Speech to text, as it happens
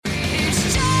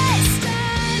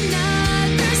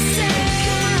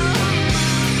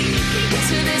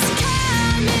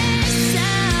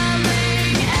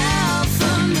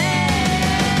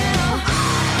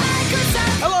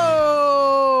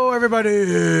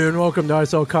everybody, and welcome to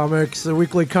ISL Comics, the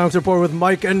weekly comics report with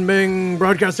Mike and Ming,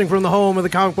 broadcasting from the home of the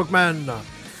comic book men,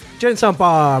 Jane Silent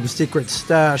Bob's Secret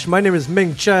Stash. My name is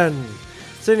Ming Chen.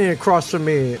 Sitting across from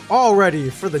me, all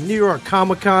ready for the New York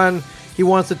Comic Con. He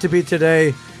wants it to be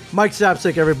today. Mike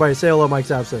Zapcic, everybody. Say hello, Mike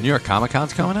Zapcic. New York Comic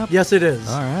Con's coming up? Yes, it is.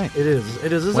 All right. It is.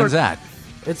 It is. When's that?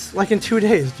 It's like in 2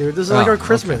 days, dude. This is like our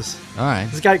Christmas. Okay. All right.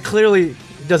 This guy clearly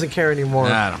doesn't care anymore.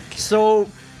 I don't care.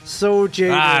 So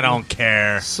jaded. I don't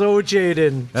care. So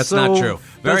jaded. That's not true.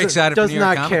 Very excited for New York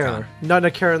Does not Comic care. Con. Not a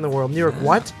care in the world. New York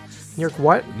what? New York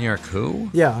what? New York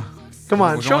who? Yeah. Come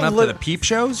on. We're going up to the peep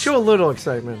shows? Show a little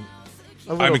excitement.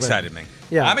 I'm excited, Ming.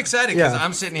 Yeah. I'm excited because Yeah.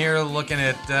 I'm sitting here looking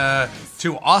at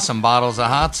 2 awesome bottles of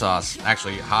hot sauce.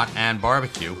 Actually, hot and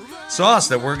barbecue sauce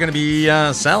that we're going to be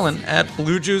selling at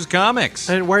Blue Juice Comics.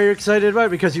 And why are you excited about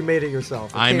it? Because you made it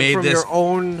yourself. I made from this- your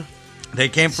own. They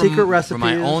came from Secret my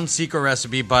recipes. own secret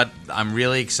recipe, but I'm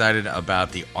really excited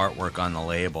about the artwork on the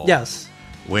label. Yes.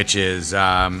 Which is,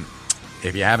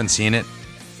 if you haven't seen it,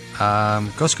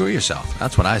 go screw yourself.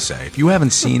 That's what I say. If you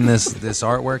haven't seen this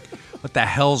artwork, what the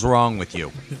hell's wrong with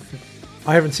you?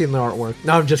 I haven't seen the artwork.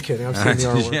 No, I'm just kidding. I've seen the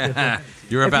artwork. Yeah.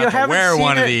 You're If about you to haven't wear seen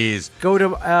one of it, these. Go to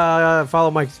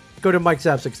follow Mike. Go to Mike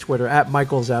Zapcic's Twitter at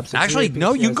Michael Zapcic. Actually,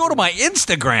 no, you can go to my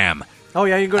Instagram. Oh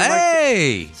yeah, you can go to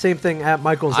Hey! same thing at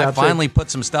Michael Zapcic. I finally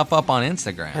put some stuff up on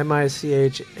Instagram.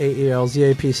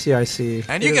 MICHAELZAPCIC.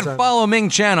 And you can follow Ming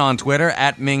Chen on Twitter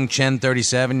at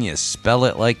MingChen37. You spell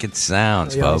it like it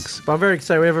sounds, folks. But I'm very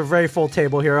excited. We have a very full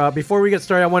table here. Before we get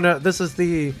started, I want to. This is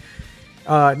the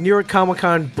New York Comic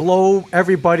Con blow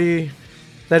everybody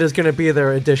that is going to be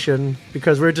there edition,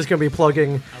 because we're just going to be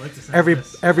plugging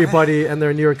everybody and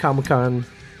their New York Comic Con.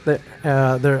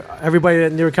 Everybody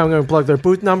at New York Comic Con plug their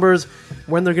booth numbers,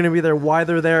 when they're going to be there, why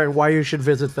they're there, and why you should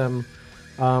visit them.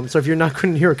 So if you're not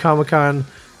going to New York Comic Con,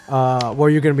 well,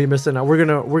 you're going to be missing out. We're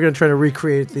gonna try to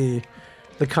recreate the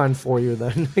con for you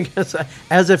then, I guess,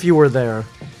 as if you were there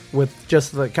with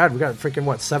just the God. We got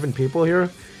freaking 7 people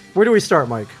here. Where do we start,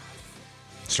 Mike?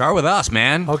 Start with us,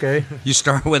 man. Okay. You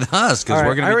start with us, because All right,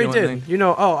 we're going I to be already doing did. You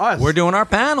know, us. We're doing our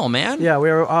panel, man. Yeah, we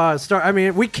are. I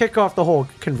mean, we kick off the whole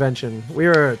convention. We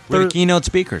are We're the keynote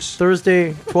speakers.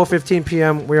 Thursday, 12:15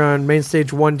 p.m. We're on Main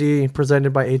Stage 1D,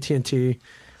 presented by AT&T.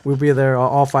 We'll be there,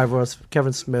 all 5 of us: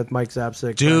 Kevin Smith, Mike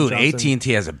Zapcic, Dude, Brian Johnson.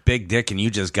 AT&T has a big dick, and you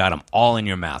just got them all in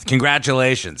your mouth.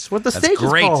 Congratulations. What the That's stage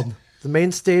great. is called? The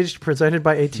Main Stage, presented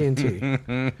by AT&T.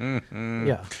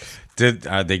 Yeah.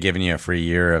 Are they giving you a free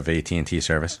year of AT&T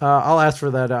service? I'll ask for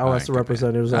that. I'll ask the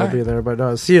representatives that'll be there.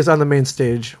 But see us on the Main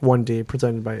Stage 1D,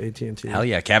 presented by AT&T. Hell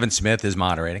yeah. Kevin Smith is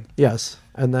moderating. Yes.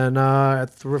 And then And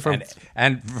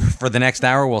for the next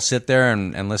hour, we'll sit there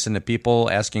and listen to people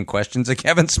asking questions of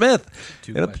Kevin Smith.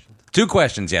 2 questions. 2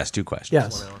 questions, yes. 2 questions.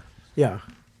 Yes. Yeah.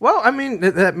 Well, I mean,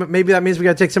 maybe that means we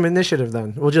got to take some initiative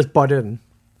then. We'll just butt in.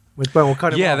 We'll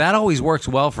cut him Yeah, off. that always works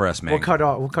well for us, man. We'll cut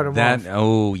him off.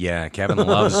 Oh, yeah. Kevin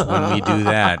loves when we do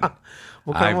that. cut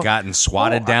him I've off. gotten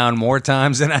swatted down more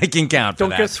times than I can count for Don't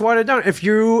that. get swatted down. If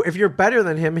you're better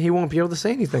than him, he won't be able to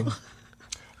say anything.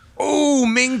 Oh,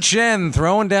 Ming Chen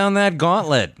throwing down that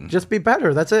gauntlet. Just be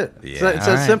better. That's it. Yeah, It's all that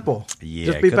right. simple. Yeah,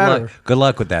 Just be good better. Luck. Good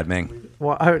luck with that, Ming.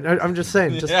 Well, I'm just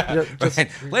saying. Just,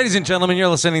 Ladies and gentlemen, you're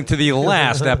listening to the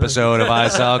last episode of I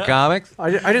Saw Comics. I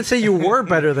didn't say you were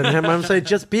better than him. I'm saying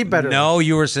just be better. No,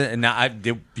 you were saying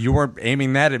you weren't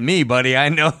aiming that at me, buddy. I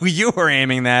know who you were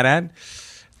aiming that at.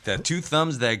 The 2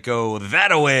 thumbs that go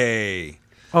that away.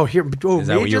 Oh, here. Oh, Is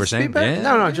that me what you were just be saying? better?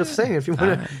 Yeah. No. Just saying. If you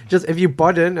want to, just if you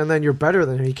butt in and then you're better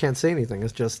than him, you can't say anything.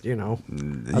 It's just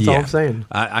That's all I'm saying.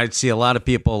 I see a lot of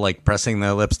people like pressing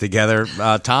their lips together.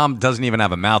 Tom doesn't even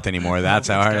have a mouth anymore. That's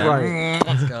how hard. Right.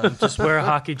 Just wear a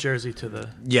hockey jersey to the.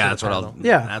 Yeah, to that's the what I'll. panel.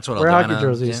 Yeah. That's what wear I'll do. hockey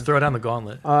jerseys. Just throw down the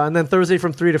gauntlet. And then Thursday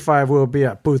from 3 to 5, we'll be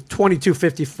at booth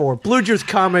 2254, Blue Juice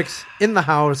Comics in the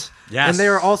house. Yes. And they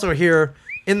are also here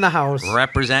in the house.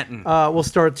 Representing. We'll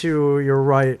start to your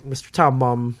right, Mr. Tom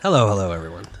Mum. Hello,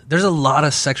 everyone. There's a lot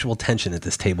of sexual tension at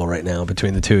this table right now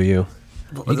between the 2 of you.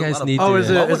 You guys need Oh, to.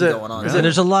 is it? going on. And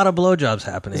there's a lot of blowjobs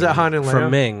happening. Is that Han and Leia? From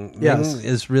Ming? Yes. Ming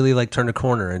is really like turned a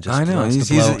corner and just I know. wants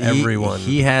to blow everyone.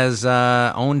 He has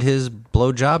owned his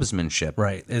blowjobsmanship.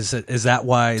 Right? Is that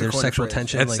why there's corny sexual phrase.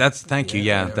 tension? That's thank you.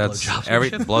 Yeah, that's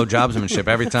blowjobsmanship. blowjobsmanship.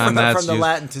 Every time that's From the used.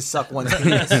 Latin to suck one's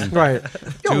penis. Right.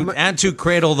 And to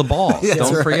cradle the balls. That's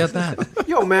Don't right. forget that.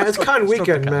 Yo, man, it's con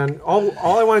weekend, man.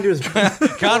 All I want to do is...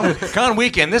 Con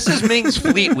weekend. This is Ming's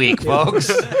Fleet Week,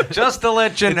 folks. Just to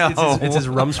let you know. It's his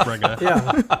Rumspringa.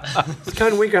 Yeah. It's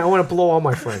con weekend. I want to blow all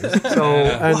my friends. So,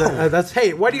 and that's...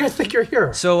 Hey, why do you guys think you're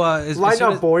here? So Line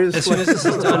up, boys. As soon as this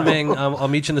is done, Ming, I'll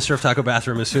meet you in the Surf Taco go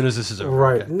bathroom as soon as this is over.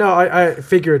 Right. Okay. No, I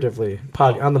figuratively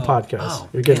on the podcast.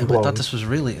 You're getting Damn, blown. I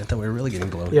thought we were really getting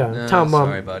blown. Yeah, No, Tom.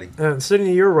 sorry, buddy. Sitting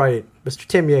to your right, Mr.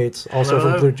 Tim Yates, also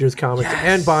Hello. from Blue Juice Comics,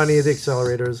 and Bonnie the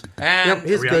Accelerators. And, Yep,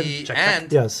 he's good.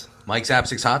 and Yes. Mike's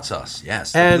Apsix Hot Sauce.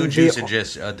 Yes. And Blue Juice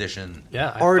the- edition.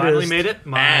 Yeah, I Artist finally made it.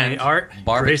 My and art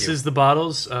barbecue. graces the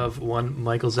bottles of one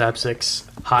Michael Zapsix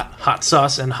hot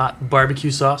sauce and hot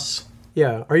barbecue sauce.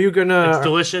 Yeah. Are you gonna? It's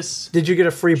delicious. Did you get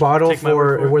a free bottle Take my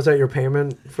word for? for it. Was that your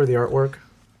payment for the artwork?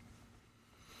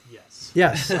 Yes.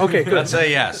 Yes. Okay. Good. I'd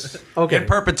say yes. Okay. In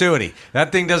perpetuity.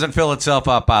 That thing doesn't fill itself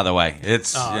up, by the way.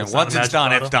 It's, Oh, it's once not a it's done,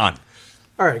 magic it's done.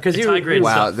 All right. Because It's you. high grade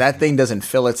Wow, stuff. that thing doesn't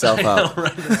fill itself up.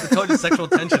 Right. I told you sexual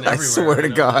tension everywhere. I swear to you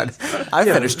know? God, I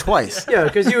finished twice. Yeah,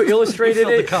 because you illustrated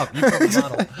Filled the it, cup. You filled the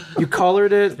bottle. you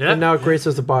colored it, Yeah. and now it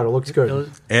graces the bottle. Looks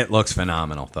good. It looks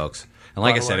phenomenal, folks. And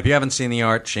like I Bottle said, art. if you haven't seen the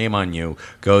art, shame on you.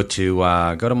 Go to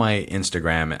my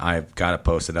Instagram. I've got it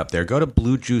posted up there. Go to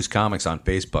Blue Juice Comics on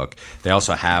Facebook. They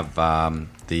also have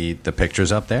the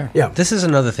pictures up there. Yeah. This is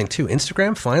another thing too.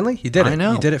 Instagram, finally, you did it. I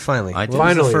know. You did it finally. I did. What was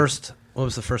Finally. the first? What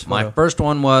was the first My photo? first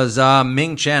one was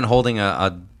Ming Chen holding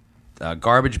a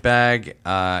garbage bag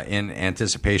in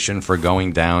anticipation for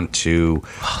going down to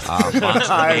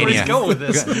Monstermania. Go with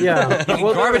this. Yeah.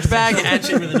 Well, Garbage bag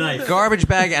with a knife. and garbage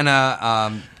bag and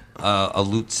a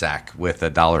loot sack with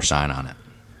a $sign on it.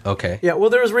 Okay. Yeah, well,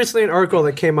 there was recently an article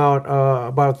that came out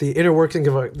about the inner workings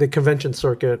of the convention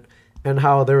circuit and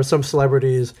how there were some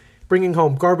celebrities bringing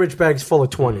home garbage bags full of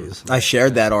 20s. I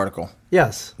shared that artical.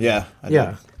 Yes. Yeah. I did.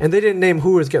 Yeah. And they didn't name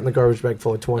who was getting the garbage bag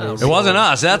full of 20s. It wasn't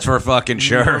us, that's for fucking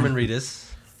sure. Norman Reedus.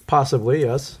 Possibly,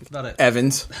 yes. That's about it.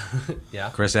 Evans. Yeah.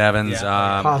 Chris Evans,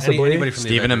 Yeah. Possibly. Anybody from the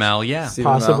Stephen Avengers. Amell, yeah.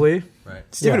 Stephen Amell. Possibly. Right.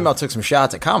 Stephen Yeah. Amell took some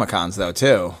shots at Comic Cons though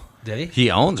too. Did he? He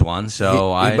owns one,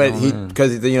 so I. but don't he know.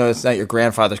 because it's not your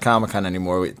grandfather's Comic Con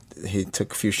anymore. He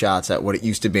took a few shots at what it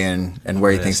used to be and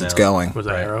where he It thinks is it's now. going. Was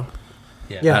that Right. Arrow?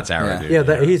 Yeah. That's Arrow, Yeah. dude.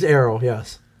 Yeah, he's Arrow,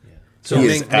 yes. So He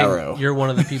is Ming, Arrow. you're one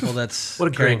of the people that's What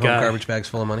a carrying great home guy. garbage bags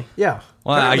full of money. Yeah.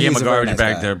 Well, I gave him a He's a very garbage nice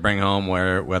bag guy. to bring home,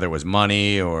 whether it was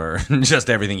money or just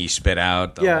everything he spit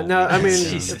out. the Yeah, whole no, I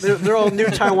weekend. mean, they're all new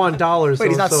Taiwan dollars. Wait,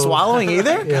 he's not swallowing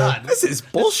either. Yeah. This is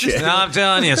bullshit. No, I'm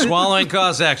telling you, swallowing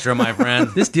costs extra, my friend.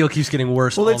 This deal keeps getting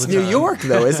worse. Well, all it's the New time. York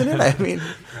though, isn't it? I mean,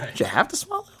 do you have to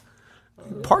swallow?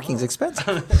 Parking's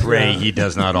expensive. Ray, he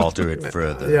does not alter it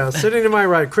further. Yeah, sitting to my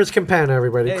right, Chris Campana,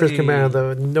 everybody. Chris Hey. Campana,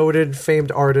 the noted,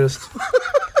 famed artist.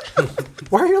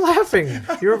 Why are you laughing?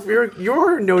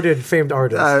 You're a noted, famed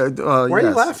artist. Why are you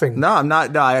yes. laughing? No, I'm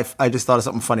not. No, I just thought of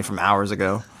something funny from hours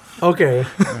ago. Okay,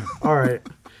 all right.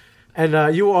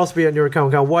 And you will also be at New York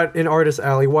Comic Con. What in Artist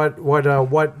Alley? What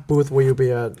booth will you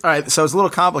be at? All right, so it's a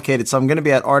little complicated. So I'm going to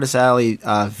be at Artist Alley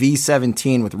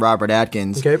V17 with Robert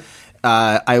Atkins. Okay.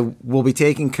 I will be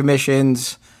taking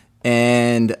commissions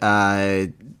and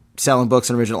selling books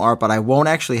and original art, but I won't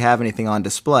actually have anything on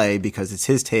display because it's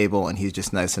his table and he's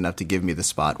just nice enough to give me the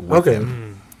spot with Okay.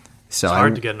 him. So It's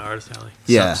hard to get an artist alley.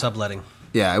 Yeah, Subletting.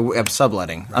 yeah. I'm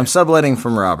subletting. I'm subletting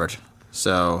from Robert.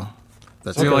 So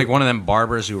that's So you're like one of them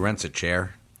barbers who rents a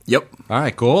chair. Yep. All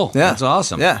right, cool. Yeah. That's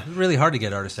awesome. Yeah. Really hard to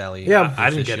get Artist Alley. Yeah.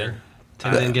 I didn't this get year. in.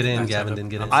 Tim didn't get in. Gavin didn't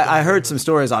get in. I heard some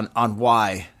stories on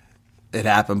why it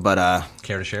happened, but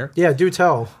Care to share? Yeah, do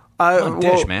tell.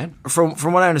 Dish, man. From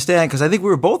what I understand, because I think we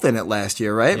were both in it last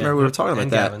year, right? Remember we were talking about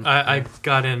And that. Gavin. I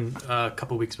got in a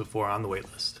couple weeks before on the wait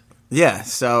list. Yeah,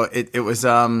 so it was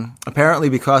apparently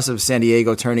because of San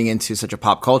Diego turning into such a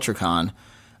pop culture con,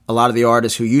 a lot of the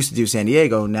artists who used to do San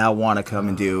Diego now want to come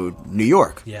and do New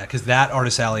York. Yeah, because that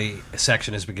Artist Alley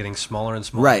section has been getting smaller and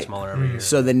smaller Right. and smaller every year.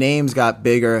 So the names got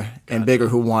bigger and bigger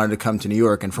who wanted to come to New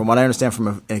York. And from what I understand from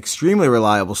an extremely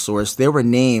reliable source, there were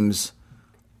names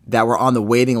that were on the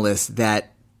waiting list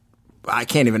that I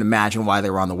can't even imagine why they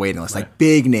were on the waiting list, like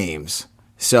big names.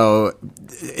 So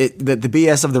the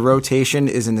BS of the rotation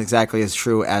isn't exactly as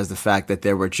true as the fact that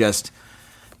there were just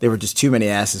too many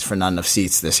asses for not enough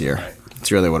seats this year.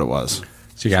 It's really what it was.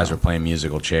 So you guys were playing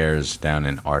musical chairs down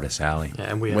in Artist Alley Yeah,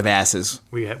 and we With haven't- asses.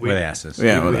 we with asses.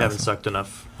 Yeah, we with haven't asses. sucked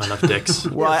enough dicks.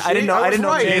 Well, I didn't know. I I didn't know.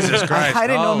 was right. Jesus Christ. I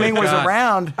didn't know Holy Ming was God.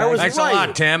 around. I was Thanks right. a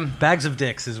lot, Tim. Bags of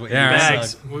dicks is what Yeah, you right.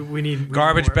 Bags. We need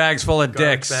Garbage more. bags full of Garbage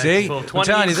dicks. bags See? full of I'm 20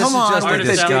 telling you, this Come is on, just Artist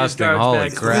Alley disgusting. garbage Holy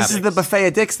bags. crap. This is the buffet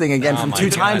of dicks thing again Oh from my 2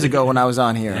 God. times ago when I was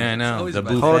on here. Yeah, I know. always The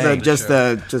about Oh, buffet.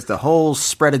 just a whole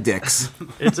spread of dicks.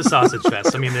 It's a sausage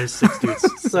fest. I mean, there's 6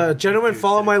 dudes. So, gentlemen,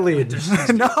 follow my lead.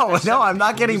 no, I'm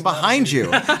not getting behind you.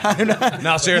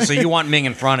 No, seriously, you want Ming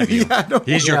in front of you.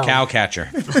 He's your Yeah. cow catcher.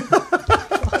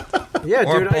 Yeah,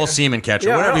 or dude. bull semen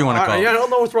catcher, I whatever you want to call Yeah, I it. don't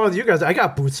know what's wrong with you guys. I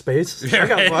got boot space. I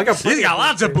got He's got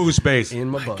lots of booth space. In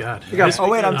my book. God. Oh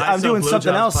wait, I'm doing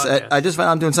something else. I just found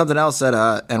I'm doing something else at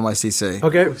NYCC.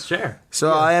 Okay. Share.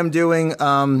 So I am doing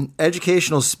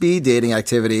educational speed dating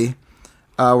activity,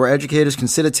 where educators can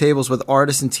sit at tables with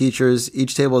artists and teachers.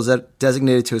 Each table is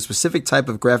designated to a specific type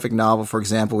of graphic novel. For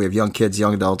example, we have young kids,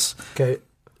 young adults. Okay.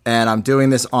 And I'm doing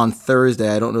this on Thursday.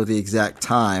 I don't know the exact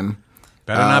time.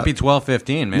 Better not be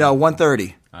 12:15, man. No,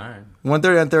 1:30. All right.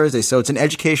 1:30 on Thursday. So it's an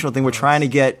educational thing. We're trying to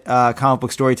get comic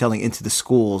book storytelling into the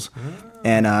schools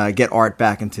and get art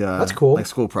back into That's cool. like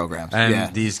school programs.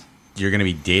 And yeah. you're going to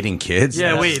be dating kids?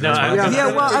 Yeah, wait, no. Yeah,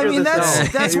 well, I mean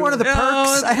that's one of the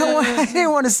perks. I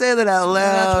didn't want to say that out loud.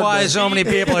 That's why so many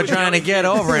people are trying to get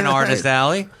over in Artist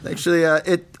Alley. Actually,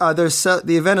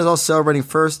 the event is also celebrating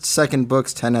first, second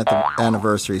book's 10th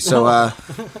anniversary. So,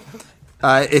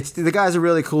 it's the guy's a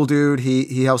really cool dude.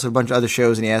 He helps with a bunch of other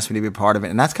shows, and he asked me to be a part of it,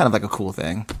 and that's kind of like a cool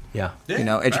thing. Yeah. You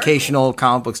know, educational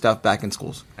comic book stuff back in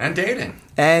schools And dating.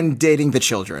 and dating the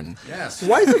children. Yes.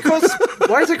 Why is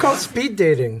it called speed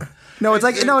dating? No, it's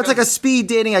like a speed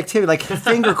dating activity, like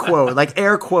finger quote, like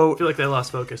air I quote. feel like they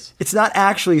lost focus. It's not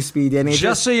actually speed dating. It's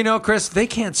Just so you know, Chris, they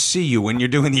can't see you when you're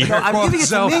doing the air I'm quotes. giving it to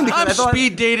So Ming because I'm I thought-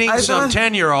 speed dating I some thought-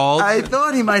 10-year-olds. I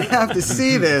thought he might have to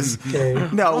see this. Okay.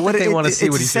 No, what They want to see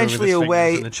it's what he's doing with essentially his a fingers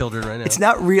way. and the children right now. It's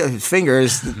not real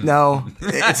fingers. No,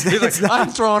 it's not. I'm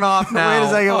thrown off now. Wait a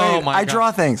second. Oh Wait. my I God.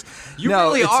 draw things. You No,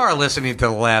 really it's- are listening to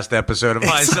the last episode of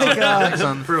my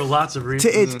son. For lots of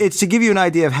reasons. It's to give you an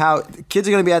idea of how kids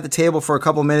are going to be at the table for a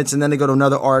couple minutes, and then they go to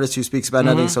another artist who speaks about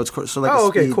another thing. So it's like Oh, a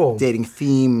okay, speed cool. dating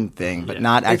theme thing, but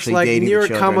not actually like dating near the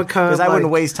children. Comic-Con, Because I wouldn't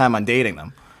like- waste time on dating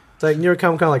them. It's like New York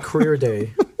Comic Con, like career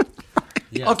day.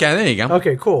 Okay, there you go.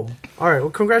 Okay, cool. All right. Well,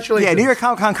 congratulations. Yeah, New York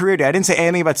Comic Con career day. I didn't say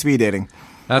anything about speed dating.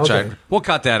 That's Okay. right. We'll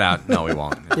cut that out. No, we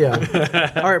won't.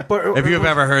 Yeah. All right, but If you've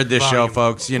ever heard this show,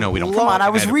 folks, you know we don't. Come on, I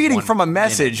was edit reading one from a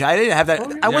message. I didn't have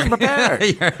that. I wasn't prepared.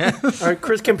 all right,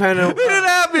 Chris Campano. You didn't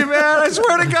have me, man. I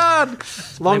swear to God.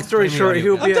 Long story short,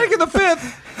 he'll I'm taking the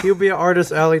fifth. be at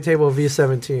Artist Alley Table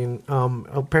V17.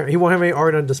 Apparently, he won't have any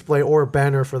art on display or a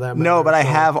banner for that matter. No, but I so-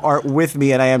 have art with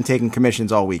me, and I am taking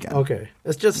commissions all weekend. Okay,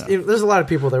 it's just there's a lot of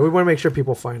people there. We want to make sure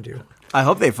people find you. I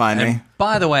hope they find me.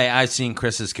 By the way, I've seen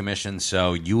Chris's commission,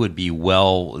 so you would be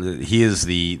well. He is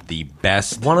the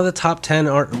best. One of the top 10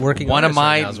 working One of artists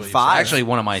my right now is what you five. said. actually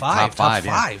one of my Five, top five.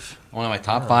 top five. Yeah. One of my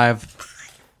top five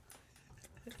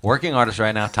working artists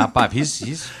right now. Top five.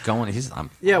 He's going.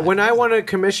 Yeah, when I want a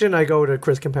commission, I go to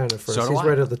Chris Campana first. So do He's I.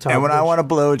 right at the top. And when I want a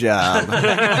blowjob,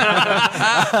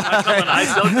 I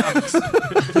sell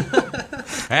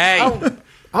comics. Hey.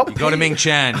 I'll Go to Ming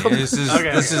Chen. This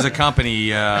is a company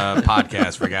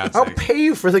podcast, for God's I'll sake. pay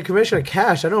you for the commission in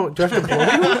cash. Do I have to blow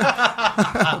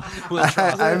you?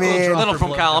 I mean, A little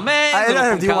from column A, I little don't know.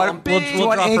 from Do you column want, B. do you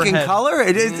want drop ink her and head. color?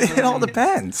 It all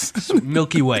depends.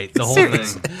 Milky White, the whole thing.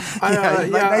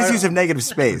 Nice use of negative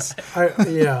space.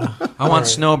 Yeah. I want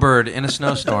Snowbird in a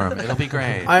snowstorm. It'll be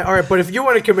great. All right, but if you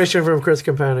want a commission from Chris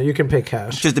Campana, you can pay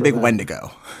cash. Just a for big that.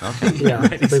 Wendigo. Yeah,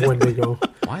 big Wendigo.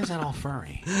 Why is that all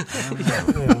furry?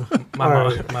 Yeah.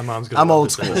 My mom's gonna I'm love old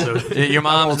this school. episode. Your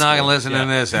mom's not going to listen to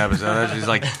this episode. She's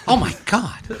like, oh my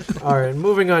God. All right,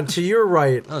 moving on to your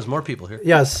right. Oh, there's more people here.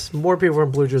 Yes, more people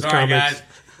from Blue Juice Sorry, Comics. guys.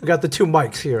 We got the two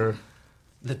mics here.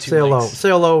 The two Say hello. mics. Say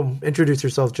hello. Introduce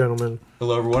yourself, gentlemen.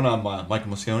 Hello, everyone. I'm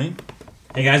Michael Mosconi.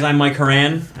 Hey, guys. I'm Mike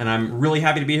Haran, and I'm really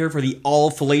happy to be here for the all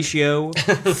fellatio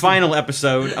final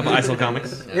episode of ISO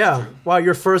Comics. Yeah. Wow,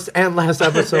 your first and last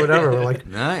episode ever. Like,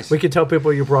 Nice. we could tell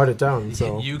people you brought it down.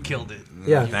 So You killed it.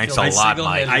 yeah. Thanks I a lot,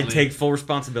 Mike. single-handedly- I take full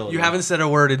responsibility. You haven't said a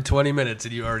word in 20 minutes,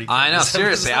 and you already. I know,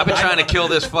 seriously. I've been trying to kill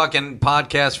this fucking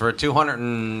podcast for 200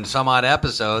 and some odd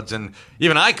episodes, and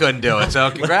even I couldn't do it, so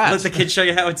Let congrats. the kids show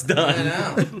you how it's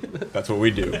done. That's what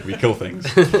we do. We kill things.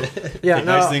 Yeah. Take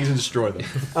nice No, things and destroy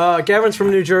them. Gavin's from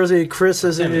New Jersey. Chris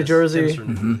is in New Jersey.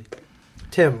 Mm-hmm.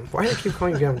 Tim. Why do I keep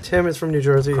calling you Gavin? Tim is from New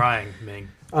Jersey. Crying, Ming.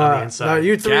 On the Now inside.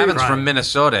 you three. Gavin's Right. from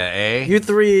Minnesota, eh? You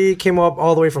three came up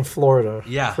all the way from Florida.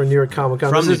 Yeah. For New York Comic Con.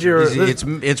 From This is New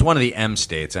your. It's one of the M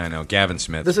states, I know. Gavin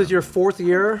Smith. This is your fourth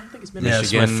year. Yeah, it's my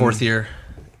Michigan. fourth year.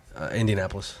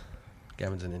 Indianapolis.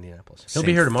 Gavin's in Indianapolis. He'll be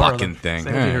Same here tomorrow. fucking though. thing.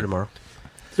 He'll be Alright. here tomorrow.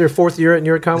 It's your fourth year at New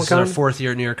York Comic This is our Con. fourth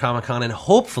year at New York Comic Con, and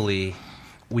hopefully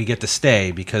we get to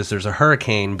stay because there's a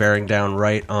hurricane bearing down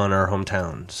right on our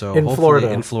hometown. So In hopefully-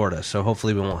 Florida. In Florida. So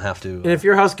hopefully we won't have to. And if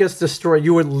your house gets destroyed,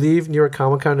 you would leave New York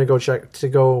Comic Con to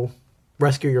go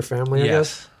rescue your family. I guess.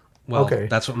 yes. Well, Okay.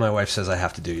 that's what my wife says I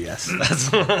have to do. Yes. That's.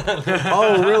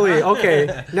 Oh, really?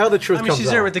 Okay. Now the truth I mean, comes she's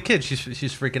out. there with the kids. She's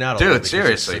freaking out. A little Dude, bit because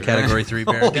seriously, it's a Category 3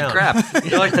 bearing Holy down. crap!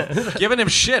 You're like giving him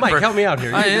shit. Mike, for, help me out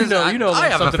here. You know I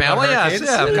have a something about family. Yes,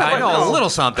 hurricanes. yeah, I know a little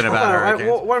something about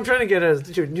hurricanes. What I'm trying to get at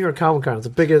is New York Comic Con. It's the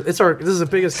biggest. This is the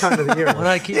biggest con of the year. What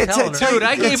I keep Yeah, telling her. Dude,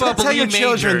 I gave up tell Lee your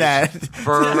children Majors that.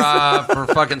 for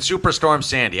fucking Superstorm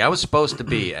Sandy. I was supposed to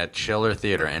be at Schiller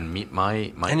Theater and meet my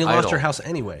And you idol. lost your house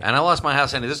anyway. And I lost my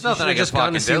house, and there's nothing should I have can just gone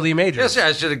fucking to see do. Lee Majors. Yes, yeah,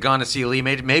 I should have gone to see Lee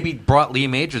Majors. Maybe brought Lee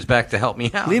Majors back to help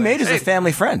me out. Lee Majors Hey, is a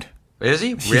family friend. Is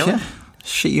he really? Yeah.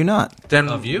 Shit, you not. Then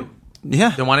Of you? Yeah.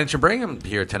 Then why didn't you bring him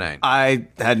here tonight? I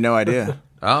had no idea.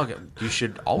 Oh, okay. You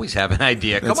should always have an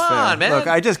idea. Come That's on, fair. man. Look,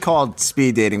 I just called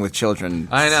speed dating with children.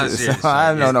 I know. So Seriously.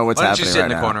 I don't know what's Why don't happening you sit right in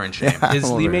the now. corner and shame? Yeah, Is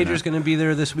I'm Lee over it Majors going to be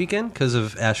there this weekend because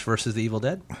of Ash versus the Evil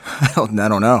Dead? I don't know.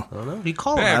 I don't know. He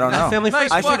called him. I don't know. Family Nice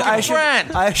friend. fucking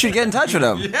friend. I should get in touch with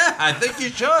him. Yeah, I think you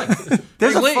should.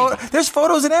 There's Lee. there's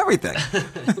photos and everything.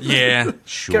 Yeah, Yeah,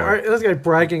 sure. this guy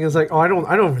bragging is like, oh, I don't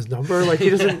have his number. Like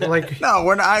he doesn't like. No,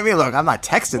 we're not. I mean, look, I'm not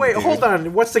texting. Wait, the dude. hold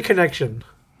on. What's the connection?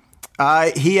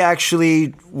 He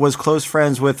actually was close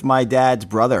friends with my dad's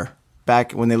brother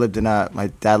back when they lived in.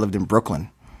 My dad lived in Brooklyn,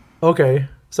 Okay,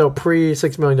 so pre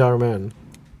 $6 Million Man.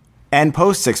 and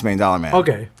post $6 Million Man.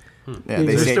 Okay, Yeah, they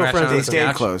They're stayed, still friends they with stayed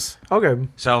him. close. okay.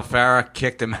 So Farrah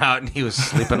kicked him out, and he was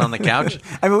sleeping on the couch.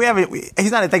 I mean,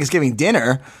 he's not at Thanksgiving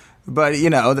dinner, but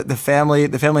you know, the family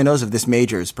knows of this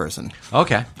Majors person.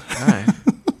 Okay, all right,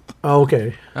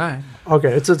 Okay. all right. Okay.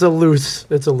 It's a loose.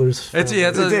 It's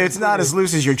It's not as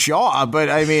loose as your jaw, but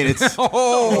I mean, it's.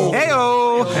 Oh,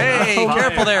 Hey-o. hey,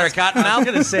 careful there, Cottonmouth. I was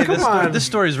going to say, on. this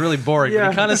story is really boring, but Yeah.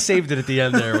 he kind of saved it at the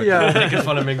end there with Yeah. making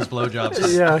fun of Ming's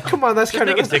blowjobs. Yeah, come on. That's kind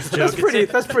of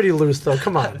that's pretty loose though.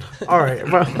 Come on. All right.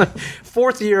 Well,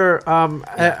 fourth year.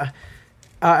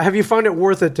 Have you found it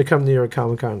worth it to come to New York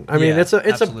Comic Con? I mean, Yeah, it's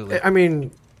absolutely. I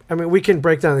mean, we can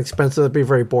break down the expenses. It'd be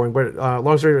very boring, but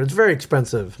long story, it's very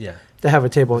expensive. Yeah. To have a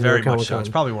table in New Very York Comic much so. Con. It's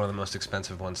probably one of the most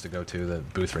expensive ones to go to. The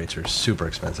booth rates are super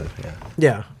expensive. Yeah.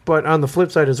 Yeah, but on the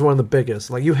flip side, it's one of the biggest.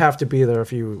 Like you have to be there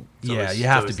if you. Yeah, you it's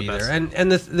have to always be the there. best.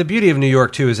 And the beauty of New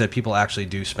York, too, is that people actually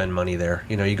do spend money there.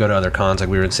 You know, you go to other cons, like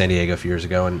we were in San Diego a few years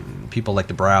ago, and people like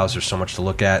to browse. There's so much to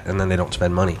look at, and then they don't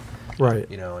spend money. Right.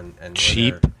 You know, and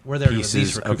Cheap we're there to at pieces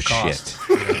least recoup of costs,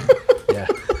 shit. you know? Yeah.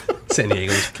 San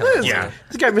Diego's kind of Yeah.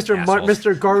 This guy,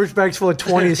 Mr. Garbage Bags full of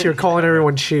 20s here, calling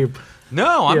everyone cheap.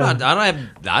 No, I'm Yeah. not.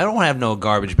 I don't have no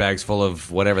garbage bags full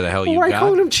of whatever the hell Well, you why got.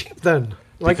 calling him cheap then?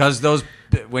 Like, Because those,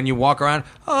 when you walk around,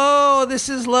 oh, this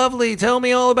is lovely. Tell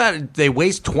me all about it. They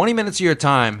waste 20 minutes of your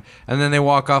time, and then they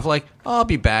walk off like, oh, I'll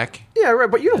be back, yeah, right.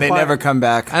 But you don't. They buy, never come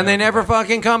back. and they never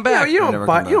fucking come Yeah, back. you never don't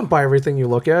buy. come You don't buy everything you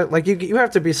look at. Like you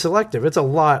have to be selective. It's a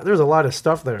lot. There's a lot of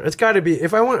stuff there. It's got to be.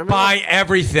 If I want Buy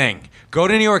everything. Go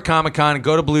to New York Comic Con,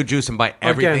 go to Blue Juice, and buy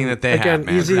everything that they have.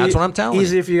 Man. Easy, That's what I'm telling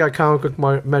Easy you. if you got comic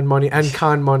book men money and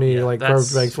con money, like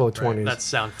garbage bags full of 20s. That's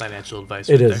sound financial advice.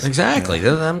 It right is. there. Exactly.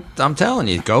 I'm telling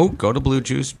you. Go to Blue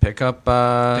Juice. Pick up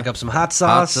some hot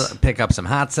sauce. pick up some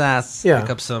hot sauce. Yeah. Pick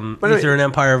up some But Ether and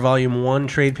Empire Volume 1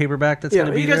 trade paperback that's Yeah,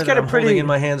 going to be you guys there got that a I'm pretty- holding in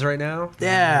my hands right now.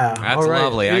 Yeah. That's all right.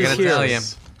 lovely. It I is gotta here. tell you.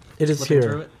 It is Flipping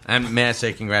through here. it. And may I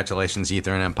say congratulations,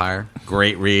 Ether and Empire.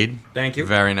 Great read. Thank you.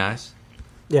 Very nice.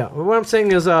 Yeah. What I'm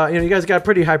saying is, you guys got a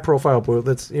pretty high profile booth.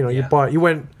 It's you Yeah.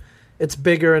 went. It's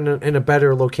bigger in a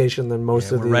better location than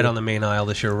most Yeah, of we're the. right on the main aisle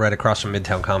this year, right across from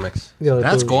Midtown Comics. the other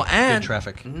That's booths. cool. And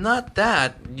traffic. not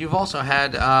that. You've also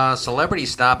had celebrities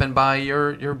stopping by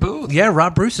your booth. Yeah,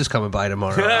 Rob Bruce is coming by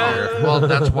tomorrow. Well,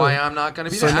 that's why I'm not going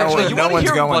to be So there. no Actually, one- you no want to one's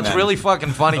hear going what's then. really fucking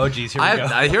funny? Oh, geez, here we go.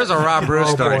 Here's a Rob Bruce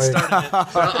Oh, story. boy.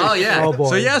 Oh, yeah. Oh, boy.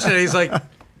 So yesterday he's like,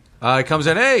 he comes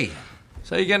in, hey,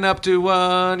 so you getting up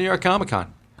to New York Comic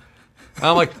Con?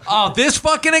 I'm like, oh, this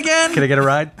fucking again? Can I get a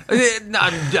ride? No,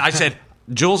 I said,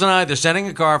 Jules and I, they're sending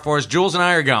a car for us. Jules and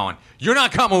I are going. You're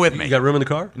not coming with me. You got room in the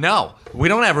car? No, we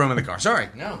don't have room in the car. Sorry,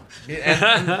 no.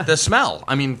 And the smell.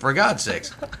 I mean, for God's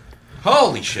sakes.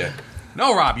 Holy shit.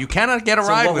 No, Rob, you cannot get a So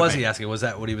ride what with was me. he asking? Was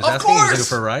that what he was Of asking? He was course! looking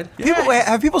for a ride?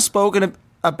 Have people spoken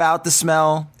about the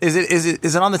smell? Is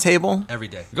it on the table? Every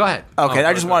day. Go ahead. Okay,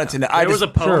 I just wanted to know. There was a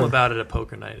poem Sure. about it at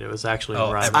poker night. It was actually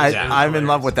Oh, rhyme. every- I'm in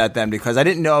love with that then because I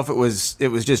didn't know if it was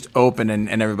just open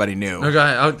and everybody knew. No, go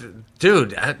ahead. Oh,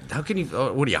 dude, how can you?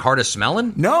 What are you, hard of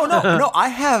smelling? No. I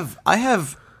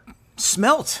have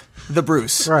smelt the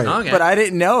Bruce. Right. Okay. But I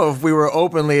didn't know if we were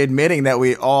openly admitting that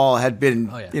we all had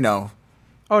been, yeah.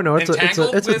 Oh no, it's a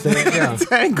Entangled it's a with- thing. Yeah.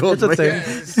 tangled It's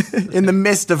a thing. in the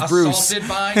midst of Bruce. Assaulted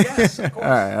by, yes, of course. All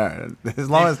right. As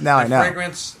long as now I know.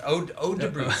 Fragrance, ode de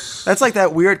Bruce. That's like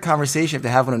that weird conversation you have to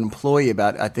have with an employee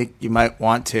about. I think you might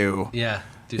want to. Yeah.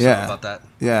 Do something about that.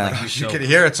 Yeah. Like, You could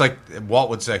hear it's like Walt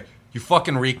would say, "You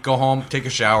fucking reek. Go home, take a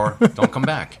shower, don't come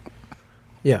back."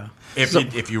 Yeah.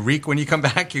 If you reek when you come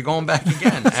back, you're going back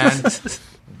again, and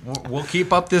we'll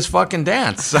keep up this fucking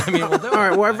dance. I mean, we'll do it. All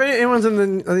right. Well, if anyone's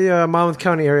in the Monmouth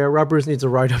County area, Rob Bruce needs a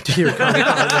ride up to your county.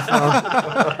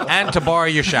 And to borrow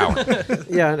your shower.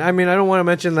 Yeah. I mean, I don't want to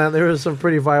mention that there is some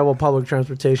pretty viable public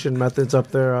transportation methods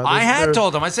up there. I had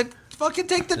told him. I said, "Fucking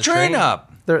take the train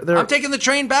up." I'm taking the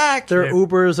train back. There are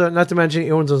Ubers, not to mention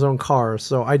he owns his own car,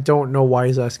 so I don't know why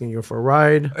he's asking you for a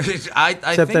ride. I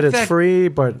Except think that it's free,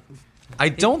 but I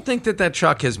don't think that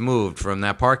truck has moved from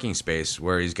that parking space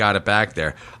where he's got it back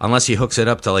there, unless he hooks it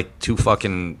up to like 2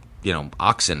 fucking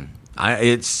oxen.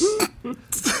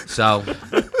 So.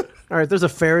 All right, there's a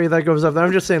ferry that goes up there.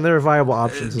 I'm just saying there are viable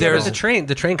options. There's a train.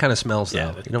 The train kind of smells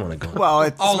though. You don't want to go. Well,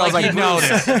 it smells like you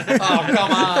noticed. Oh,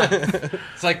 come on.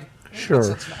 It's like.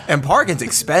 Sure. And parking's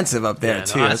expensive up there Yeah, no,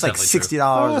 too. that's It's like definitely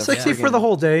 $60. Oh, 60 for the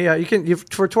whole day. Yeah, you can.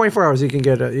 For 24 hours, you can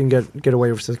get away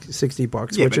with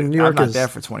 $60, Yeah, which but in New York I'm not is there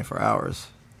for 24 hours.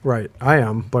 right. I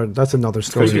am, but that's another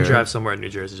story. You can Yeah. drive somewhere in New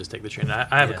Jersey, just take the train. I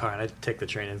have a car, and I take the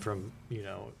train in from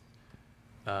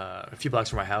a few blocks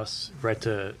from my house right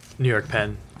to New York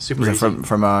Penn. Super easy.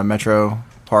 From Metro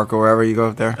Park or wherever you go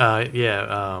up there.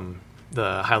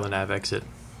 The Highland Ave exit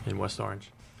in West Orange.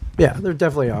 Yeah, there are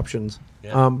definitely options.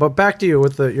 Yeah. But back to you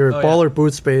with your baller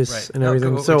boot space Right. and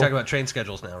everything. We're So talking about train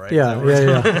schedules now, right? yeah, Is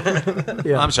that what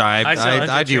we're- yeah. I'm sorry.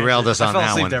 I derailed us I on fell that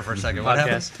asleep one. there for a second. What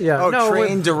happened? Podcast. Yeah, Oh, no,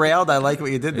 train derailed. I like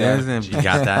what you did there. You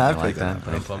got that? I I like picked that.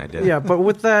 that I did. yeah, but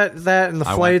with that and the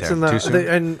I went flights there. and Too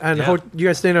soon? Yeah. you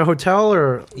guys stay in a hotel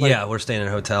or Yeah, we're staying in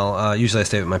a hotel. Usually I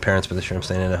stay with my parents, but this year I'm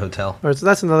staying in a hotel. All right, so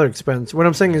that's another expense. What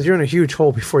I'm saying is you're in a huge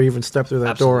hole before you even step through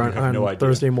that door Absolutely. on no idea.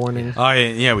 Thursday morning. Oh,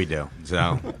 yeah, we do.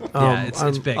 So, Yeah,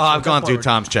 it's big. oh, I've So gone go through forward.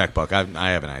 Tom's checkbook.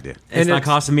 I have an idea. It's And not it's-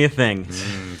 costing me a thing.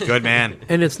 Good man.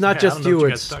 And it's not Yeah, I just don't know you. what you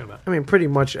guys It's are talking about. I mean, pretty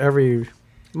much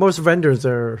most vendors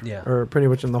are pretty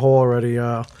much in the hole already.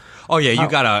 Oh yeah, you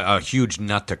got a huge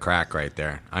nut to crack right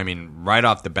there. I mean, right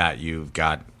off the bat, you've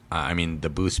got. The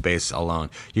booth space alone,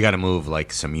 you got to move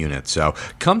like some units. So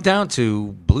come down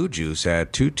to Blue Juice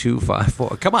at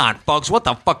 2254. Come on, folks, what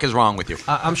the fuck is wrong with you?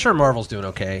 I'm sure Marvel's doing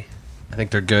okay. I think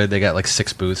they're good. They got like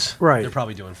 6 booths. Right. They're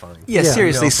probably doing fine. Yeah, Yeah.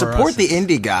 seriously, You know, for support us, the it's-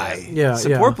 indie guy. Yeah,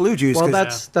 support yeah. Blue Juice. Well, 'cause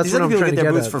that's these what other I'm people trying get to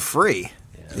their get booths at. for free.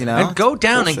 You know, And go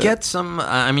down and Bullshit. get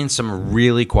some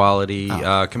really quality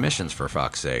commissions for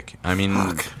fuck's sake. I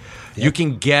mean, you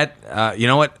can get. You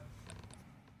know what?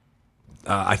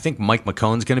 I think Mike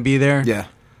McCone's going to be there. Yeah,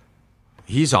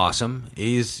 He's awesome.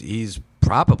 He's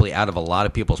probably out of a lot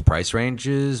of people's price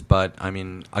ranges, but I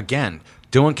mean, again,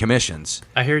 doing commissions.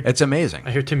 I hear It's amazing.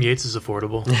 I hear Tim Yates is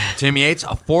affordable. Tim Yates,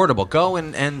 affordable. Go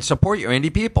and support your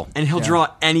indie people. And he'll draw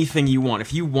anything you want.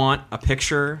 If you want a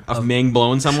picture of Ming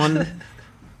blowing someone,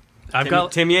 I've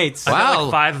got Tim Yates. I've got Wow.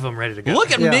 like 5 of them ready to go.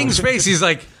 Look at Yeah. Ming's face. He's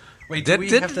like, Wait, did, we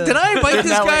did, have to- did I invite this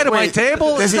No, guy to my wait.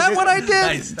 table? Does Is he that just- what I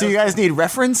did? Do you guys need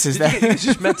reference? Is that It's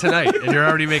just met tonight, and you're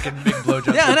already making big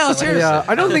blowjobs. Yeah, I know, seriously. Yeah,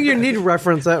 I don't think you need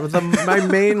reference. My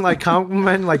main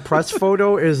compliment press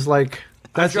photo is like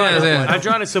that's I've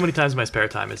drawn it so many times in my spare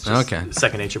time. It's just Okay.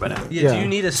 second nature by now. Yeah, Yeah. do you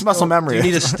need a muscle memory. Do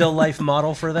you need a still life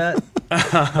model for that?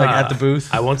 Like at the booth?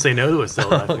 I won't say no to a still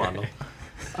life model.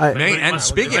 Ming, and wants-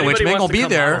 speaking if of which, anybody Ming will wants to be come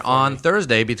there model for on me.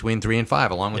 Thursday between 3 and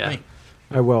 5, along with Yeah. me.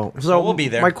 I will. So we'll be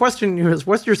there. My question is,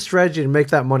 what's your strategy to make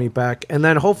that money back, and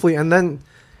then hopefully, the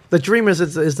dream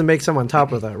is to make some on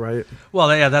top of that, right?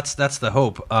 Well, yeah, that's the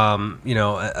hope.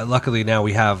 Luckily now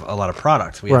we have a lot of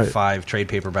product. We have Right. 5 trade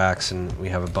paperbacks, and we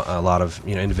have a lot of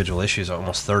individual issues,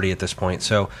 almost 30 at this point.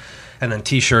 So, and then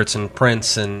T-shirts and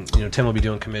prints, and Tim will be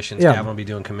doing commissions. Yeah. Gavin will be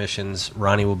doing commissions.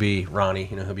 Ronnie will be Ronnie.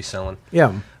 He'll be selling.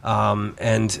 Yeah.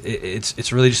 And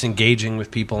it's really just engaging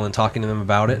with people and talking to them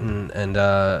about it, and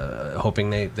hoping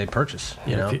they purchase.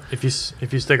 If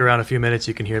you stick around a few minutes,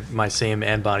 you can hear my same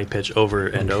Anne Bonny pitch over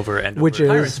and over and Which over. is-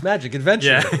 Pirates Magic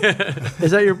Adventure. Yeah.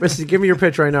 Is that your? Give me your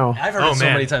pitch right now. I've heard Oh, it so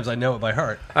man. many times I know it by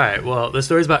heart. All right. Well, the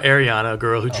story's about Ariana, a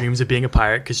girl who dreams of being a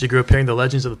pirate because she grew up hearing the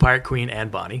legends of the pirate queen Anne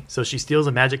Bonny. So she steals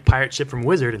a magic pirate ship from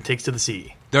Wizard and takes to the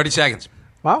sea. 30 seconds.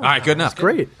 Wow. All right, good enough.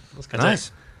 Great.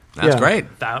 Nice. That's Yeah.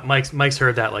 great. Mike's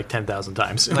heard that like 10,000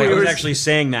 times. I was actually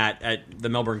saying that at the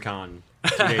Melbourne Con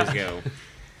 2 days ago.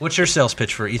 What's your sales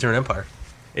pitch for Ether and Empire?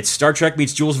 It's Star Trek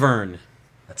meets Jules Verne.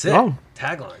 That's it. Oh.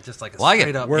 Tagline, just like a Like it.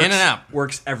 straight up. In and out.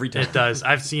 Works every time. It does.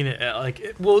 I've seen it.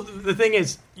 Well, the thing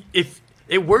is, if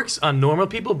it works on normal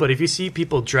people, but if you see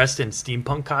people dressed in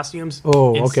steampunk costumes,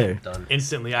 Oh, instant- okay. Done.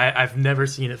 instantly, I've never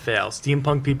seen it fail.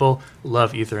 Steampunk people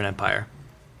love Ether and Empire.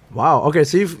 Wow. Okay,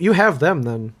 so you have them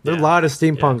then. There are a Yeah. lot of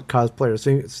steampunk cosplayers,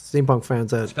 steampunk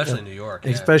fans Especially in New York.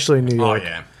 especially in New Oh, York.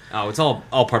 yeah. Oh, it's all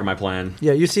part of my plan.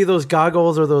 Yeah, you see those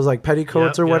goggles or those like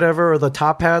petticoats Yep, or yep. whatever, or the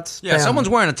top hats. Yeah, bam, someone's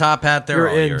wearing a top hat. They're You're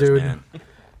all in, yours, dude. man.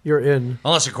 You're in.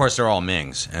 Unless, of course, they're all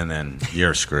Mings, and then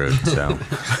you're screwed. So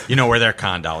you know where their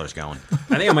con dollar's going.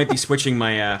 I think I might be switching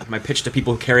my my pitch to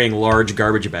people carrying large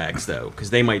garbage bags, though, because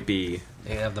they might be.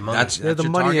 They have the money. That's the your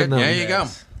money in target. them. There you go.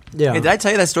 Yeah. Hey, did I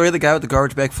tell you that story of the guy with the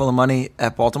garbage bag full of money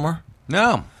at Baltimore?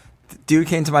 No. Dude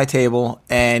came to my table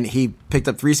and he picked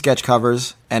up 3 sketch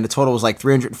covers and the total was like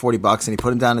 $340 and he put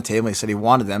them down on the table and he said he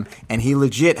wanted them and he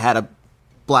legit had a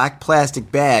black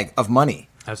plastic bag of money.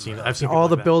 I've seen all people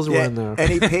the like bills were Yeah, in there. and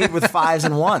he paid with 5s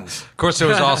and 1s. Of course, there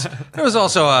was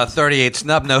also a 38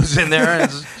 snub nose in there. And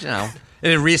it's, it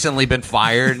had recently been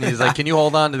fired, and he's like, "Can you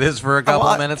hold on to this for a couple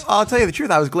of minutes?" I'll tell you the truth.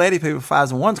 I was glad he paid with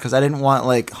 5s and 1s because I didn't want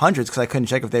like hundreds because I couldn't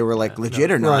check if they were like legit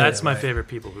or not. That's my favorite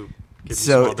people who give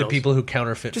So you small the bills. people who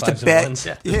counterfeit Just a fives bet. and ones.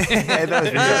 Yeah, that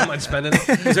was Don't mind spending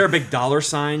it. Is there a big dollar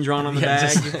sign drawn on the Yeah,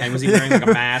 bag? just- And was he wearing like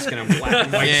a mask and a black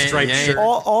and white Yeah, striped yeah, yeah. shirt?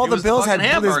 all He the was bills the had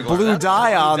fucking this Hamburglar. blue That's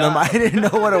dye blue on them. dye. I didn't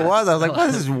know what it was. I was like, "What?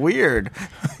 This is weird."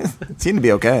 It seemed to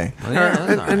be okay.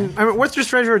 And I mean, what's your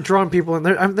strategy for drawing people in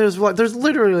there? I mean, there's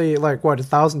literally like what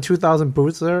 1,000, 2,000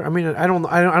 booths there. I mean, I don't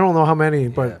know how many,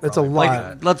 but it's a probably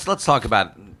lot. Like, let's talk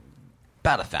about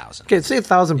 1,000. Okay, say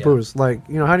 1,000 booths. Like,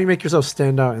 how do you make yourself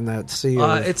stand out in that sea?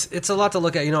 of- It's a lot to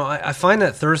look at. I find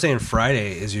that Thursday and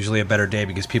Friday is usually a better day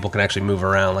because people can actually move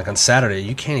around. Like on Saturday,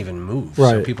 you can't even move. So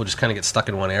Right. people just kind of get stuck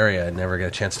in one area and never get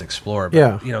a chance to explore.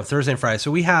 But, Yeah. Thursday and Friday.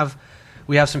 So we have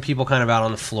some people kind of out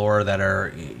on the floor that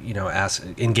are,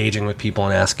 engaging with people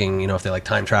and asking, if they like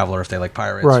time travel or if they like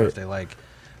pirates Right. or if they like,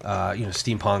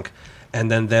 steampunk. And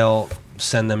then they'll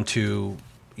send them to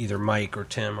either Mike or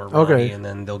Tim or Ronnie, Okay. and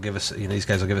then they'll give us, these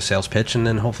guys will give a sales pitch, and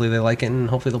then hopefully they like it, and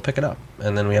hopefully they'll pick it up.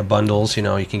 And then we have bundles. You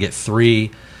can get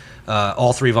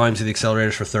all 3 volumes of the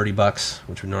accelerators for $30,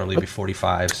 which would normally be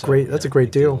 45. So, great. That's a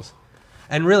great big deal. deals.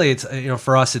 And really, it's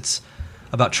for us, it's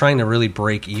about trying to really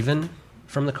break even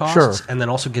from the costs, Sure. and then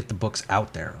also get the books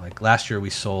out there. Like last year, we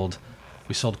sold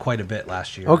quite a bit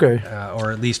last year. Okay.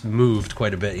 Or at least moved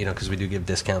quite a bit, because we do give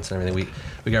discounts and everything.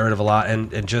 We got rid of a lot,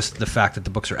 and just the fact that the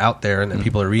books are out there and that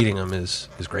people are reading them is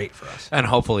great for us. And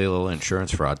hopefully a little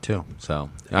insurance fraud, too. So,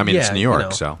 I mean, it's Yeah, New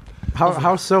York, so.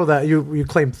 how so that you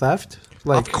claim theft?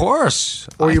 Like, Of course.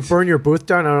 or you burn your booth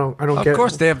down? I don't get. Of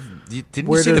course, they have. Didn't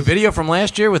Where you see the does- video from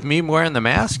last year with me wearing the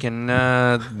mask and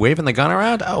waving the gun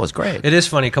around? Oh, it was great. It is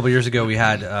funny. A couple years ago, we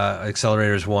had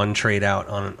Accelerators 1 trade out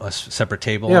on a separate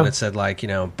table, Yeah. and it said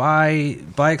buy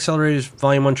Accelerators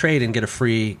Volume 1 trade and get a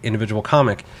free individual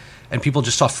comic. And people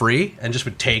just saw free and just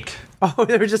would take Oh,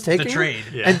 they were just taking the it? trade.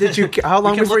 And did you? How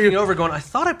long We kept before looking you? over, going, I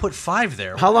thought I put 5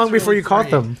 there. How long That's before really you caught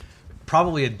free. them?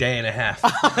 Probably a day and a half.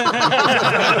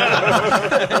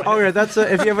 Oh yeah, that's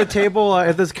if you have a table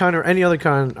at this con or any other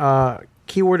con.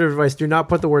 Keyword advice: do not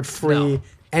put the word "free" No.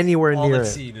 anywhere All near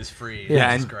that's it. seen is free.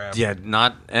 Yeah, Just and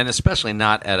grab. especially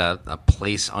not at a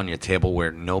place on your table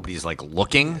where nobody's like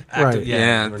looking. Right. Yeah,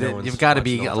 Yeah, where no one's you've got to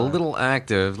watching be all a the time. little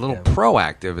active, a little Yeah.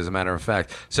 proactive, as a matter of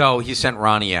fact. So he sent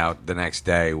Ronnie out the next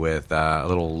day with a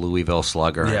little Louisville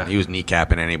Slugger. Yeah. He was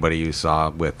kneecapping anybody you saw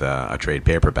with a trade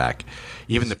paperback,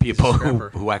 even the people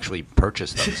scrapper. who actually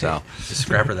purchased them. So The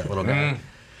scrapper, that little guy.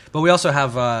 But we also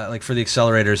have, for the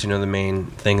accelerators, the main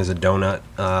thing is a donut.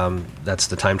 That's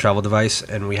the time travel device.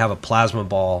 And we have a plasma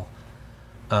ball,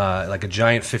 like a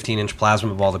giant 15-inch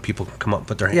plasma ball that people can come up and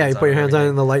put their hands on. Yeah, you put your hands on it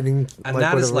in the lightning. And like,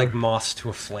 that is whatever. like moths to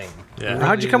a flame. Yeah. It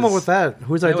How'd really you come up is- with that?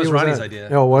 Whose idea It was Ronnie's that? idea.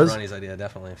 Oh, it was. Ronnie's idea,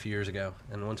 definitely, a few years ago.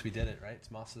 And once we did it, right, it's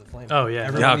moths to the flame. Oh, yeah.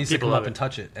 Everyone Yeah, needs to people come love up it. and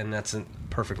touch it, and that's a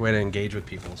perfect way to engage with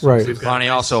people. So Right. We've got Ronnie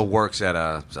nice- also works at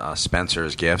a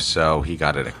Spencer's Gifts, so he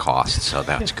got it at cost. So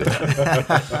that's good.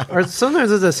 Or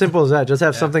sometimes it's as simple as that. Just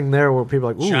have something there where people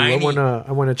are like, ooh, Shiny.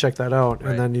 I wanna check that out,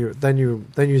 Right. and then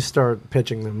you start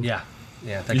pitching them.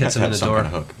 Yeah, that You gets have them to in the have some door. kind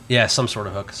of hook. Yeah, some sort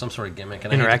of hook, some sort of gimmick.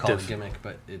 And I hate to call it a Interactive. gimmick,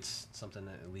 but it's something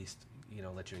that at least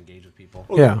let you engage with people.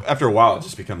 Well, Yeah. After a while, it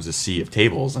just becomes a sea of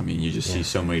tables. I mean, you just see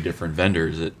so many different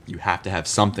vendors that you have to have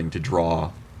something to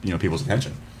draw, people's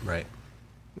attention. Right.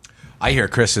 I hear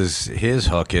his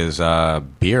hook is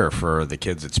beer for the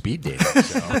kids at speed dating.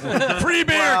 So. Free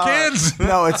beer, kids.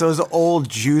 No, it's those old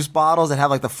juice bottles that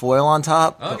have like the foil on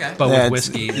top. Okay. But Yeah, with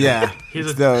it's- whiskey. Yeah, Here's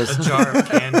it's a those. jar of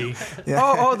candy.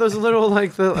 Oh, those little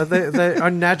like they are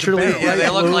naturally. Yeah, they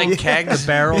look like kegs. The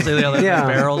barrels, they have Yeah.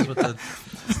 barrels with the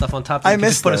stuff on top. I You can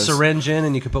miss just put those. a syringe in,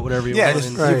 and you can put whatever you Yeah, want. just,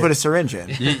 in. Right. you put a syringe in.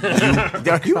 You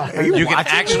Are you can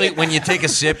watching actually, me? when you take a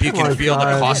sip, you can my feel the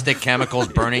God. caustic chemicals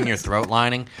burning your throat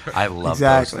lining. I love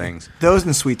Exactly. those things. Those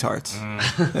and sweet tarts.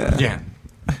 Yeah.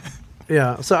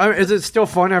 Yeah. So is it still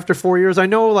fun after 4 years? I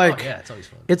know, like, yeah, it's always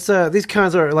fun. it's these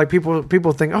cons are like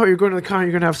people think, oh, you're going to the con,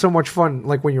 you're going to have so much fun,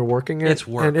 like when you're working it. It's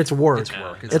work. And it's work. It's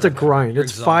work. It's a grind. You're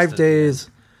It's 5 exhausted, days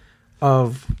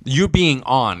of You being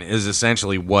on is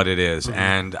essentially what it is.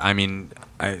 And I mean,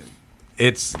 let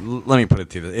me put it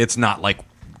to you. It's not like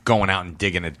going out and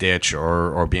digging a ditch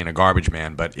or being a garbage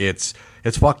man, but it's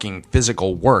fucking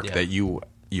physical work that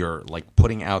you're like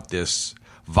putting out this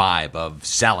vibe of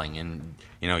selling, and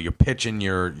you're pitching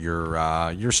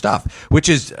your stuff, which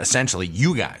is essentially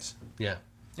you guys. Yeah.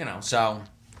 So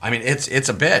I mean, it's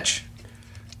a bitch,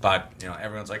 but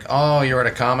everyone's like, oh, you're at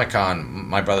a Comic-Con.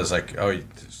 My brother's like, oh,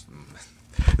 this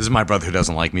is my brother who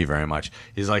doesn't like me very much.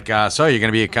 He's like, so you're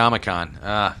gonna be at Comic-Con?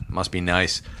 Must be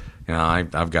nice.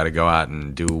 I've got to go out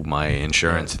and do my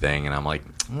insurance thing, and I'm like,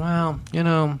 well,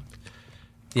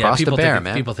 Yeah, cross the people bear, think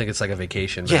man. People think it's like a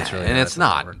vacation, but Yeah, it's really and it's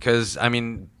not, work. because I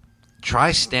mean,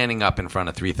 try standing up in front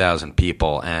of 3,000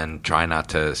 people and try not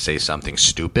to say something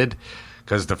stupid.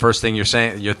 Because the first thing you're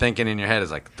thinking in your head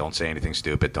is like, don't say anything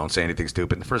stupid, don't say anything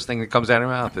stupid. And the first thing that comes out of your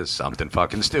mouth is something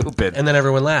fucking stupid. And then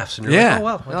everyone laughs, and you're yeah, like, oh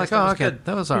well, you're like, oh, okay,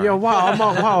 that was all right. yeah,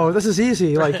 wow, this is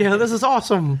easy. Like, this is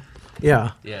awesome.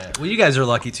 Yeah. Yeah. Well, you guys are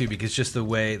lucky too, because just the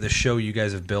way the show you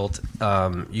guys have built,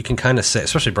 you can kind of say,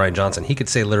 especially Brian Johnson, he could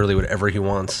say literally whatever he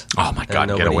wants. Oh my God,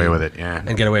 get away with it, yeah.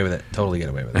 And get away with it. Totally get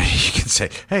away with it. You can say,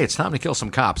 hey, it's time to kill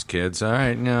some cops, kids. All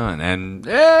right, and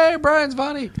hey, Brian's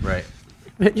funny. Right.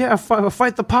 Yeah,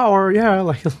 fight the power. Yeah,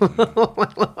 like,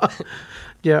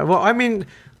 yeah. Well, I mean,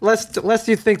 lest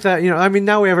you think that I mean,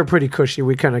 now we have it pretty cushy.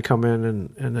 We kind of come in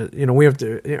and we have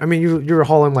to. I mean, you're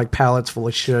hauling like pallets full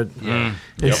of shit and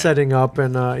setting up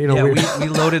and Yeah, we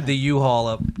loaded the U-Haul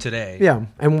up today. yeah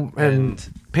and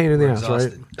pain in the we're ass, right?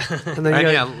 exhausted. And then And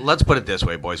you yeah, got- let's put it this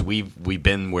way, boys. We've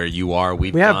been where you are.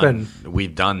 We have been.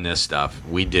 We've done this stuff.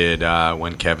 We did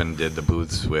when Kevin did the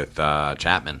booths with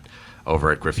Chapman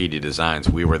over at Graffiti Designs.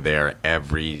 We were there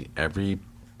every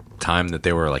time that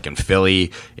they were like in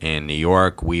Philly, in New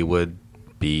York. We would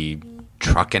be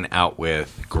trucking out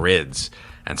with grids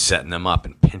and setting them up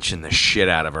and pinching the shit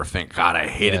out of our finger. God, I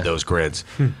hated those grids.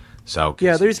 So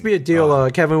yeah, there used to be a deal.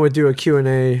 Kevin would do a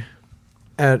Q&A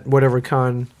at whatever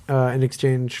con in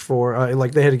exchange for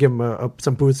like they had to give him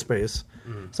some booth space.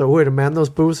 So who had to man those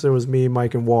booths? It was me,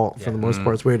 Mike, and Walt for the most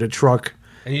part. So we had a truck.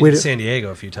 And you did San Diego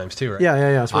a few times too, right?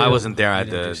 Yeah. So I wasn't there. I had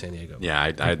didn't to do San Diego. Yeah,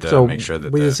 I had to So make sure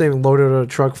that we did the same. Loaded a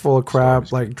truck full of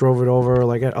crap, like drove it over,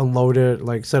 like unloaded it,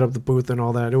 like set up the booth and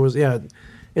all that. It was it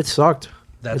sucked.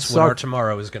 That's it what our sucked.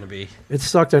 tomorrow is going to be. It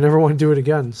sucked. I never want to do it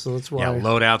again. So that's why. Yeah,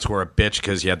 loadouts were a bitch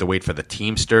because you had to wait for the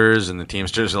Teamsters, and the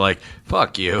Teamsters are like,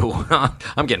 "Fuck you,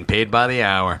 I'm getting paid by the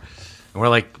hour," and we're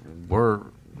like, "We're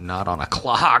not on a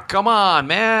clock. Come on,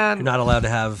 man." You're not allowed to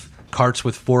have carts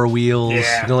with 4 wheels.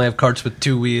 Yeah. You can only have carts with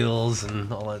 2 wheels and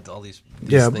all these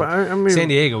Yeah, things. but I mean, San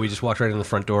Diego, we just walked right in the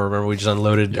front door. Remember, we just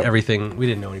unloaded everything. We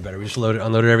didn't know any better. We just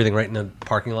unloaded everything right in the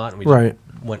parking lot, and we just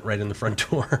went right in the front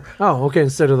door. Oh, okay.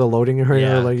 Instead of the loading area,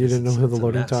 Yeah, like you didn't know who the it's a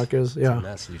loading mess. talk is. It's a Yeah.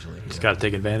 mess usually. Just got to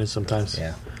take advantage sometimes.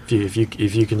 Yeah. If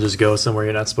you can just go somewhere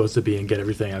you're not supposed to be and get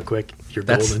everything out quick, you're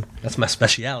golden. That's my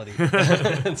speciality.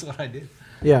 That's what I do.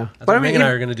 Yeah. That's But what I mean, Meg and I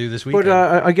are going to do this weekend.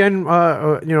 but again,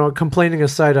 complaining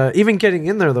aside, even getting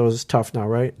in there though is tough now,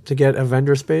 right? To get a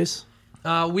vendor space.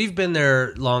 We've been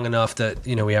there long enough that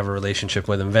we have a relationship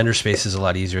with them. Vendor space is a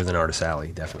lot easier than Artist Alley,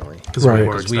 definitely. Right.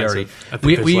 More Because we already expensive. I think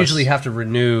we there's less- usually have to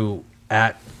renew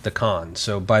at the con.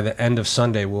 So by the end of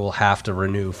Sunday, we'll have to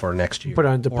renew for next year. Put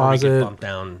on Or we deposit. get bumped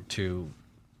down to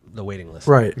the waiting list.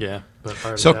 Right. Yeah, but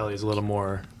Artist So- Alley is a little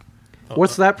more.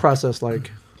 What's that process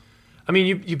like? I mean,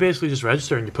 you basically just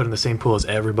register and you put in the same pool as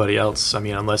everybody else. I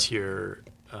mean, unless you're,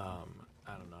 I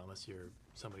don't know, unless you're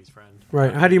somebody's friend.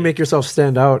 Right. How do you make yourself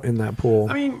stand out in that pool?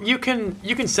 I mean, you can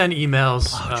send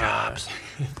emails.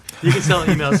 You can send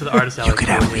emails to the Artist Alley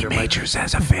coordinator, Mike.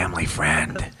 as a family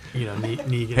friend.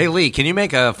 Negan. Hey Lee, can you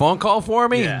make a phone call for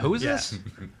me? Yeah, Who is yeah. this?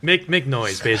 Make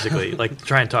noise, basically. Like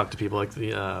try and talk to people, like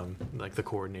the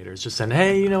coordinators. Just send,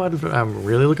 hey, you know what? I'm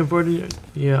really looking forward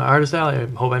to Artist Alley. I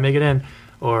hope I make it in.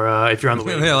 Or if you're on the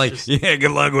waiting They're list, like, just- yeah,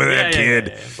 good luck with that, kid.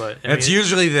 yeah. But I It's mean,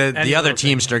 usually the any other little thing.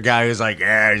 Teamster guy who's like,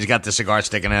 yeah, he's got the cigar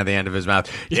sticking out of the end of his mouth.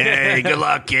 Yeah, good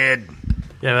luck, kid.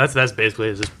 Yeah, that's basically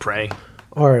it. Just pray.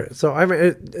 All right. So I mean,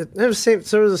 it was same.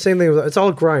 So it was the same thing. It's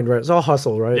all grind, right? It's all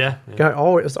hustle, right? Yeah.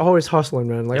 It's always hustling,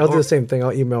 man. Like Yeah, I'll do or- the same thing.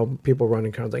 I'll email people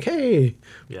running cons like, hey,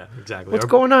 Yeah, exactly. what's Or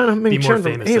going on? I'm be in more charge of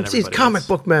famous than AMC's everybody comic else.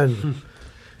 book men.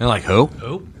 They're like, who?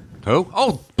 Who? Who?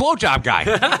 Oh, blowjob guy.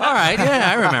 All right, yeah,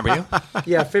 I remember you.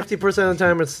 Yeah, 50% of the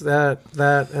time it's that,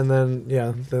 and then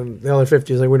then the other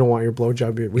 50 is like, we don't want your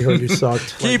blowjob. We heard you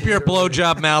sucked. Keep your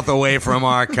blowjob mouth away from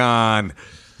our con.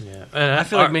 Yeah, I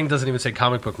feel like Ming doesn't even say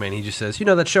comic book man. He just says,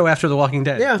 that show after The Walking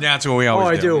Dead. Yeah. That's what we Oh,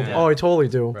 always I do. Yeah. Oh, I totally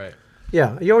do. Right.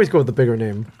 Yeah, you always go with the bigger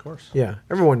name. Of course. Yeah,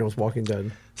 everyone knows Walking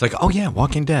Dead. It's like, oh yeah,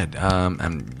 Walking Dead.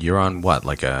 And you're on what,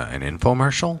 like an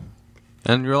infomercial?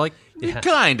 And you're like,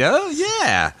 kinda,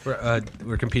 yeah.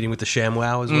 We're competing with the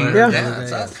ShamWow as well. Yeah.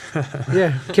 That's us.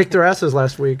 Yeah, kicked their asses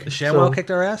last week. The ShamWow so- kicked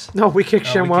our ass? No, we kicked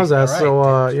ShamWow's kicked- ass.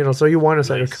 alright. So so you want us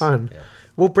at your Nice. con? Yeah.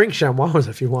 We'll bring ShamWow's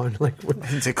if you want. Like,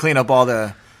 to clean up all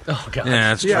the. Oh, God. Yeah,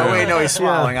 that's Yeah, true. Oh wait, no, he's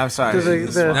swallowing. I'm sorry.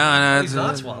 No, He's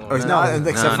not swallowing. Oh, he's not.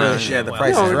 Except no, for no, the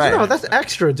price no, is right. no, that's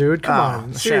extra, dude. Come Oh,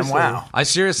 on, seriously. ShamWow. I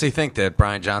seriously think that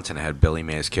Brian Johnson had Billy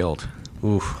Mays killed.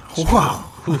 Oof. Whoa.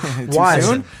 Why?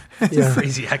 soon? Yeah.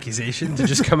 Crazy accusation to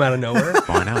just come out of nowhere.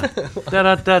 Why not?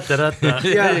 Da-da-da-da-da-da.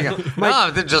 Yeah.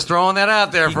 No, they're just throwing that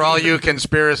out there for all you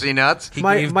conspiracy nuts. He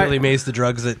My- gave my- Billy Mays the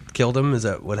drugs that killed him. Is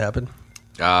that what happened?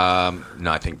 No,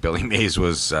 I think Billy Mays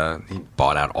was he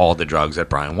bought out all the drugs that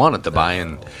Brian wanted to buy,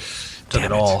 and Took damn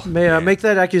it all. May I make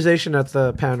that accusation at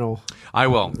the panel? I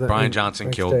will. The Brian Johnson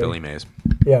next killed day. Billy Mays.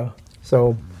 Yeah.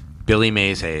 So Billy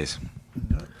Mays Hayes.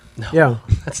 yeah,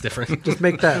 That's different. just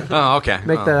make that Oh, okay.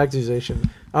 make that accusation.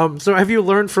 So have you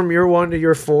learned from year 1 to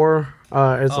year 4?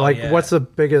 It's Oh, like yeah. what's the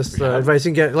biggest advice you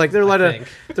can get? Like there are a lot of think.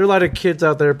 there are a lot of kids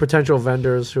out there, potential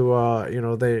vendors who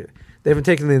they haven't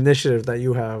taken the initiative that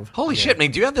you have. Holy shit,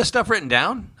 man! Do you have this stuff written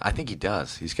down? I think he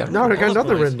does. He's got it. No, I written got down.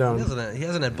 nothing written He down.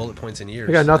 hasn't had bullet points in years.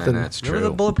 I got nothing. That's Remember the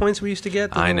true. bullet points we used to get?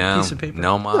 The I little know. Piece of paper?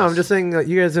 No, mas. No, I'm just saying that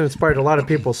you guys have inspired a lot of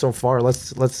people so far.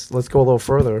 Let's go a little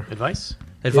further. Advice?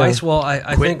 Advice? Yeah. Well, I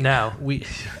Quit think now. we.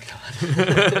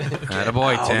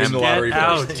 Attaboy, win Tim. the lottery Get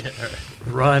out.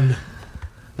 Run.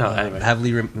 No, anyway. Have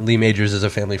Lee Majors as a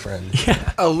family friend.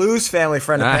 A loose family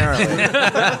friend, apparently.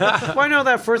 Well, I know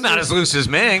that first Not as loose as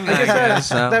Ming. I that, guess.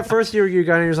 that first year you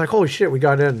got in, you're like, holy shit, we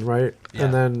got in, right? Yeah.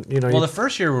 And then Well, you, the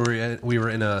first year we were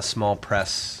in a small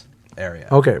press area.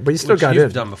 okay, but you still Which got you've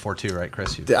in. done before too, right,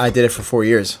 Chris? I did it for 4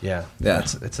 years. Yeah, Yeah.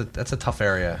 That's a tough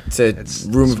area. It's a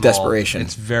room of desperation.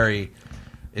 It's very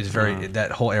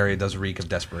that whole area does reek of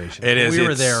desperation. It is, When we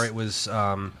were it's- there. It was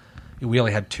we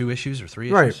only had 2 issues or 3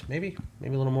 issues, Right. maybe a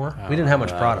little more. We didn't have much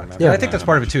product. Yeah. And I think that's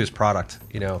part of it too. Is product.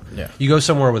 Yeah. You go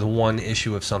somewhere with 1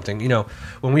 issue of something.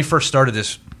 When we first started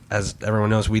this, as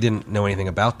everyone knows, we didn't know anything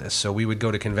about this, so we would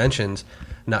go to conventions.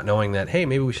 Not knowing that, hey,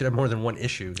 maybe we should have more than 1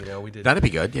 issue. We did That'd be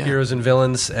good, yeah. Heroes and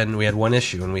Villains, and we had 1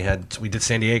 issue, and we did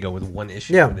San Diego with 1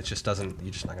 issue, Yeah. and it just doesn't.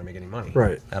 You're just not gonna make any money,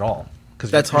 Right. At all. Because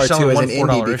That's hard too as an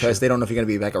indie because they don't know if you're going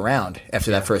to be back around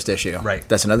after that first issue. Right.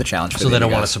 That's another challenge. For so the they don't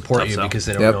indie want to guys. support Tough you sell. because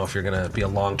they don't Yep. know if you're going to be a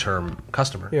long-term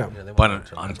customer. Yeah. They want But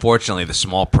long-term. unfortunately, the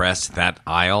small press, that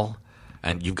aisle,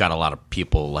 and you've got a lot of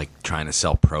people like trying to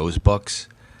sell prose books,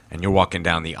 and you're walking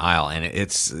down the aisle, and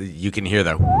it's you can hear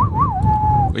the.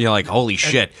 You're like, holy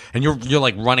shit, and you're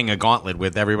like running a gauntlet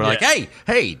with everybody. Yeah. Like,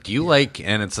 hey, do you like?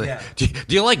 And it's like, do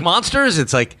you like monsters?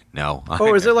 It's like, no.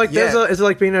 Oh, is it like Yeah. is it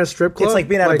like being at a strip club? It's like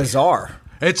being at a bazaar.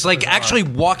 It's like actually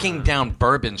walking down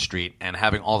Bourbon Street and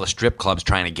having all the strip clubs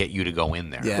trying to get you to go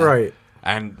in there. Yeah. Right.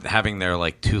 And having their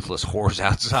like toothless whores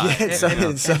outside.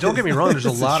 And don't get me wrong. There's a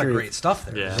It's the lot of truth. great stuff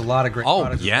there. Yeah. There's a lot of great. Oh,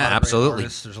 products, there's yeah, a lot of great absolutely.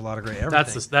 artists, there's a lot of great everything.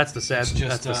 That's the sad.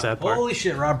 That's the sad part. Holy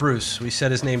shit, Rob Bruce. We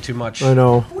said his name too much. I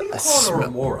know. What do you call a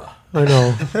remora? I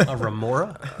know. A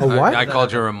remora? A what? I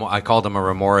called him a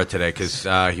remora today because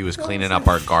he was cleaning up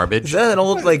our garbage. Is that an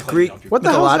old like Greek What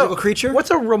the hell? mythological creature? What's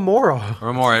a remora?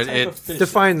 Remora,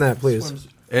 Define that, please.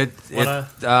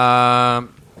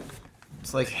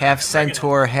 It's like half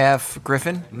centaur, half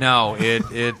griffin. no, it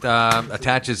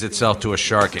attaches itself to a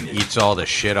shark and eats all the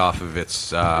shit off of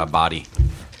its body.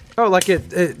 Oh, like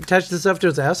it attached itself to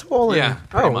its asshole? Yeah,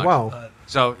 pretty Oh, much. wow.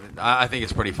 So I think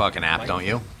it's pretty fucking apt, don't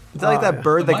you? Is that like that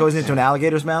bird that goes into an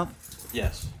alligator's mouth?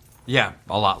 Yes. Yeah,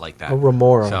 a lot like that. A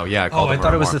remora. So yeah, I Oh, called I him a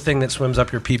thought it was remora. the thing that swims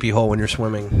up your pee-pee hole when you're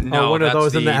swimming. No, Oh, one of that's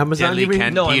those in the Amazon, deadly you mean?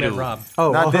 Candidu. No, I meant Rob.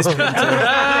 Oh, Not this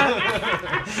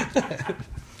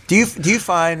Do you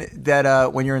find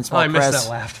that when you're in Oh, small I missed press that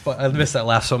laugh. I missed that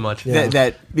laugh so much.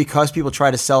 that because people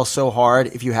try to sell so hard,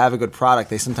 if you have a good product,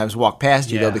 they sometimes walk past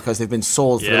you Yeah. though because they've been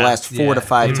sold for the Yeah. last 4 to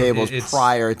 5 Yeah. tables It's-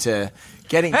 prior to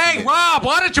getting. Hey, to you. Rob,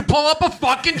 why don't you pull up a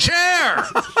fucking chair?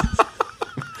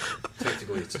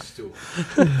 Technically, it's a stool.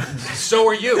 So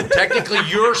are you. Technically,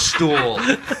 your stool.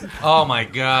 Oh my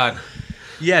god.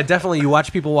 Yeah, definitely. You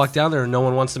watch people walk down there and no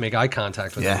one wants to make eye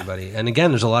contact with Yeah. anybody. And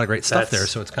again, there's a lot of great stuff That's- there,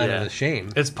 so it's kind of yeah. a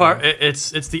shame.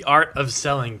 It's it's the art of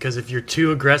selling because if you're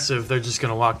too aggressive, they're just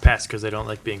gonna walk past because they don't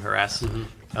like being harassed.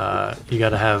 You got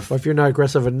to have But if you're not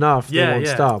aggressive enough, they won't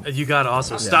stop. You got to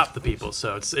also stop the people.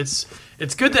 So it's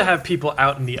good to have people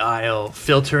out in the aisle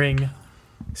filtering.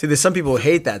 See, there's some people who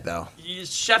hate that though.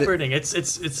 shepherding.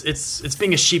 It's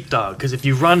being a sheepdog, because if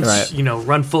you run Right.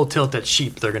 run full tilt at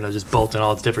sheep, they're gonna just bolt in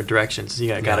all different directions. So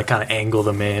you gotta kind of angle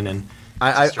them in and.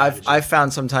 I've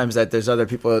found sometimes that there's other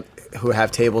people who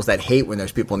have tables that hate when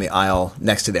there's people in the aisle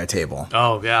next to their table.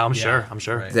 Oh yeah, I'm sure.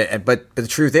 Right. But the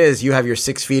truth is, you have your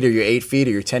 6 feet or your 8 feet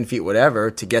or your 10 feet,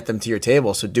 whatever, to get them to your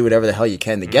table. So do whatever the hell you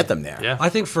can to get them there. Yeah. I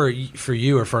think for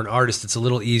you or for an artist, it's a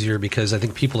little easier because I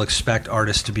think people expect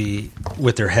artists to be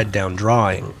with their head down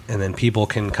drawing, and then people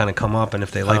can kind of come up, and if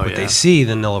they like what they see,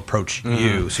 then they'll approach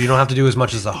you. So you don't have to do as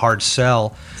much as the hard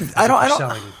sell. I don't-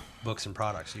 selling books and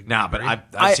products. No, but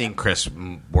I've seen Chris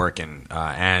working,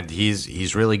 and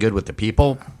he's really good with the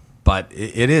people. But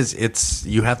it's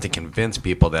you have to convince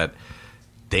people that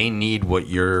they need what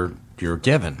you're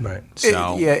given. Right.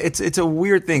 So It's a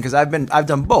weird thing because I've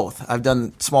done both. I've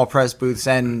done small press booths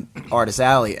and Artist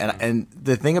Alley, and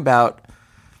the thing about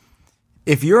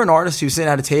if you're an artist who's sitting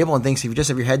at a table and thinks if you just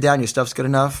have your head down, your stuff's good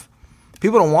enough,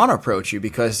 people don't want to approach you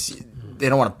because they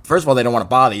don't want to. First of all, they don't want to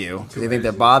bother you because they think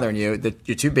they're bothering you. That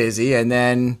you're too busy, and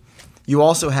then you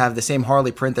also have the same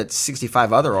Harley print that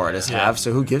 65 other artists have.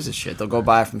 So who gives a shit? They'll go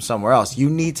buy it from somewhere else. You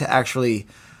need to actually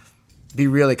be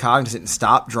really cognizant and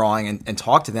stop drawing and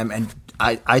talk to them. And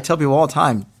I tell people all the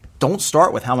time, don't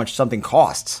start with how much something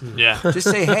costs. Yeah. Just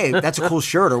say, hey, that's a cool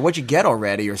shirt, or what'd you get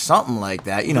already, or something like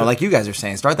that. You know, like you guys are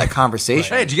saying, start that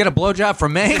conversation. Hey, did you get a blowjob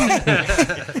from Ming?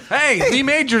 Hey, Lee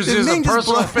Majors is Ming a just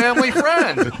personal family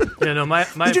friend. Yeah, no, my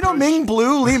Did you know approach- Ming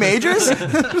blew Lee Majors?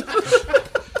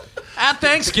 At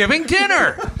Thanksgiving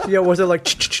dinner. Yeah, was it like?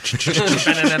 He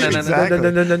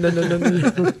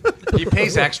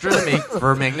pays extra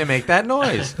for Ming to make that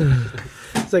noise.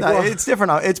 It's like, No, well, it's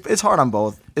different. It's hard on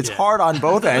both. It's hard on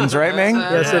both ends, right, Ming?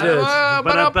 yes, it is.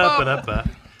 Ba-da-ba-ba-da-ba.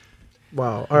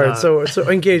 Wow. All right. So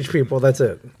engage people. That's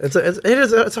it.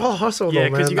 It's all hustle, Yeah, though,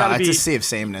 'cause man. you gotta It's be- a sea of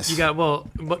sameness. You got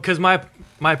because my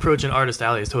approach in Artist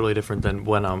Alley is totally different than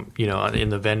when I'm in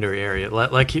the vendor area.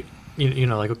 Like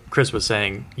like Chris was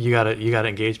saying, you gotta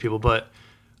engage people. But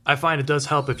I find it does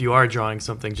help if you are drawing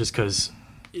something, just because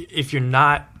if you're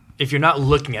not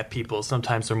looking at people,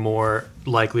 sometimes they're more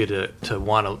likely to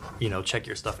want to check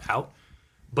your stuff out.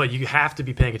 But you have to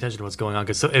be paying attention to what's going on,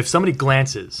 because if somebody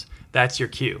glances, that's your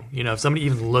cue. If somebody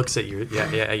even looks at your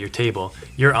table,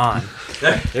 you're on.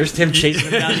 There's Tim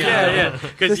chasing him down. Yeah.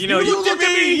 Because You look at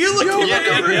me. You look at me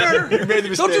over here.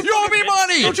 Don't you owe me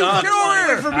money? Don't you get over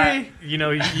here for me? You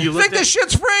look Think this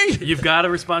shit's free? You've got a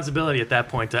responsibility at that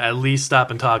point to at least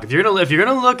stop and talk. If you're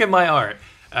gonna look at my art,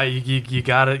 you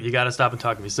gotta stop and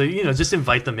talk to me. So just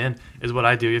invite them in is what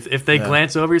I do. If they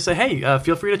glance over, you say, hey,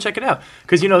 feel free to check it out.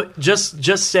 Because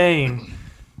just saying,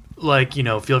 like,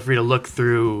 feel free to look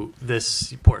through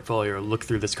this portfolio or look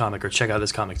through this comic or check out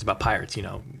this comic. It's about pirates,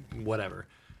 whatever.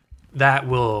 That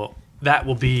will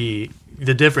be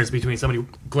the difference between somebody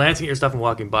glancing at your stuff and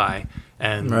walking by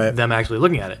and them actually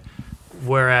looking at it.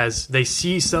 Whereas they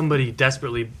see somebody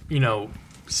desperately,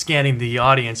 scanning the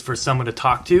audience for someone to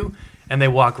talk to, and they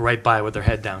walk right by with their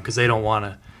head down because they don't want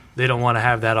to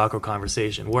have that awkward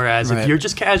conversation. Whereas if you're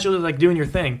just casually like doing your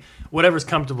thing, whatever's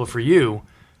comfortable for you,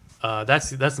 that's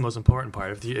the most important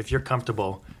part. If you're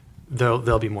comfortable,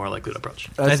 they'll be more likely to approach.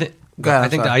 I think Go ahead, I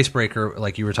think sorry. the icebreaker,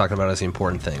 like you were talking about, is the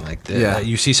important thing. Like, Yeah.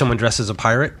 you see someone dressed as a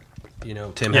pirate,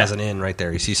 Tim has an in right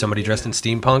there. You see somebody dressed in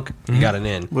steampunk, you got an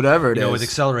in. Whatever it With is.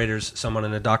 accelerators, someone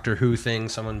in a Doctor Who thing,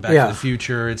 someone Back Yeah. to the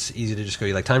Future, it's easy to just go,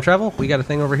 you like time travel? We got a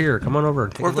thing over here. Come on over.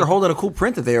 Take Or a if they're look. holding a cool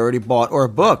print that they already bought, or a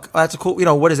book, oh, that's a cool.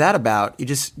 What is that about?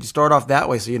 You start off that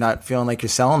way, so you're not feeling like you're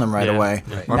selling them right Yeah. away.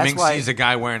 Right. Or That's Ming why sees a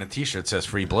guy wearing a T-shirt that says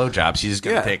 "free blowjobs." He's just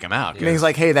gonna take him out. Ming's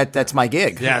like, hey, that's my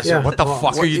gig. yeah. So Yeah. what the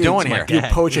fuck are you doing here? You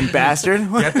poaching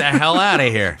bastard. Get the hell out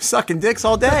of here! Sucking dicks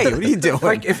all day. What are you doing?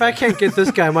 Like, if I can't get this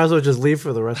guy, I might as well just leave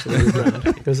for the rest of the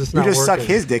weekend because it's you not just working. suck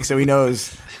his dick so he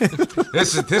knows.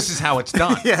 This is how it's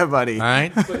done. Yeah, buddy. All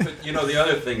right. But the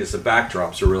other thing is the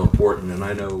backdrops are real important, and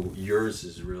I know yours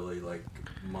is really like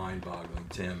mind-boggling,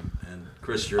 Tim, and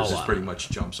Chris, yours is pretty much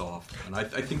jumps off, and I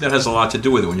think that has a lot to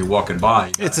do with it when you're walking by.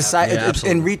 You It's gotta have-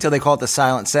 in retail they call it the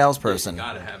silent salesperson. You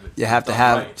gotta have it. You have to done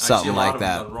have right. I see something a lot like of them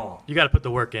that. done wrong. You got to put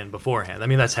the work in beforehand. I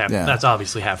mean, that's half. Yeah. That's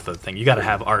obviously half the thing. You got to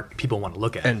have art people want to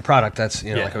look at. And product, that's,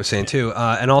 Yeah. like I was saying too.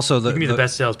 And also, You can be the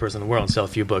best salesperson in the world and sell a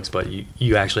few books, but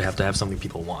you actually have to have something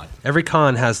people want. every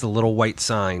con has the little white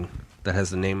sign that has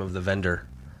the name of the vendor,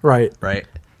 Right. right?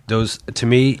 Those, to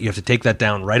me, you have to take that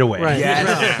down right away. Right.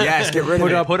 Yes, get rid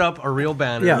of it. Put up a real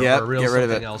banner Yeah. or Yep, a real get rid of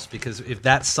something it. else, because if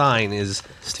that sign is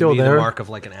Still to me there. the mark of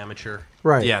like an amateur,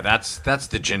 Right. Yeah, that's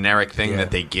the generic thing that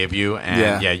they give you,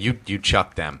 and Yeah. you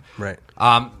chuck them. right?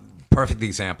 Perfect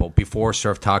example. Before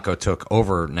Surf Taco took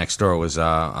over next door was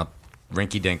a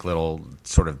rinky-dink little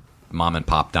sort of mom and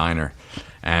pop diner,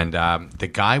 and the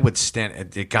guy would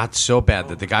stand. It got so bad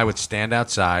that the guy would stand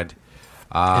outside.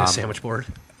 In a sandwich board?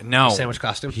 No. Sandwich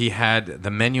costume? He had the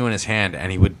menu in his hand,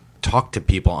 and he would talk to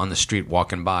people on the street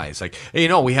walking by. It's like,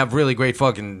 hey, we have really great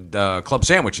fucking club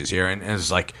sandwiches here. And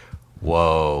it's like,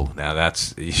 whoa, now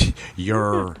that's...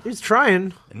 You're... He's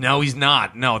trying. No, he's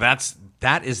not. No,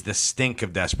 that is the stink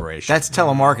of desperation. That's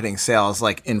telemarketing sales,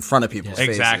 like in front of people's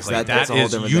faces. Exactly. That's a whole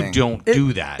different thing. Don't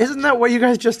do that. Isn't that what you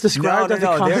guys just described? No, as a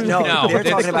common they're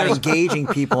talking about engaging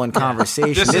people in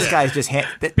conversation. This guy's just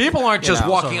people aren't just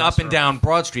walking up and down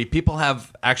Broad Street. People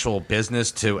have actual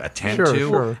business to attend to,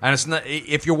 Sure. and it's not.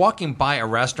 If you're walking by a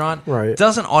restaurant, Right. it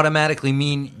doesn't automatically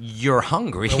mean you're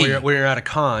hungry. When you're at a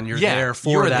con, you're there for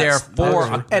you're that. there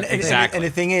for exactly. And the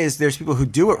thing is, there's people who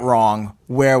do it wrong.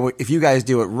 Where if you guys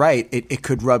do it right, it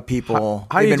could rub people.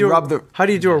 How do you do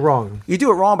it wrong? You do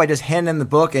it wrong by just handing them the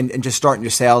book and just starting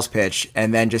your sales pitch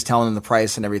and then just telling them the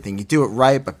price and everything. You do it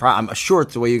right, but I'm sure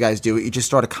it's the way you guys do it. You just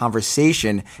start a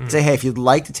conversation and say, hey, if you'd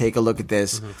like to take a look at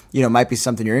this, it might be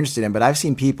something you're interested in. But I've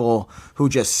seen people who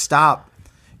just stop,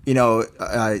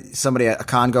 somebody at a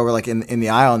con goer like in the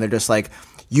aisle, and they're just like,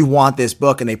 you want this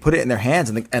book, and they put it in their hands,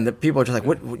 and the people are just like,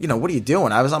 what are you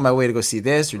doing? I was on my way to go see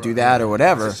this or do that or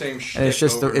whatever. It's the same shit and it's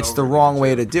just over and it's over the again, wrong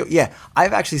way too. to do. Yeah,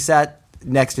 I've actually sat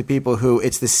next to people who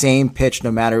it's the same pitch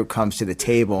no matter who comes to the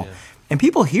table. Yeah. And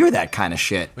people hear that kind of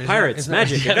shit. Pirates,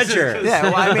 magic, adventure. Yeah,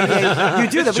 well, I mean, you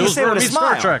do that, but you say it with a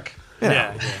smile. Star Trek.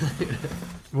 Yeah.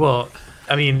 Well,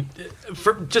 I mean,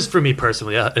 for me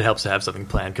personally, it helps to have something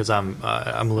planned because I'm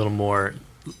a little more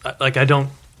like I don't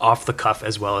off the cuff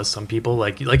as well as some people.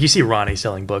 Like you see Ronnie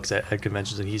selling books at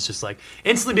conventions, and he's just like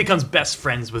instantly becomes best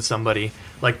friends with somebody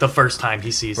like the first time he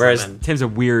sees Whereas them. And, Tim's a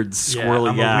weird, squirrely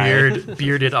I'm guy. a weird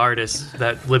bearded artist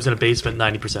that lives in a basement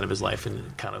 90% of his life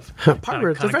and kind of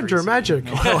Pirates, Adventure, greasy. Magic.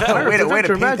 Way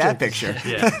to paint that picture.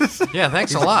 Yeah. Yeah,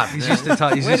 thanks a lot. He's used to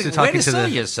talking to sell the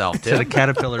yourself, to the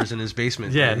caterpillars in his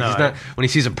basement. Yeah, no, He's not, when he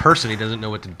sees a person, he doesn't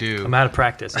know what to do. I'm out of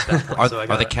practice at that point. Are, so I are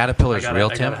gotta, the caterpillars real,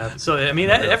 I Tim? so I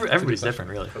mean, everybody's different,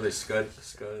 really. Are they skullhead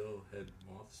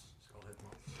moths?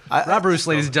 Rob Bruce,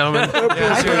 ladies and gentlemen.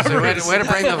 Seriously, way to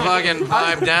bring the fucking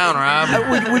vibe down,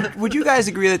 Rob. Would you guys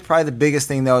agree that probably the biggest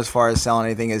thing though, as far as selling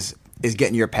anything, is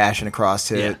getting your passion across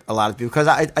to a lot of people? Because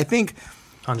I think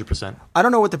 100%. I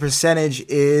don't know what the percentage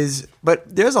is, but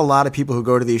there's a lot of people who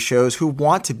go to these shows who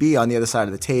want to be on the other side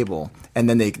of the table, and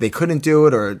then they couldn't do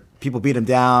it, or people beat them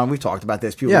down. We've talked about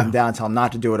this. People beat them down, tell them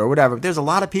not to do it, or whatever. But there's a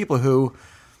lot of people who.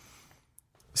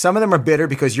 Some of them are bitter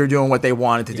because you're doing what they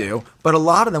wanted to do, but a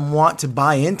lot of them want to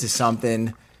buy into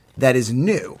something that is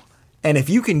new. And if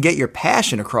you can get your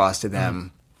passion across to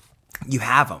them, you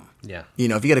have them. Yeah.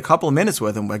 If you get a couple of minutes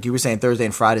with them, like you were saying, Thursday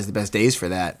and Friday is the best days for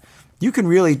that. You can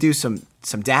really do some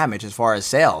damage as far as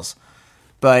sales.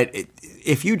 But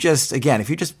if you just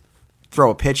throw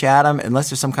a pitch at them, unless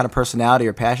there's some kind of personality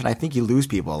or passion, I think you lose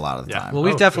people a lot of the time. Well,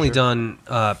 we've definitely done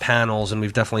panels, and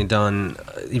we've definitely done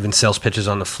even sales pitches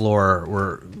on the floor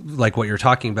where, like what you're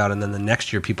talking about, and then the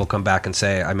next year people come back and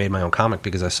say, I made my own comic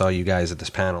because I saw you guys at this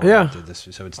panel. Yeah. And did this.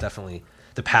 So it's definitely,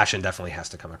 the passion definitely has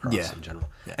to come across in general.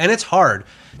 Yeah. And it's hard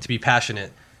to be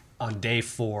passionate on day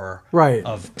 4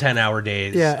 of 10-hour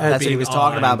days. Yeah, that's what he was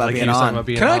talking about being on.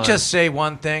 Can I just say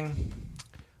one thing?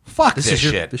 Fuck this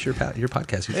shit. This is your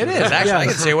podcast. It is. Actually, I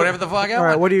can say whatever the fuck I want. All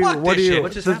right, what do you?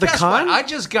 Guess The con? what? I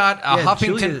just got a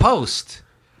Huffington Julia- Post.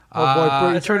 Oh boy,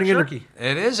 you're That's turning Eric into. Sharkey.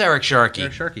 It is Eric Sharkey.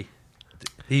 Eric Sharkey.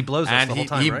 He blows us And the whole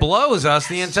time, he right? blows us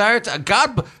the entire time.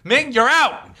 God, Ming, you're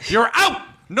out. You're out.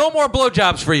 No more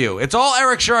blowjobs for you. It's all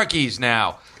Eric Sharkey's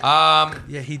now.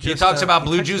 he he just, talks about he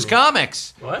Blue texted Juice me.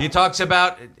 Comics. What? He talks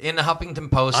about in the Huffington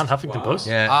Post. On Huffington Post?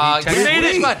 Yeah. he We texted made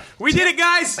me. it, but We did it,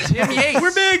 guys. Tim Yates.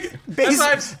 We're big.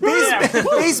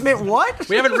 Basement what?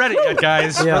 We haven't read it yet,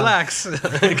 guys. Yeah. Relax.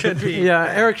 It could be. Yeah,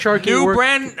 Eric Sharkey. New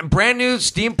worked- brand new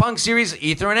steampunk series,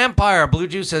 Ether and Empire. Blue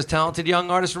Juice has talented young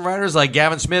artists and writers like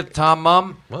Gavin Smith, Tom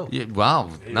Mum. Whoa. Wow,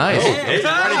 nice.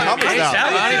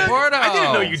 Johnny Porto. I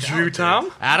didn't know you drew,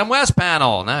 Tom. Adam West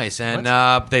panel, nice, and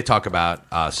they talk about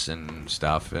us and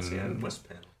stuff, and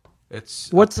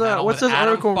it's What's a panel what's with this Adam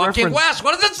article fucking reference? West.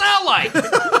 What does it sound like?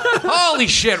 Holy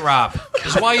shit, Rob!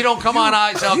 This is why you don't come on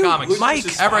ISL Comics, Mike,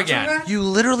 ever again. You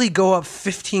literally go up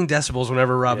 15 decibels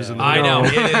whenever Rob is in the room. I know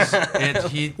it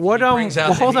is. He brings out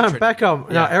the Hold on, hatred. back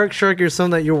up. Now, Eric Sharkey is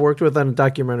someone that you worked with on a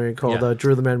documentary called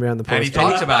Drew the Man Behind the Post. And he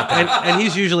talks about that. And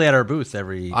he's usually at our booth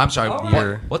every I'm sorry.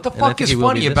 year. What the And I fuck think is he will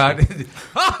funny be this about? week.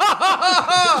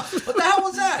 What the hell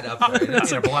was that? I'm not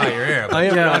gonna blow out your ear. I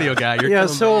am an audio guy. You're killing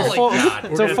so me. Holy full,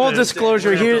 God. so full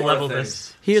disclosure, level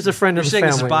this. he is a friend You're of the saying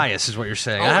family. it's bias, is what you're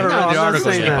saying. Oh, I haven't No, read I'm the not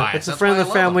article saying yet. that. bias. It's a That's friend why of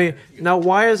the I love family. Now,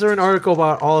 why is there an article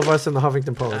about all of us in the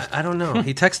Huffington Post? I don't know.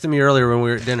 He texted me earlier when we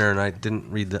were at dinner, and I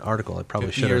didn't read the article. I probably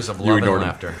 50 should years have. of You love and ignored him.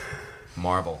 laughter.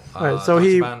 Marvel. All right, so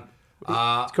he- got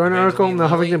an article in the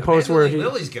Huffington Post where he-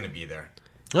 Lily's going to be there.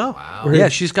 Oh, Wow. yeah,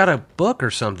 she's got a book or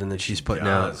something that she's putting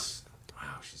out. Wow,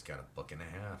 she's got a book and a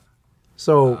half.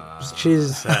 So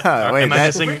she's. Wait, Am I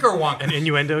that's, missing Winker Wonk. an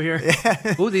innuendo here?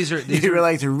 Ooh, these are you would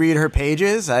like to read her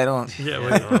pages? I don't.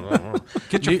 Yeah.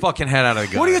 Get your fucking head out of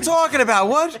the gun. What are you talking about?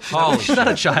 What? Oh, she's not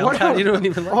a child. You don't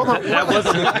even like Hold on. That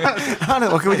wasn't. I don't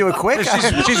know. What, can we do it quick?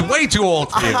 she's way too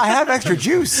old for you. I have extra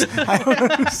juice.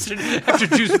 extra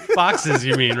juice boxes.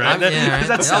 You mean right?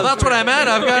 That's what I meant.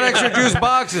 I've got extra juice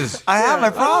boxes. I have. I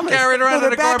promise. Carried around No,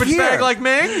 in a they're back garbage here. bag like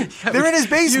Ming. They're in his You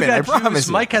basement. I got juice. promise.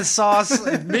 you. Mike has sauce.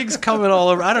 Mig's coming all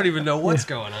over. I don't even know what's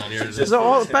going on here.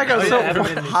 So, back up. So,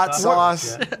 Hot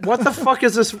sauce. what the fuck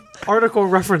is this article in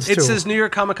reference to? It says New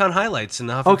York Comic Con highlights in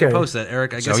the Huffington Okay. Post that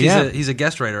Eric. I guess So, yeah. he's a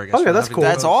guest writer. I guess. Okay, for that's Huffington cool.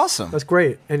 That's awesome. That's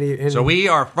great. And So we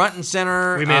are front and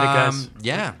center. We made it, guys.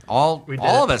 Yeah, all did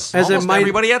all it. of us. As in Almost my-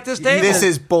 everybody at this table. This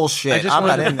is bullshit. just I'm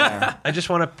not wanted- in there. I just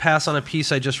want to pass on a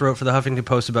piece I just wrote for the Huffington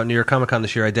Post about New York Comic Con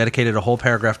this year. I dedicated a whole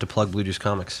paragraph to plug Blue Juice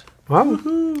Comics. Wow.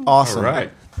 Awesome. All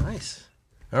right. Nice.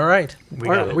 All right. We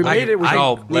All got right, it. we made it. We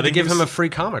Need to give him a free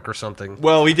comic or something.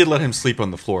 Well, we did let him sleep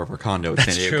on the floor of our condo at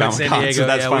San Diego True, in Comic San Con, Diego. so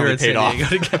that's yeah, we were finally in San paid off.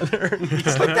 Diego together.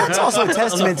 That's also a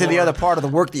testament to the other part of the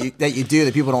work that you do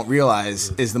that people don't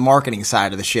realize is the marketing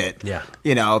side of the shit. Yeah.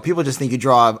 You know, people just think you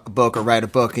draw a book or write a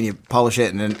book and you publish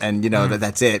it and you know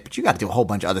that's it. But you got to do a whole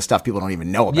bunch of other stuff people don't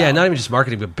even know about. Yeah, not even just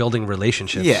marketing, but building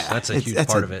relationships. Yeah, that's a it's- huge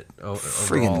that's part a of it.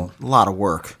 friggin' Overall. lot of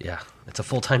work. Yeah, it's a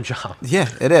full-time job. Yeah,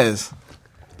 it is.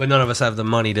 But none of us have the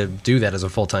money to do that as a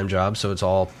full-time job, so it's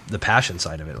all the passion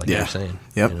side of it, like you were saying.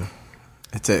 Yep. You know?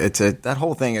 It's a that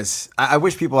whole thing is. I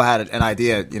wish people had an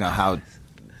idea. You know how.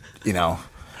 You know,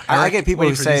 I get people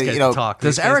Waiting who for these say guys you know. to talk.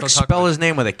 Does These guys Eric don't talk spell much. his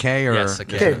name with a K or? Yes,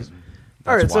 okay. Okay.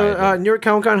 All right, That's so why I New York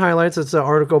Comic Con highlights. It's an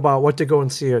article about what to go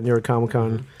and see at New York Comic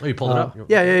Con. Oh, you pulled it up?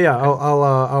 Yeah.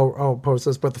 I'll post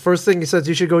this. But the first thing he says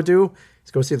you should go do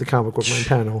is go see the Comic Book Man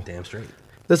panel. Damn straight.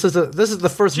 This is the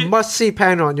first must see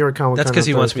panel at New York Comic Con. That's because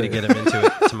he on wants me to Thursday. get him into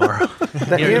it tomorrow.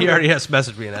 he already has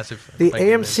messaged me and asked if The I can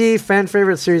get him AMC fan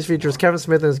favorite series features Kevin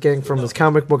Smith and his gang from his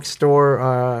comic book store,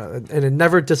 and it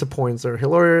never disappoints. They're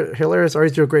hilarious,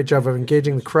 always do a great job of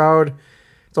engaging the crowd.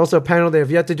 It's also a panel they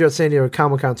have yet to do at San Diego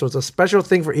Comic Con, so it's a special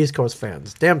thing for East Coast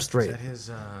fans. Damn straight.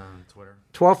 His Twitter.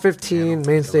 12:15,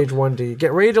 main stage 1D.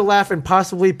 Get ready to laugh and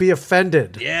possibly be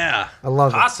offended. in. Yeah. I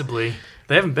love it. Possibly.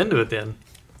 They haven't been to it then.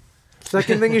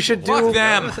 Second thing you should do. Fuck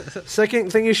them.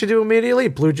 Second thing you should do immediately: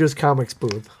 Blue Juice Comics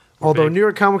booth. Although big. New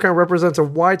York Comic Con represents a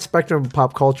wide spectrum of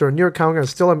pop culture, New York Comic Con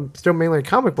is still mainly a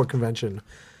comic book convention.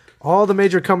 All the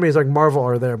major companies like Marvel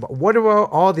are there, but what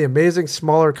about all the amazing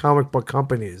smaller comic book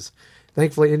companies?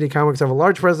 Thankfully, indie comics have a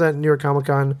large presence at New York Comic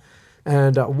Con,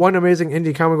 and one amazing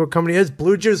indie comic book company is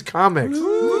Blue Juice Comics.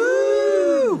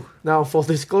 Now, full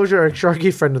disclosure, Eric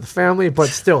Sharkey, friend of the family, but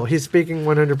still, he's speaking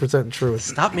 100% truth.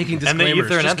 Stop making And the disclaimers.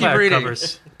 Ether and Just keep Empire reading.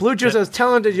 covers. Blue Juice has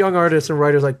talented young artists and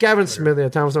writers like Gavin Smithy,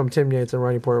 Thomas M. Tim Yates, and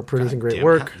Ronnie Porter producing great damn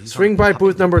work. it. Swing by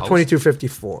booth number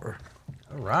 2254.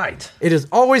 All right. It is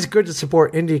always good to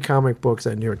support indie comic books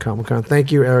at New York Comic Con.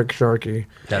 Thank you, Eric Sharkey.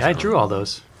 Yeah, I drew all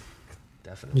those.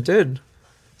 You did.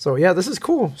 So yeah, this is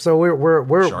cool. So we're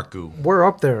Sharku. we're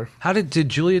up there. How did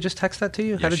Julia just text that to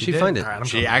you? How did she find it? All right, I'm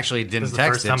She coming. actually didn't This is the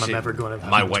text first it. time I'm She- ever going to-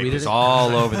 My You wife tweeted was it? all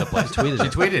over the place. Tweeted She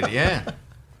it. tweeted, yeah.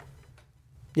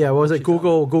 Yeah, what was it?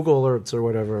 Google alerts or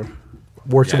whatever.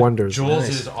 Works wonders. Jules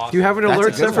is awesome. Do you have an That's a alert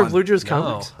good set for one. Blue Juice No,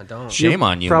 Comics? I don't. Shame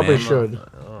on you, Probably man. should.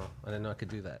 Oh, I didn't know I could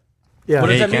do that. Yeah. What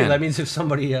does you that mean? can. That means if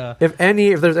somebody... If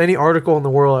there's any article in the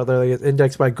world out there that gets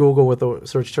indexed by Google with the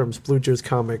search terms Blue Juice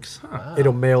Comics,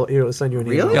 it'll send you an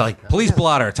email. Yeah, like police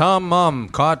blotter. Tom Mom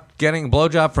caught getting a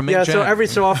blowjob from Mick Yeah, so Jagger. every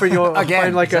so often you'll Again,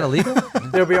 find like Is that illegal?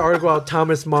 there'll be an article about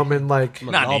Thomas Mum in like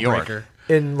Not New York. Lawbreaker.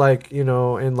 in like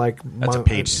in like That's a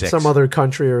page 6. some other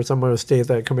country or some other state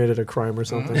that committed a crime or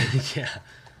something. Yeah.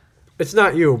 It's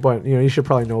not you, but you should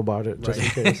probably know about it just in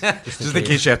case. Just in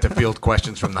case you have to field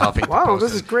questions from the Huffington Wow, Post.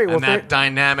 this is great. And Well, that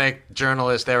dynamic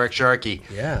journalist, Eric Sharkey.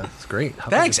 Yeah, it's great.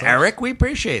 Thanks, Eric. We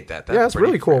appreciate that. Yeah, it's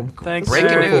really cool. Thanks. Breaking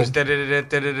Very news.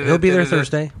 cool. He'll be there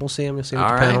Thursday. We'll see him. You'll see him All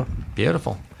at the panel. right.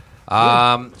 Beautiful.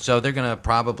 So they're going to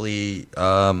probably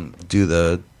do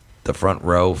the front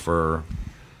row for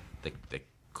the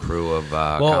crew of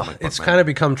Well, comic it's book kind of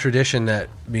become tradition that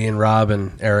me and Rob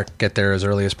and Eric get there as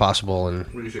early as possible,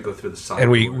 and We usually go through the side.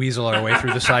 we door. weasel our way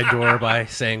through the side door by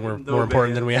saying we're more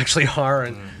important than we actually are.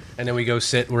 And And then we go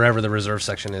sit wherever the reserve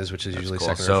section is, which is usually Cool.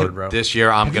 second or So third row. this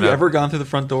year I'm Have gonna. you ever gone through the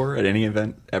front door at any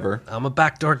event ever? I'm a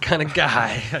backdoor kind of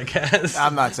guy, I guess.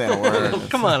 I'm not saying a word.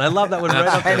 Come on, I love that one right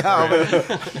up I there. know.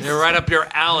 But, You're right up your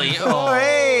alley. oh,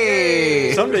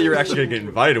 hey. Someday you're actually going to get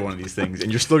invited to one of these things,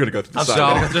 and you're still going to go through the So-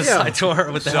 side. Just side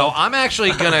tour with the So help. I'm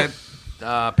actually gonna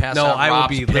pass No, out I will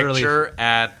Rob's be literally- picture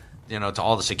at to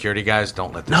all the security guys.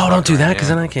 Don't let this. No, don't do fucker that in. because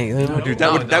then I can't. Dude,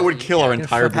 that would kill our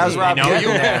entire How's business. Rob They know you.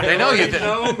 getting there? They know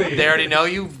you. They already know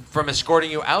you from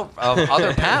escorting you out of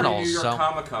other panels. New York So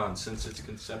Comic Con since its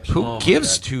conception. who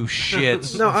gives two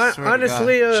shits? No,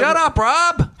 honestly, Shut up,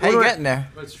 Rob. How you getting there?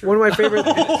 That's true. one of my favorite.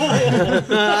 No,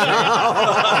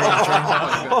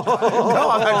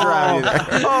 I'm not driving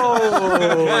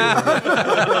either.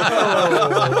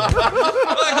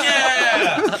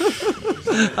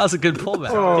 That was a good pullback.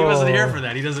 He wasn't here for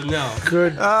that. He doesn't know.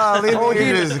 Good. Leave me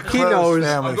in his he close knows.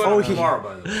 family. I'm going tomorrow,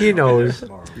 by the way. He knows.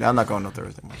 No, I'm not going no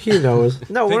Thursday. He knows.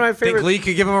 No, one of my Think favorite. Lee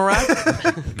could give him a ride?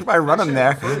 Could probably run him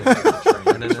there.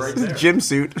 Gym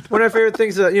suit. One of my favorite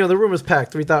things that the room is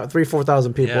packed,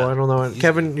 4,000 people. Yeah. I don't know. And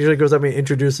Kevin usually goes up and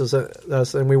introduces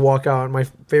us, and we walk out. And my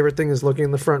favorite thing is looking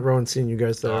in the front row and seeing you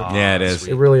guys there. Yeah, it is.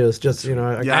 It really is. Just I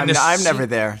Yeah, And I'm the never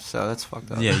there, so that's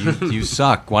fucked up. Yeah, you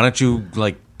suck. Why don't you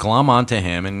glom onto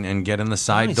him and get in the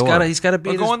side He's door? got to be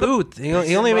Or at go his in the- booth. He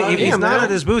only if he's not at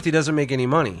his booth, he doesn't make any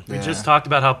money. We just talked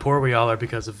about how poor we all are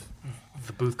because of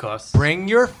the booth costs. Bring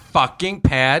your fucking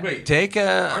pad. Wait. Take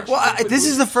a. Well, this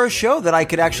is the first show that I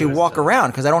could actually walk around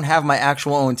because I don't have my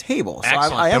actual own table. So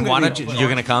Excellent. I am Then why gonna don't be- you're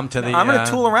going to come to the. I'm gonna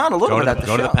tool around a little go bit to, at the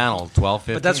Go to the show. panel.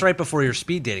 12:15. But that's right before your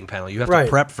speed dating panel. You have Right. to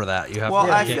prep for that. You have. Well,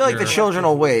 to I get feel like your- the children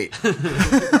will wait.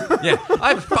 Yeah,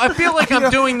 I feel like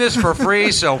I'm doing this for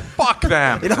free, so fuck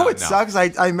them. You know what No. sucks?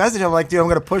 I message him like, dude, I'm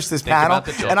going to push this panel, about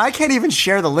the children. and I can't even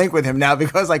share the link with him now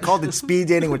because I called it speed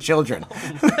dating with children.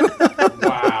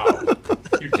 Wow.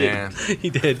 You did. Yeah. he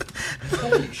did.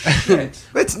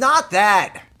 It's not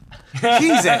that.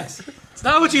 Jesus. It's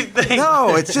not what you think.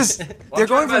 No, it's just they're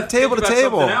going from table to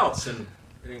table. Else and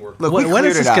it didn't work. Look, we When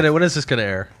is cleared this it up. gonna? When is this gonna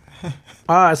air?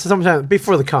 so sometime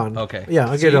before the con. Okay. Yeah,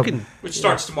 I'll So get you up. can Which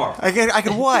starts tomorrow. I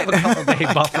can what? day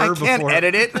buffer I can't before.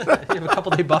 edit it. You have a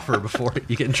couple day buffer before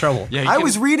you get in trouble. Yeah, you I can-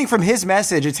 was reading from his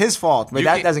message. It's his fault, but You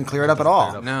that can- doesn't clear it up at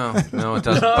all. No, it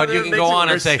doesn't. But you it can makes go it on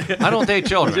and worse. say, I don't date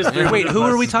children. Wait, who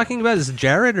are we talking about? Is it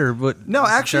Jared or what? No, is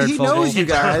it actually, he Jared Fogle? knows you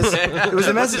guys. It was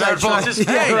a message I tried. Just,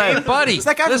 Yeah, hey, right. hey, buddy. It's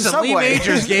that guy from Listen, Lee Subway.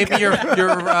 Majors gave me your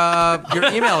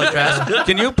email address.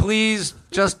 Can you please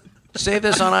just say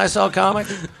this on iSell Comic?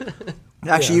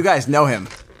 Actually, you guys know him.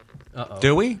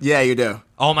 Do we? Yeah, you do.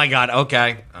 Oh my God.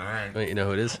 Okay. All right. Wait, you know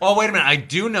who it is? Oh wait a minute. I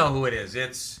do know who it is.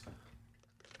 It's.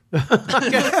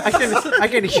 I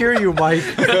can hear you, Mike.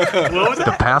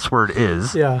 The password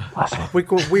is. Yeah,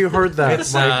 we heard that,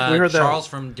 It's Mike. We heard Charles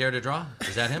from Dare to Draw.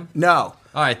 Is that him? No,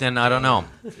 All right, then I don't know.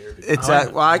 it's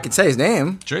well, I can say his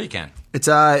name. Sure, you can.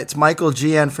 It's Michael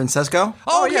G.N. Francesco.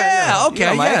 Oh, yeah. Okay. You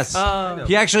know Mike? Yes.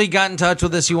 He actually got in touch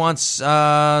with us. He wants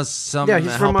some. Yeah,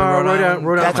 he's from help in Rhode Island.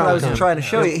 Island. That's what I was Comic-Con. trying to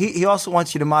show you. He also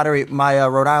wants you to moderate my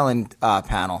Rhode Island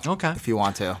panel. Okay. If you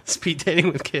want to. Speed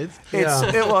dating with kids. It's Yeah.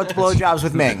 it's blowjobs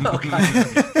with Ming.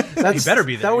 That's, better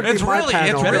be there. That would It's be my really,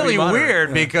 panel. it's really moderate.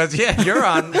 weird because you're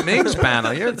on Ming's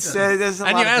panel. There's a And lot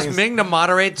you of asked things. Ming to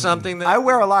moderate something that. I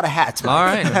wear a lot of hats. All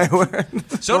right.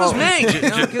 So does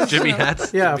Ming. Jimmy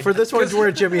hats. Yeah, for this one, wear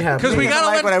a Jimmy hat. Because we got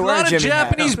Like when I a wear lot a of Jimmy hat.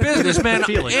 Japanese businessmen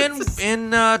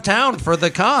in town for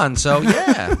the con. So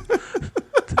yeah.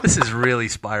 This is really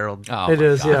spiraled. Oh, It my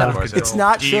is, God, yeah. of course It's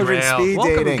not children Derail. speed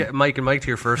Welcome, dating. Mike and Mike, to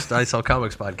your first I Sell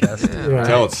Comics podcast. Yeah.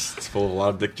 Tell it's full of a lot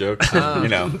of dick jokes. You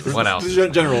know, What else? This is a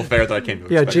general affair that I came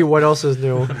to Yeah, expect. gee, what else is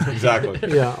new? Exactly.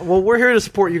 Yeah, well, we're here to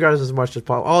support you guys as much as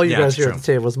possible. All you Yeah, guys it's here true. at the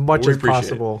table, as much We as appreciate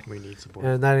possible. We need support.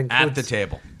 And that includes At the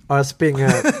table. us being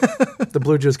at the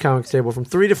Blue Juice Comics table from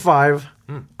 3 to 5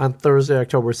 on Thursday,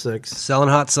 October 6th. Selling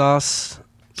hot sauce,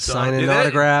 signing Dude,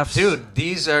 autographs. Dude,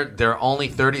 they're only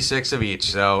 36 of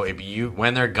each. So if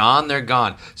when they're gone, they're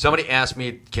gone. Somebody asked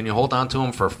me, can you hold on to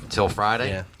them till Friday?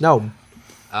 Yeah. No.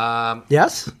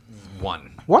 Yes? One.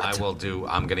 What?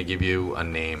 I'm going to give you a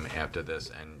name after this,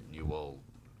 and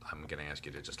I'm going to ask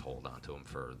you to just hold on to them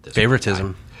for this.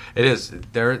 Favoritism. time. It is.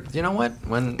 You know what?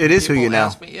 When It is who people you know.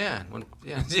 ask me, yeah,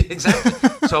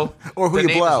 exactly. So Or who the you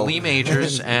name blow. is Lee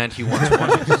Majors, and he wants one.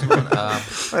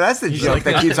 Well, that's the joke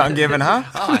that keeps on giving, huh?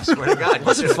 Oh, I swear to God. It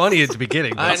wasn't funny at the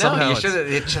beginning. But I know. somehow You it's-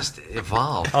 should. It just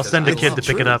evolved. I'll send a kid to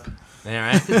pick it up. All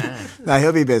right. No,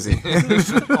 he'll be busy.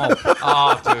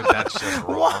 Oh, dude, that's just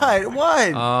wrong. What?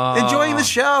 Enjoying the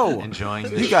show. Enjoying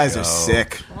the You guys show. are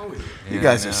sick. You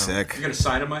guys are sick. You're gonna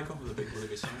sign him, Michael? With a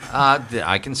big sign?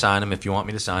 I can sign him if you want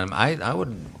me to sign him. I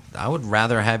would would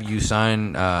rather have you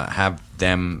sign, have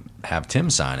Tim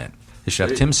sign it. They should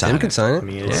have Tim sign Tim it. can sign it. I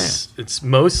mean,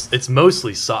 it's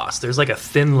mostly sauce. There's like a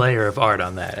thin layer of art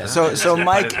on that. So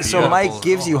Mike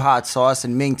gives you hot sauce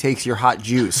and Ming takes your hot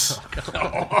juice.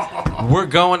 We're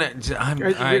going to. I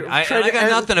got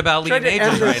nothing about Lee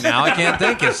Majors right now. I can't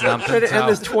think of something. Tried to end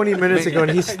this 20 minutes ago,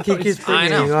 and he keeps I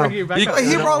bringing know. it up.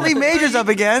 He brought Lee Majors up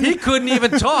again. He couldn't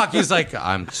even talk. He's like,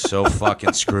 I'm so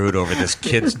fucking screwed over this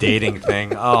kid's dating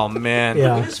thing. Oh man.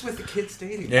 Yeah. What is with the kids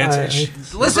dating?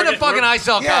 Listen to fucking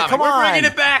ISL Yeah, Comic. come We're on. bringing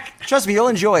it back. Trust me, you'll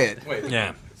enjoy it.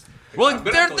 Yeah. Well,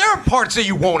 there are parts that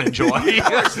you won't enjoy. Why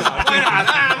not?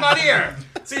 I'm not here.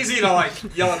 It's easy to like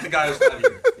yell at the guy who's not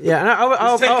here. Yeah, and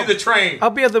I'll Take you the train. I'll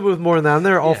be at the booth more than that. I'm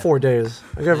there all 4 days.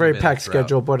 I got a very been packed throughout.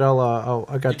 schedule, but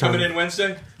I got You time. coming in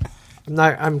Wednesday?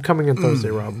 I'm coming in Thursday,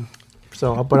 Rob.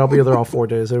 So, but I'll be there all 4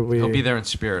 days. He'll be there in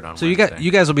spirit on So Wednesday.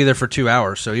 you guys will be there for 2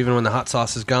 hours. So even when the hot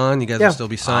sauce is gone, you guys Yeah. will still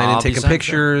be signing, I'll be taking signing,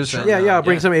 pictures. sure. and, Yeah, I'll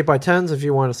bring yeah. some 8x10s if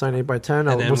you want to sign 8x10.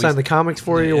 then We'll we- sign the comics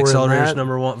for you. Or Accelerators that.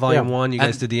 number 1, volume Yeah. 1. You guys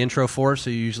And- did the intro for, so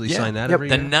you usually Yeah. sign that Yep. every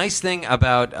The year. nice thing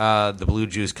about the Blue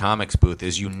Juice Comics booth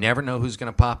is you never know who's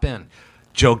going to pop in.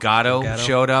 Joe Gatto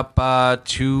showed up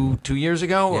 2 years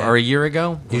ago Yeah. or a year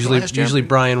ago. Was it Usually, last year? usually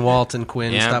Brian, Walt, and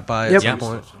Quinn Yeah. stop by Yep. at some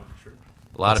point.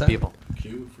 a lot of that? people.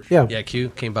 Yeah. Yeah, Q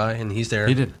came by, and he's there.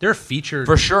 He did. They're featured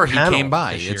For sure, he panel came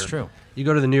by. this It's year. true. You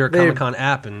go to the New York They- Comic Con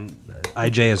app, and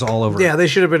IJ is all over. Yeah, it. they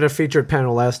should have been a featured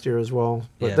panel last year as well.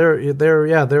 But Yeah.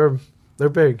 they're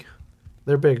big.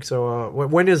 They're big. So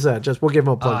when is that? Just we'll give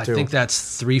them a plug I too. think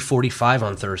that's 3:45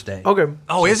 on Thursday. Okay.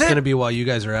 Oh, is It's going to it? be while you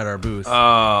guys are at our booth.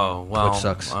 Oh, well, Which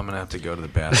sucks. I'm going to have to go to the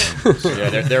bathroom.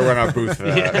 Yeah, they're on our booth.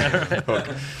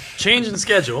 Change in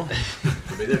schedule.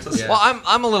 Well,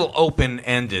 I'm a little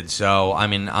open-ended, so, I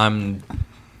mean,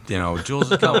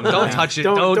 Jules is coming. Don't touch it.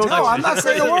 Don't Don't, touch touch No, I'm not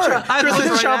saying a word. Chris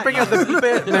is chomping at the bit,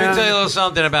 Let me tell you a man. little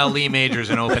something about Lee Majors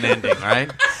and open ending,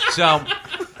 right? So,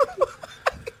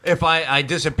 if I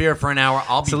disappear for an hour,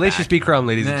 I'll be Salacious back. B. Crumb,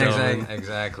 ladies and Yeah, gentlemen.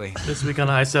 exactly. This week on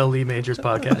ISL Lee Majors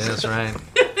podcast. That's right.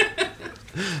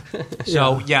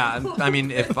 So yeah, I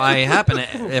mean, if I happen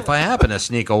to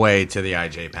sneak away to the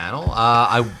IJ panel,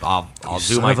 I'll do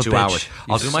son my of a 2 bitch. hours.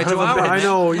 I'll do my 2 hours. I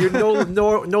know you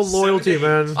no loyalty,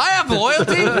 man. I have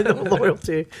loyalty. No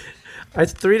loyalty.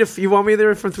 It's 3 to. You want me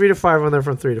there from 3 to 5? I'm there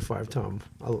from 3 to 5, Tom.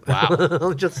 Wow.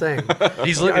 I'm just saying.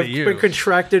 He's looking I've at you. been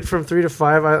contracted from 3 to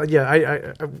 5.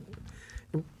 I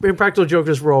Impractical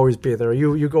Jokers will always be there.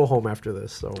 You go home after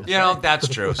this. So That's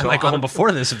true. So I might go I'm- home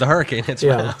before this if the hurricane hits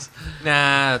Yeah. my house.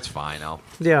 Nah, that's fine.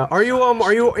 yeah. Are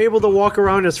you able to walk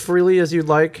around as freely as you'd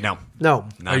like? No, No.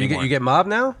 not Oh, you anymore. get mobbed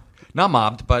now? Not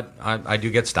mobbed, but I do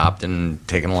get stopped and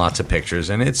taken lots of pictures,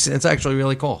 and it's actually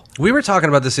really cool. We were talking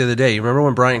about this the other day. You remember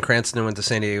when Bryan Cranston went to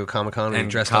San Diego Comic Con and he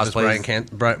And dressed up as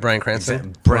cosplayed- Bryan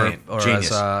Cranston? Brilliant. Or Genius.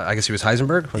 as, I guess he was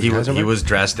Heisenberg? He Heisenberg? was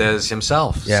dressed as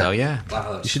himself. Yeah. So yeah.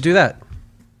 You should do that.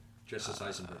 Just as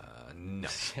Heisenberg. No.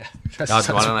 Dress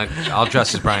I'll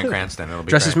dress as Bryan Cranston. It'll be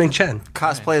Dress great. as Ming Chen.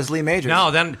 Cosplay as Lee Majors.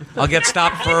 No, then I'll get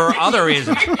stopped for other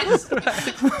reasons.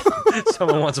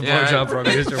 Someone wants a Yeah, blowjob right.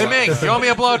 from you. Hey, Ming, you owe me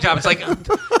a blowjob. It's like,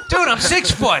 dude, I'm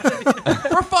 6 foot.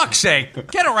 For fuck's sake,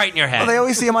 get it right in your head. Well, they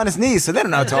always see him on his knees, so they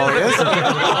don't know how tall he is.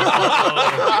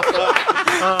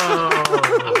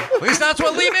 At least that's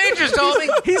what Lee Majors told me.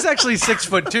 He's actually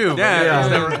 6'2".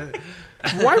 Yeah.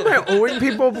 Why am I owing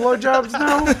people blowjobs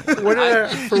now? What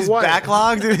for He's what?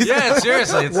 backlogged. Dude. Yeah,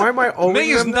 seriously. Why am I owing Ming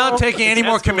is them not now? taking any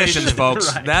more commissions,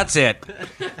 folks. That's it.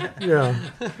 Yeah.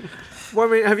 Well,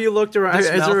 I mean, have you looked around? His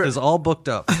Is mouth there, is all booked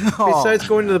up. besides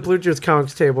going to the Blue Juice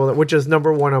Comics table, which is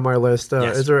number 1 on my list,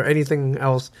 Yes. is there anything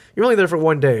else? You're only there for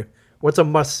 1 day. What's a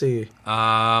must see?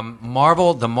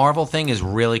 Marvel, the Marvel thing is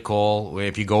really cool.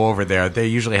 If you go over there, they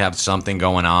usually have something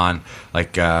going on,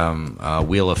 like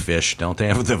Wheel of Fish. Don't they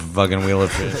have the fucking Wheel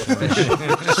of Fish? Is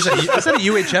that a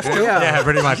UHF joke? Yeah.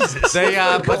 Pretty much. They,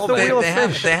 but the Wheel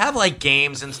of they have like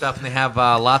games and stuff, and they have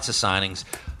lots of signings.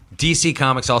 DC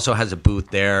Comics also has a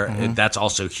booth there. That's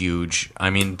also huge.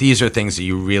 I mean, these are things that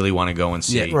you really want to go and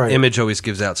see. Yeah, Right. Image always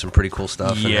gives out some pretty cool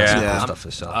stuff. And has some Yeah. cool stuff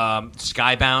to sell.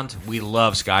 Skybound, we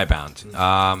love Skybound.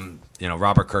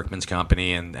 Robert Kirkman's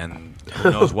company, and who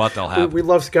knows what they'll have. We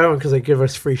love Skyrim because they give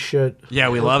us free shit. Yeah,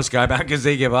 we love Skybound because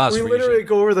they give us We free literally shit.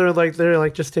 go over there and they're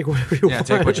like, just take whatever you Yeah, want.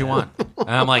 take what you want. And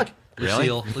I'm like, really?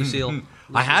 Lucille.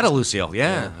 I had a Lucille,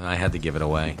 yeah. I had to give it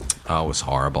away. Oh, it was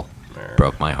horrible.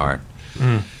 Broke my heart.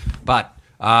 But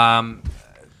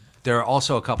there are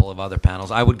also a couple of other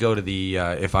panels. I would go to the,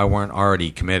 if I weren't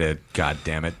already committed, God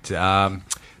damn it,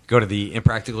 go to the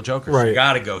Impractical Jokers. Right. You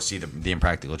got to go see the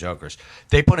Impractical Jokers.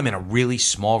 They put them in a really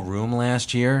small room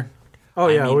last year. Oh,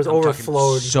 yeah, it was I'm talking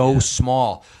overflowed. So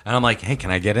small. And I'm like, hey,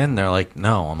 can I get in? They're like,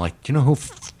 no. I'm like, do you know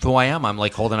who I am? I'm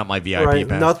like holding up my VIP Right.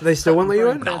 pass. They still won't let you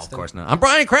in? No, of course not. I'm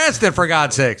Bryan Cranston, for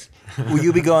God's sakes. Will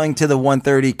you be going to the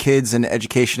 1:30 Kids and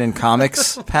Education and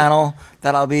Comics panel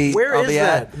that I'll be that?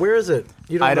 at? Where is it?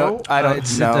 You don't know? I don't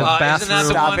It's know. the bathroom. Isn't that the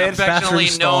Stop one it. affectionately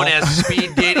Bathroom known stall. as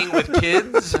speed dating with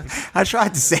kids? I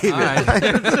tried to save it. All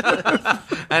right.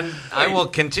 And I will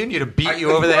continue to beat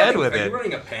you over the head with Are you it.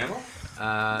 running a panel?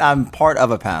 I'm part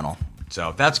of a panel.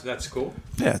 So that's That's cool.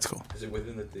 Yeah, it's cool. Is it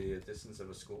within the distance of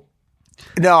a school?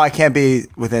 No, I can't be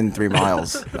within 3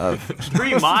 miles of.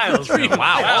 3 miles.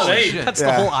 Wow. That's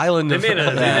the whole island. They Of made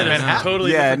a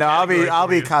totally Yeah, different no, I'll be category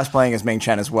for you. cosplaying as Ming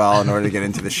Chen as well in order to get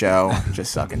into the show.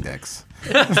 Just sucking dicks.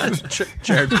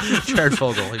 Jared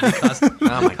Fogle. He'd be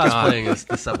cosplaying as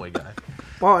the subway guy.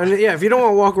 Well, and yeah, if you don't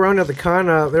want to walk around at the con,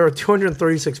 there are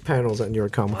 236 panels at New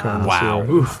York Comic Con. Wow.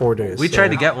 Ooh, 4 days. We so- tried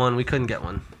to get one. We couldn't get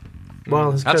one.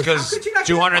 Well, it's That's 'cause- because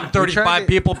 235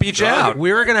 people beat you out.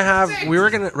 We were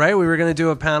gonna do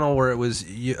a panel where it was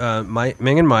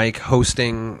Ming and Mike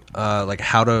hosting like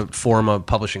how to form a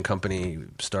publishing company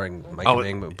starring Mike and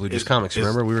Ming with Blue Juice Comics.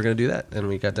 Remember, we were gonna do that, and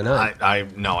we got denied.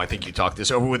 I think you talked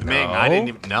this over with Ming. I didn't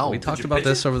even know. We talked about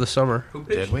this over the summer.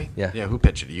 Did we? Yeah. Yeah, who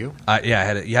pitched it? You? Yeah, I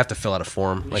had you have to fill out a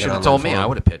form. You Like should an have told online me. I form.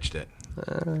 would have pitched it.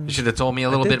 You should have told me a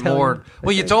little did bit tell more. you.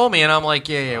 Well, you told me, and I'm like,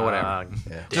 yeah, whatever.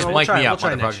 Just We'll mic try, me we'll up,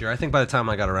 try next motherfucker. year. I think by the time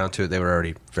I got around to it, they were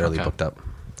already fairly Okay. booked up.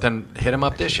 Then hit him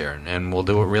up this year, and we'll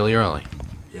do it really early.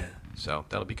 Yeah. So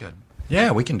that'll be good.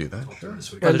 Yeah, we can do that. Well,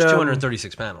 And, there's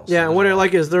 236 panels. Yeah, so and what I there's a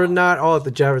like is they're not all at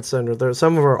the Javits Center.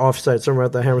 Some of them are off-site. Some are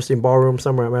at the Hammerstein Ballroom.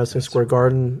 Some are at Madison Square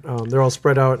Garden. They're all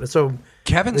spread out. So,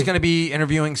 Kevin's going to be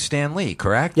interviewing Stan Lee,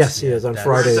 correct? yes, he is on lot.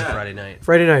 Friday. Friday night.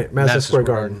 Friday night, Madison Square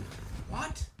Garden.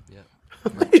 What?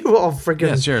 You all freaking.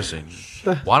 Yeah, seriously.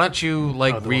 Why don't you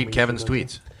read Kevin's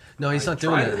tweets? No, he's not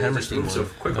doing it. Hammerstein so one.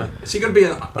 quickly. Is he going to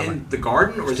be in the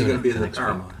garden or is he going to be in the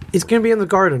Paramount? He's going to be in the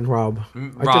garden, Rob. I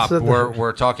just Rob, said that.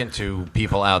 we're talking to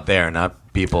people out there,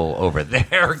 not people over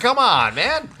there. Come on,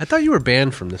 man. I thought you were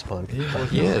banned from this podcast.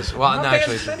 He is. Well, no,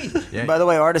 actually, yeah. By the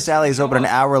way, Artist Alley is open an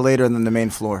hour later than the main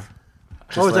floor.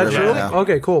 Oh, is that let true? everybody know.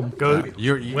 Okay, cool. Go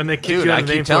When they kick you out I of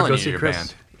the keep main floor, telling go you, see you're Chris.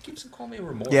 banned. He keeps calling me a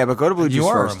remora. Yeah, but go to Blue Juice You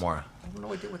are a first. remora. I have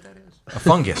no idea what that is. A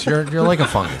fungus. You're like a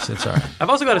fungus. It's all right. I've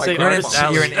also got to say, Artist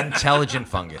You're an Alley. intelligent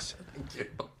fungus.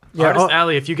 Yeah, Artist oh,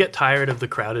 Alley. If you get tired of the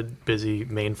crowded, busy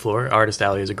main floor, Artist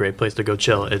Alley is a great place to go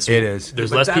chill. It is. There's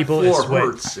But less that people. floor It's way-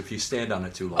 hurts if you stand on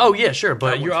it too long. Oh yeah, sure,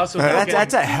 but you're also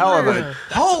That's a hell of a.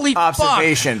 Holy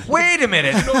Observation. fuck. Wait a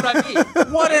minute. You know what I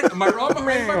mean? What an, Am I wrong? Am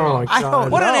I oh wrong? my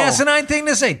God. what an No. asinine thing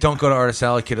to say. Don't go to Artist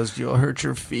Alley, kiddos. You'll hurt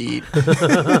your feet.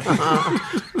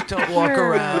 Don't walk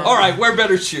around. All right, wear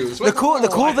better shoes. The cool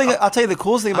thing, I'll tell you, the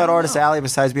coolest thing about Artist Alley,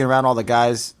 besides being around all the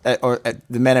guys the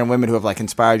men and women who have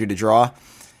inspired you to draw,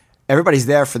 everybody's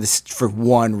there for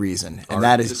one reason, and Art.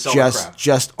 that To is sell the craft.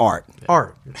 just art.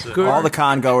 Art. Good. All the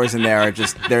con goers in there are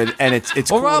just there, and it's Well,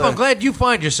 cool. Rob, to- I'm glad you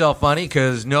find yourself funny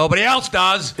because nobody else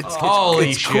does.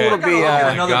 Holy it's shit. cool to be.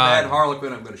 Another God. bad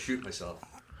Harlequin, I'm going to shoot myself.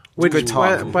 Which, Good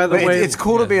talk. by the But way, it's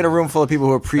cool to be in a room full of people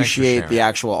who appreciate sharing. the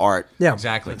actual art. yeah,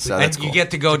 Exactly. So and that's you cool.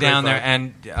 get to go down there,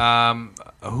 and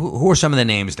who are some of the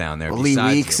names down there? Lee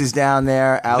besides Weeks you? is down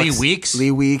there. Alex, Weeks?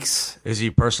 Lee Weeks. Is he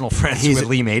personal friends He's- with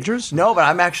Lee Majors? No, but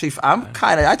I'm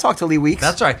kind of. I talked to Lee Weeks.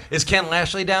 That's right. Is Ken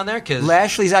Lashley down there? Cause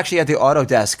Lashley's actually at the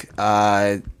Autodesk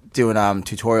doing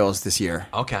tutorials this year.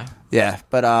 okay, Yeah,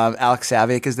 but Alex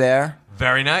Savick is there.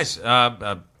 very nice.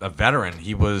 A veteran.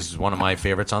 He was one of my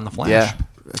favorites on the Flash. Yeah,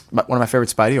 one of my favorite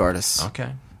Spidey artists. Okay.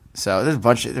 So there's a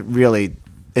bunch of really.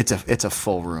 It's a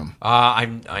full room. I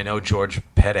know George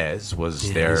Perez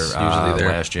was there, he's usually there.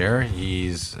 last year.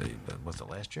 Was it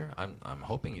last year? I'm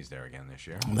hoping he's there again this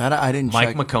year. That I didn't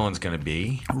Mike check. McCone's going to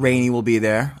be. Rainey will be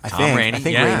there. I Tom Rainey. I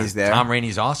think yeah. Rainey's there. Tom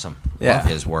Rainey's awesome. Yeah. Love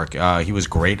his work. He was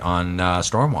great on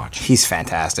Stormwatch. He's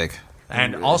fantastic.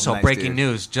 And also, Nice breaking dude.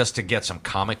 news, just to get some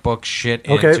comic book shit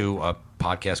Okay. into a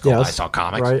podcast called Yes. I Saw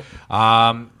Comics.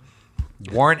 Right.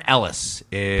 Warren Ellis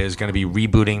is going to be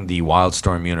rebooting the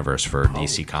Wildstorm universe for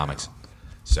DC Comics.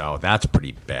 So that's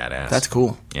pretty badass. That's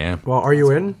cool. Yeah. Well, are you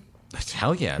in?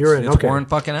 Hell yeah. You're It's in, okay. Warren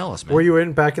fucking Ellis, man. Were you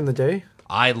in back in the day?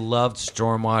 I loved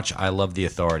Stormwatch. I loved The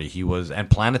Authority. He was, and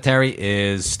Planetary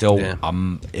is still, Yeah.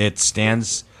 it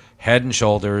stands head and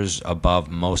shoulders above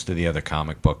most of the other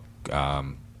comic book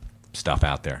stuff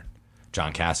out there.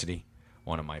 John Cassidy,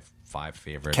 one of my 5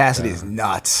 favorite. Cassidy's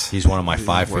nuts. He's one of my His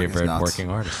 5 work is favorite nuts. working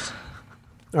artists.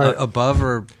 All right. Above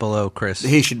or below Chris?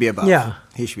 He should be above. Yeah.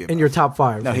 He should be above. in your top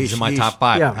 5. No, He's in my he's- top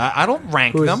 5. yeah. I don't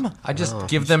rank Who is- them. I just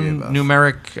give should be them above.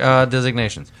 numeric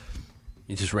designations.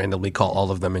 You just randomly call all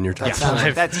of them in your top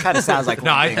That kind of sounds like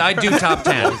No, I do top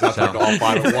 10. Like all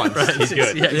 5 at once. He's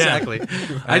good. Yeah, exactly.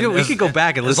 I do. We could go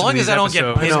back and As listen long to as these I don't get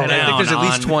episodes. pinned down I think there's at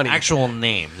least on 20 actual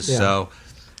names. Yeah. So,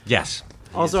 yes.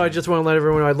 Also, I just want to let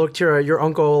everyone know. I looked here. Your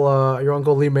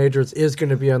uncle Lee Majors is going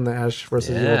to be on the Ash versus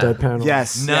Evil Dead panel.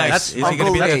 Yes. Nice. yes. Is he going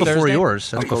to be That's there before Thursday?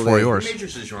 yours. That's Uncle before Lee. yours.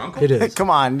 Majors is your uncle? It is. Come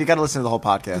on, you got to listen to the whole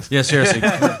podcast. Yeah, seriously.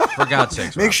 For God's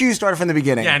sakes. Make Rob. sure you start from the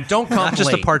beginning. Yeah, and don't come Not just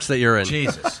the late. parts that you're in.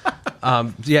 Jesus.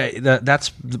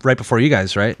 That's right before you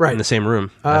guys, right? Right. In the same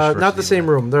room. Ash Not the versus same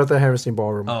room. They're at the Hammerstein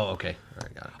Ballroom. Oh, okay. All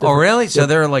right, got it. Oh, really? So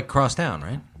they're like cross town,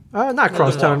 right? Not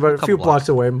crosstown, but a few blocks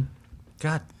away.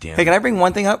 God damn. Hey, can I bring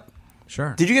one thing up?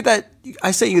 Sure. Did you get that?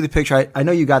 I sent you the picture. I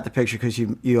know you got the picture because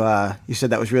you said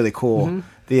that was really cool.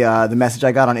 Mm-hmm. The message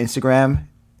I got on Instagram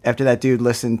after that dude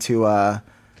listened to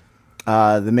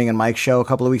the Ming and Mike show a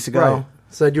couple of weeks ago. Right.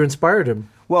 Said you inspired him.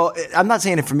 Well, I'm not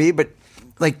saying it for me, but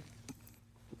like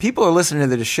people are listening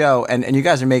to the show, and you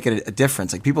guys are making a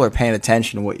difference. Like people are paying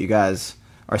attention to what you guys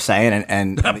are saying,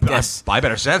 and I guess I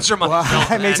better censor well, myself.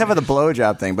 I made some of the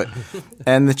blowjob thing, but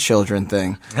and the children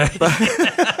thing.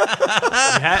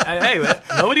 Hey,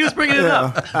 nobody was bringing it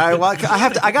up.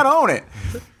 I got to own it.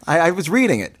 I was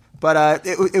reading it, but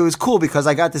it was cool because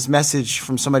I got this message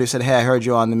from somebody who said, "Hey, I heard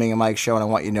you on the Ming and Mike show, and I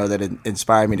want you to know that it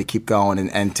inspired me to keep going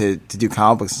and to do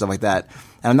comic books and stuff like that."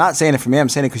 And I'm not saying it for me; I'm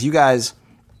saying it because you guys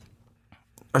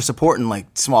are supporting like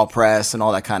small press and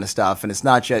all that kind of stuff, and it's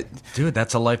not just, Dude,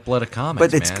 that's a lifeblood of comics,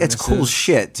 but man. it's This cool is-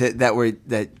 shit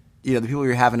that you know the people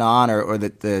you're having on or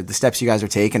the steps you guys are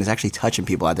taking is actually touching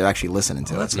people out there actually listening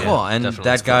to it. That's cool. And definitely.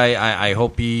 that guy, I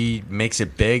hope he makes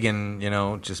it big and,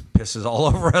 just pisses all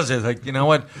over us. It's like, you know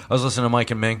what? I was listening to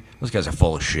Mike and Ming. Those guys are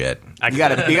full of shit. You got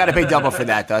to pay double for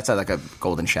that though. That's like a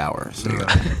golden shower. So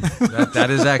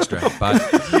That is extra. But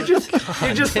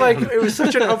You just like it was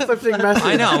such an uplifting message.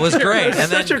 I know, it was great. And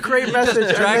Such then a great message.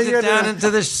 and dragged then you it had down to- into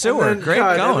the sewer. and then, Great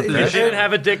God, going. and You then- Chris. didn't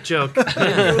have a dick joke. you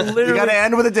you got to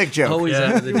end with a dick joke. Always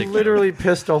after the dick joke. literally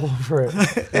pissed all over it.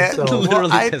 And so,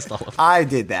 Literally I, pissed all over. I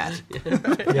did that.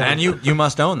 And you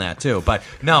must own that too. But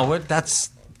no, that's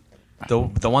the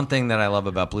one thing that I love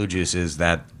about Blue Juice is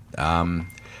that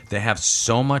they have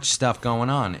so much stuff going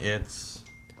on. And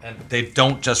they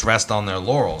don't just rest on their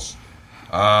laurels.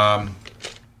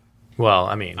 Well,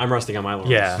 I mean, I'm resting on my laurels.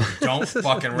 yeah. Don't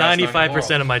fucking rest on your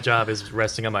 95% of my job is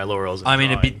resting on my laurels. and I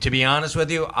mean, drawing. to be honest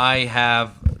with you, I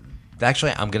have.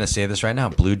 Actually, I'm going to say this right now.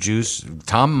 Blue Juice,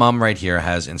 Tom Mum right here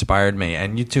has inspired me,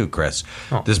 and you too, Chris.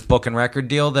 Oh. This book and record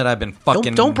deal that I've been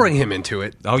fucking. Don't bring him into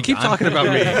it. Oh, Keep I'm- talking about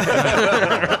me.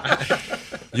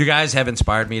 You guys have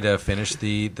inspired me to finish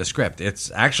the script.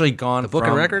 It's actually gone. The book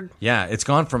and record? Yeah, it's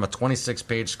gone from a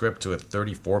 26-page script to a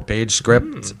 34-page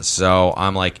script. So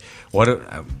I'm like, what?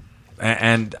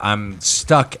 And I'm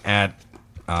stuck at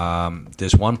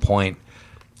this one point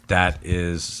that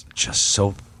is just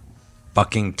so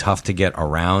fucking tough to get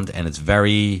around, and it's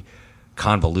very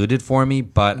convoluted for me.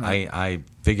 But I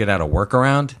figured out a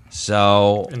workaround.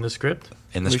 So in the script,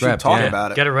 in the We should script, talk yeah.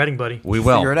 about it. get it writing, buddy. We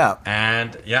will Figure it out.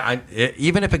 and yeah,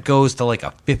 even if it goes to like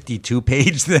a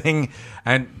 52-page thing,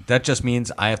 and that just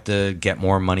means I have to get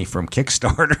more money from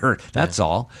Kickstarter. That's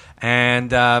all.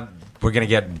 And we're gonna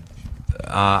get.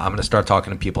 I'm gonna start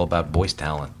talking to people about voice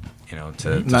talent.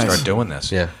 To Nice. start doing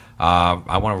this. Yeah.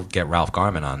 I want to get Ralph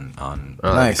Garman on.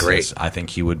 Oh, Nice. this. I think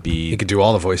he would be. He could do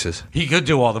all the voices. He could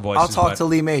do all the voices. I'll talk but- to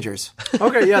Lee Majors.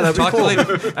 okay, yeah, that'd be Talk cool. to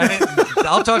Lee,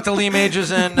 I'll talk to Lee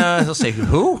Majors and he'll say,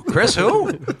 "Who? Chris?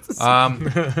 Who?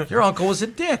 Your uncle was a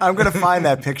dick." I'm gonna find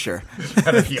that picture.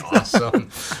 That'd be awesome.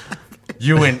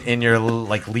 You in your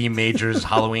like Lee Majors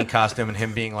Halloween costume and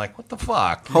him being like, "What the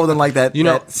fuck?" Holding like that, You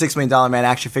know- that $6 million man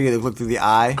action figure that looked through the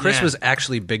eye. Chris Yeah. was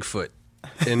actually Bigfoot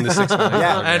in the 6 Million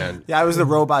Yeah. Man. Yeah, I was the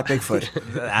robot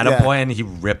Bigfoot. At a point, and he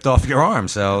ripped off your arm.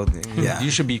 So Yeah.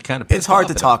 you should be kind of. Pissed It's hard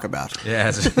off to at talk about. him.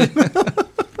 Yes.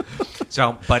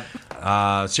 So, but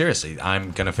seriously,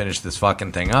 I'm gonna finish this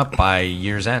fucking thing up by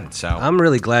year's end. So I'm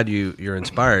really glad you're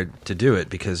inspired to do it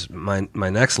because my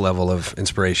next level of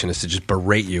inspiration is to just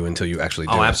berate you until you actually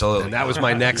do it. absolutely. And that was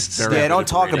my next. Yeah, don't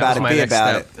talk about it. Be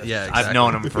about it. Yeah, exactly. I've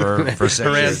known him for 6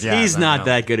 years. Yeah, He's I not know.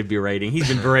 that good at berating. He's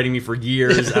been berating me for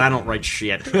years, and I don't write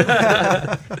shit.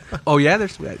 Oh yeah,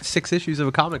 there's 6 issues of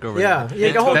a comic over Yeah, there. yeah,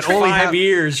 It go home. took That only 5 have-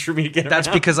 years for me to get That's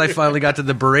around. because I finally got to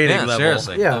the berating Yeah, level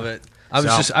seriously. Yeah. of it.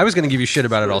 I was going to give you shit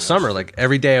about it all summer. Like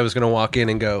every day I was going to walk in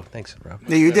and go, "Thanks, bro."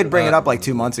 Yeah, you did bring it up like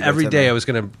 2 months ago. Every to day me. I was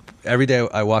going to. Every day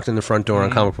I walked in the front door on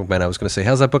Comic Book Man, I was going to say,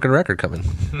 "How's that book and record coming?"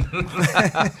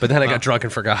 But then I got drunk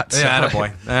and forgot. So. Yeah, attaboy.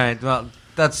 All right. Well,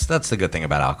 that's the good thing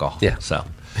about alcohol. Yeah. So,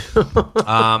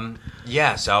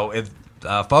 yeah. So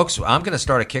folks, I'm going to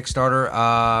start a Kickstarter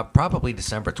probably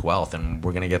December 12th, and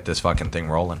we're going to get this fucking thing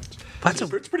rolling. It's a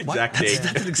pretty exact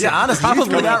date. Yeah, honestly, you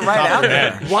threw that right out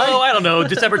there. Oh, I don't know.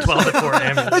 December 12th at 4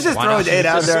 a.m. Let's just throw a date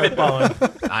out there.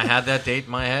 Spitballing. I had that date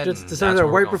in my head. Just and December that's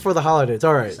where we're right going. before the holidays.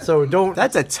 All right, so don't.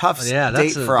 That's a tough Yeah,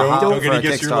 that's date a- for a Don't for get a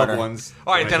against your loved Kickstarter. ones.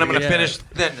 All right, then I'm going to Yeah. finish.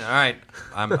 Then all right,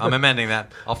 I'm amending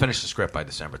that. I'll finish the script by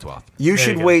December 12th. You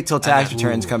should go. wait till tax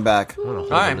returns come back. All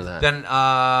right, then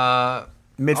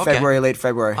Mid-February, late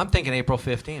February. I'm thinking April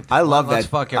 15th. I love Let's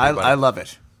that. fuck I everybody. love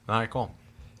it. All right, cool.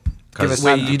 Give us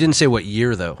Wait, time. you didn't say what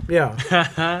year though.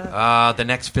 Yeah. The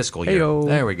next fiscal year. Heyo.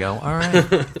 There we go. All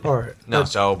right. All right. No,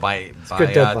 so by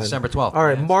Good deadline. December 12th. All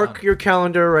right, Yeah, it's mark done. your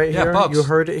calendar right Yeah, here. folks. You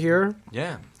heard it here.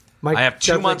 Yeah. Mike I have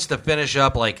 2 Cheswick- months to finish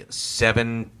up like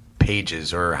 7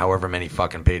 pages or however many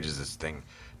fucking pages this thing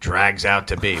drags out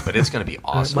to be, but it's going to be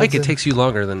awesome. Mike, it takes you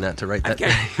longer than that to write that.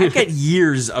 I get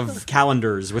years of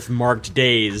calendars with marked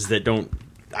days that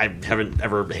I haven't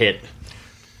ever hit.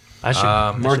 I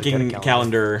should Marking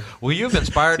calendar. Well, you've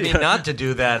inspired me not to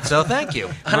do that, so thank you.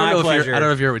 I don't My know if pleasure. you're, I don't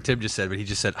know if you heard what Tim just said, but he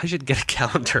just said I should get a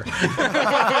calendar.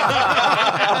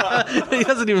 He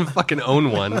doesn't even fucking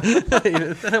own one.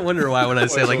 Then I wonder why when I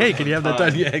say like, "Hey, can you have that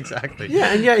done?" Yeah, exactly.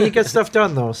 Yeah, and yeah, he gets stuff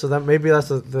done though. So that maybe that's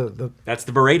the That's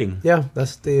the berating. yeah,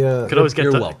 that's the could always get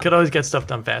You're welcome. could always get stuff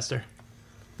done faster.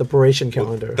 the Beration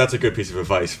calendar. That's a good piece of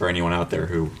advice for anyone out there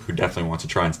who definitely wants to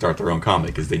try and start their own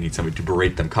comic, is they need somebody to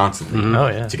berate them constantly Oh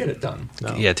yeah. to get it done.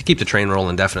 Yeah, to keep the train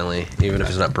rolling, definitely, even if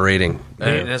it's not berating.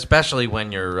 And especially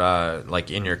when you're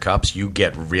like in your cups, you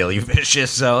get really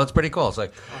vicious. So it's pretty cool. It's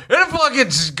like, in a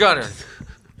fucking gutter.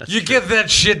 You get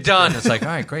that shit done. It's like, all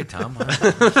right, great, Tom.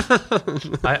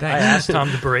 I asked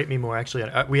Tom to berate me more. Actually,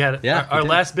 we had Yeah, our we did.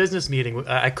 last business meeting.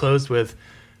 I closed with,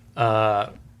 A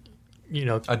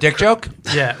dick joke?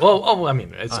 yeah. Well, I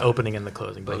mean, it's opening and the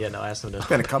closing, but yeah, no, I asked him to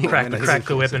been a couple crack minutes.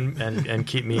 the whip and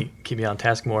keep me on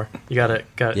task more. You gotta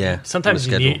Yeah, Sometimes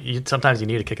on the you schedule. need sometimes you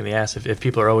need a kick in the ass if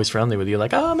people are always friendly with you.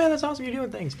 Like, oh man, that's awesome, you're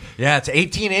doing things. Yeah, it's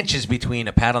 18 inches between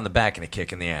a pat on the back and a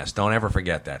kick in the ass. Don't ever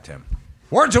forget that, Tim.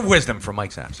 Words of wisdom from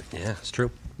Mike Sampson. Yeah, it's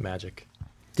true. Magic.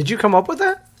 Did you come up with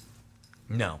that?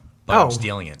 No, but Oh. I'm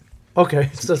stealing it. Okay,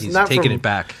 so it's He's not taking from, it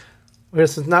back.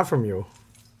 Yes, it's not from you.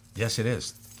 Yes, it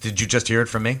is. Did you just hear it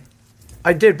from me?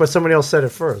 I did, but somebody else said it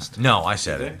first. No, I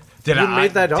said it. Did You I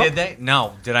made that up? Did they?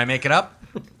 No. Did I make it up?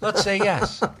 Let's say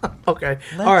yes. Okay,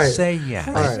 Let's all right. say yes.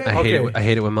 All right. I hate okay. it. I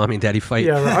hate it when mommy and daddy fight.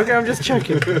 Yeah, right. Okay, I'm just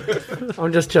checking.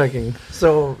 I'm just checking.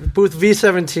 So, booth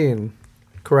V17,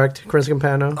 correct? Chris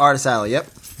Campano? Artist Alley, yep.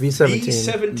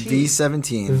 V17.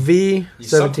 V17.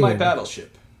 V17.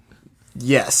 battleship.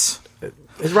 Yes.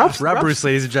 Is Rob Bruce,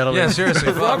 ladies and gentlemen. Yeah,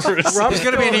 seriously. Rob's Rob's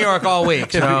going to be in New York all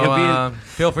week, so He'll be in-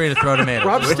 feel free to throw tomatoes.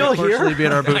 Rob's still here? Unfortunately, be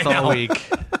in our booth all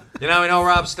week. You know, we know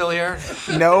Rob's still here.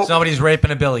 Nope. Somebody's raping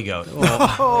a billy goat.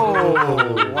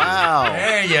 Oh, wow.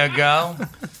 There you go.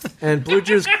 And Blue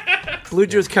Juice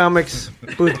Comics,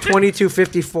 booth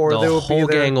 2254. They The will whole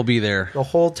be there gang will be there. the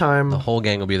whole time. The whole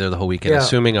gang will be there the whole weekend, Yeah.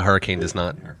 assuming a hurricane does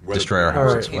not destroy our All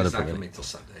right. houses. It's not going to make till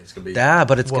Sunday. It's going to be. Yeah,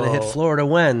 but it's going to hit Whoa. Florida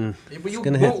when? But you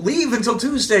gonna won't leave until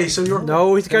Tuesday, so you're.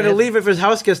 No, he's got to leave if his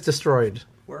house gets destroyed.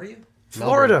 Where are you?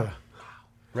 Florida.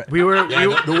 We were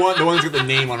The one that's got the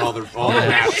name on all the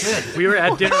maps. we were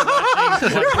at dinner watching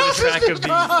the track of the.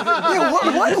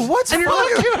 Yeah, what's funny?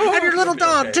 And your little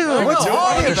dog, too. What's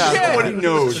funny about that? Nobody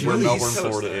knows where Melbourne,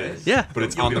 Florida is. Yeah. But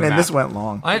it's on the Man, map. this went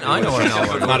long. I know what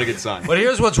I know. Not a good sign. But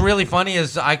here's what's really funny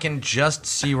is I can just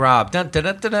see Rob dun, dun,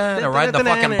 dun, dun, dun, riding the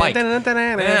fucking bike.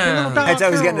 Yeah. That's how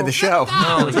he's getting to the show.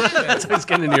 Holy shit. That's how he's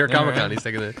getting to New York Comic Con. He's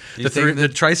taking the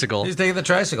tricycle. He's taking the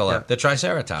tricycle up, the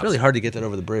Triceratops. It's really hard to get that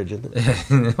over the bridge, isn't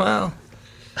it? Well,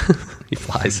 He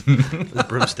flies with a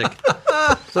broomstick.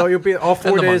 So you'll be all 4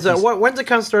 And the days. monkeys. When's the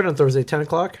con start on Thursday? 10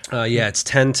 o'clock? Yeah, it's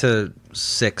 10 to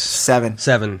 6. 7.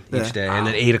 7 Yeah. each day. And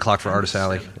then 8 o'clock for Artist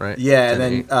Alley, right? Yeah, 10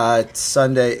 and to then 8.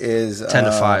 Sunday is 10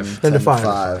 to 5. 10 to 5.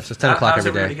 So it's 10 o'clock How's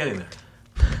every everybody day. getting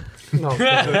there?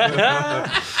 No.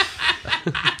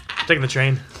 Taking the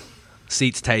train.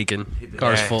 Seats taken.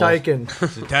 Cars Yeah. full.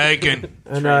 Tyken. taken.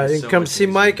 And Train's you so come much see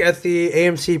easier. Mike at the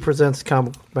AMC Presents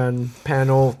Comic Man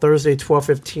panel Thursday,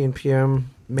 12:15 p.m.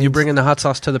 You bringing the hot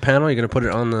sauce to the panel? You're going to put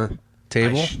it on the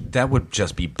table? That would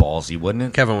just be ballsy, wouldn't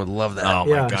it? Kevin would love that. Oh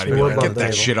Yeah, my god, he he'd be would like, love get that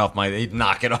that. shit off my. He'd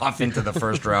knock it off into the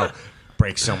first row,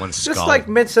 break someone's skull. Just like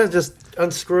mid-sentence, just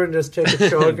unscrew it and just take a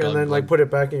chug and then like put it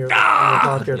back in your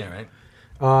pocket. yeah,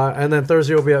 right. And then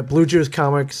Thursday will be at Blue Juice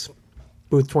Comics,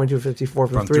 booth 2254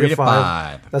 from 3 to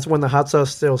 5. That's when the hot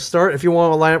sauce sales start. If you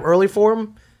want to line up early for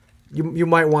them, you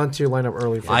might want to line up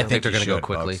early for I them. think they're you gonna go should,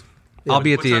 quickly. folks. I'll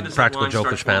be at What the time does that Practical line start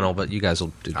Jokers tomorrow? panel, but you guys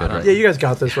will do good, right? Yeah, you guys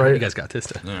got this, right? You guys got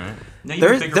this. Now you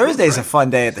have a bigger Thursday's booth, a right? fun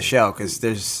day at the show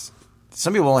because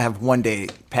some people only have 1 day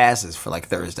passes for like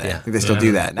Thursday. Yeah. I think they still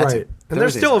do that. And that's Right. And they're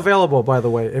Thursday's still a available, by the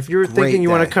way. If you're thinking you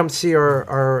want to day. come see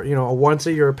our a once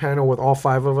a year panel with all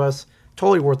 5 of us,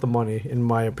 totally worth the money, in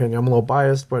my opinion. I'm a little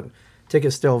biased, but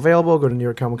tickets still available. Go to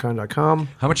NewYorkComicCon.com.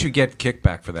 How much you get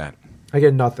kickback for that? I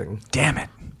get nothing. Damn it!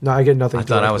 No, I get nothing. I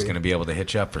thought I was directly. going to be able to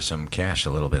hit you up for some cash a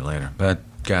little bit later, but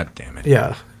god damn it!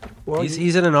 Yeah. Well,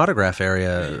 He's in an autograph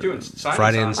area You're doing signing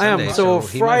Friday and signs. I am. Sunday. So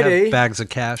he might have Friday- bags of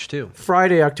cash too.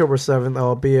 Friday, October 7th,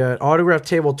 I'll be at Autograph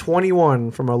Table 21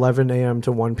 from 11 a.m.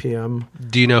 to 1 p.m.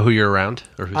 Do you know who you're around?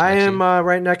 Or who's I next to am you?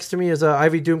 right next to me is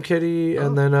Ivy Doom Kitty,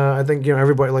 and then I think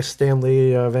everybody like Stan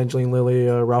Lee, Evangeline Lilly,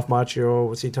 Ralph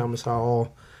Macchio, C. Thomas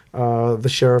Howell, the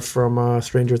sheriff from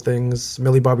Stranger Things,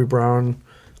 Millie Bobby Brown,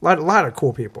 a lot of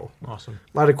cool people, Awesome.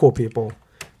 a lot of cool people,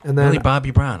 and then Really,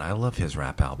 Bobby Brown. I love his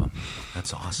rap album.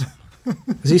 That's awesome.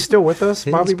 is he still with us?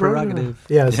 His Bobby Brown? prerogative.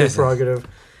 Yeah, it's his prerogative.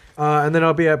 And then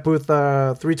I'll be at booth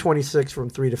 326 from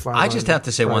 3 to 5. I just on have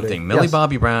to say one Friday. thing. Millie Yes.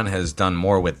 Bobby Brown has done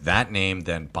more with that name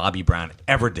than Bobby Brown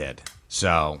ever did.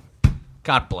 So,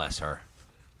 God bless her.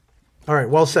 All right,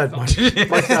 well said, Mike.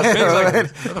 Mike's not Where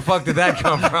the fuck did that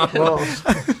come from? well.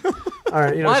 All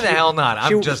right, Why the hell not?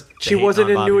 I'm just she hating wasn't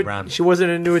on in Bobby new Brown. she wasn't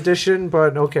in New Edition,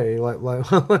 but okay.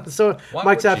 So Why Mike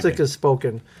would she Zapsik be? has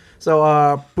spoken. So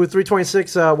booth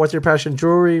 326, What's Your Passion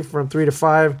Jewelry from 3 to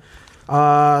 5.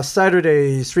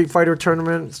 Saturday Street Fighter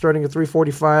tournament starting at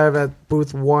 3:45 at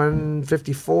booth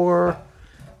 154.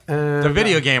 And The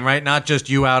video game, right? Not just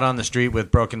you out on the street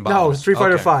with broken bottles. no, Street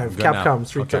Fighter Okay, 5, good Capcom now.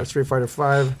 Street Okay. Street Fighter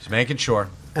 5. Just making sure.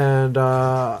 And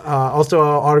also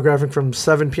autographing from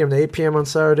 7 p.m. to 8 p.m. on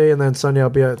Saturday, and then Sunday I'll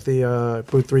be at the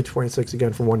booth 326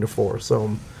 again from 1 to 4.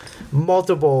 So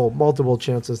multiple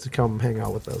chances to come hang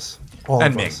out with us. All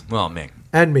And of Ming. us. Well, Ming.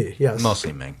 And me, yes.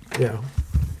 Mostly Ming. Yeah.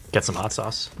 Get some hot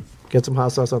sauce. Get some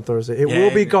hot sauce on Thursday. It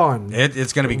will be gone.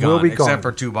 It's going to be It will gone, be gone. except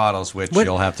for 2 bottles, which What?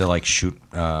 you'll have to like shoot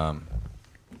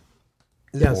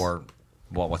Yes. for.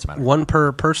 Well, what's the matter? One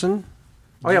per person?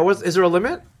 Oh yeah, is there a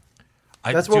limit?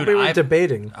 That's what we were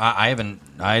debating. I haven't.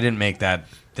 I didn't make that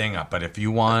thing up. But if you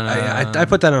want, I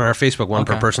put that on our Facebook, one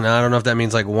per okay. person. I don't know if that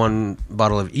means like 1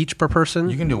 bottle of each per person.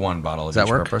 you can do 1 bottle of Does that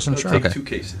each work? per person. Sure. Take Okay. 2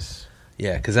 cases.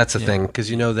 Yeah, because that's the thing.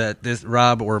 Because you know that this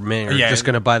Rob or Ming are Yeah. just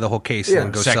going to buy the whole case Yeah. and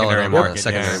then go sell it Secondary on market, the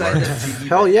secondary yeah. market.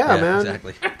 Hell yeah, man.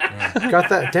 Exactly. Got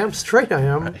that damn straight I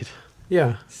am.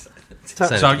 Yeah.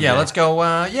 Send So it. yeah, let's go.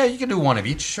 Yeah, you can do 1 of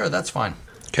each. Sure, that's fine.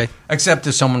 Okay. Except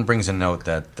if someone brings a note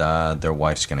that their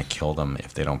wife's going to kill them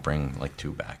if they don't bring like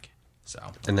 2 back. So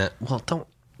And that, well, don't.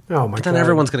 Oh my But god. then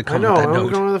everyone's gonna come I know, with that I'm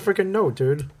note. going with a freaking note,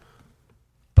 dude.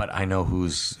 but I know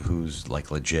who's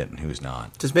like legit and who's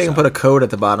not. Just make him put a code at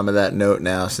the bottom of that note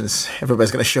now, since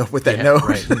everybody's going to show up with that Yeah, note.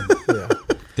 right. Yeah.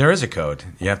 There is a code.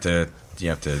 You have to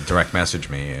direct message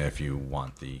me if you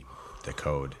want the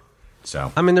code.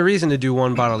 So I mean, the reason to do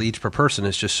 1 bottle each per person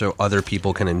is just so other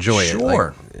people can enjoy it.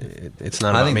 Sure. Like, it's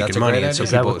not I about think that's making a money. great It's so idea.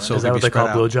 Is that people, what, so is that it'll what be they call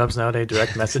spread out. blowjobs nowadays?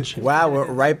 Direct message? Wow, we're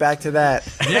right back to that.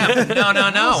 yeah,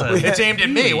 no. It's aimed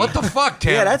at me. What the fuck,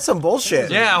 Tim? Yeah, that's some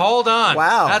bullshit. Yeah, hold on.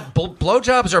 Wow. That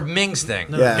blowjobs are Ming's thing.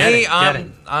 Yeah. Me, Get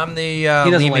it. I'm the He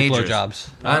doesn't Lee like Majors. blowjobs.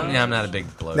 I'm not a big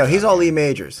blowjob. No, he's all Lee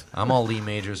Majors. I'm all Lee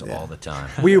Majors all the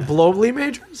time. Will you blow Lee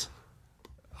Majors?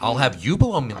 I'll have you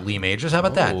blow Lee Majors. How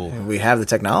about that? And we have the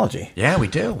technology. Yeah, we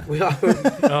do.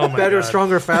 Oh my Better, God.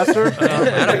 stronger, faster?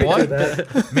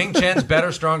 Attaboy. Ming Chen's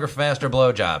better, stronger, faster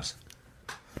blowjobs.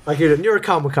 I get it. Near a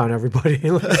Comic-Con, everybody.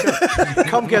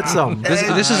 Come get some.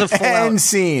 This is a full End out.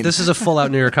 scene. This is a full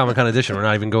out New York Comic Con edition. We're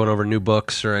not even going over new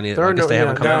books or any. There are I guess no- they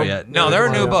haven't yeah, come no. out yet. No, there are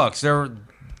new Yeah. books.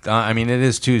 I mean, it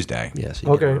is Tuesday. Yes. you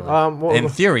Okay. get it right. Well, In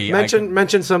theory, I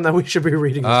mention some that we should be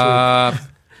reading this week.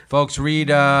 Folks, read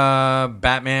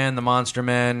Batman, the Monster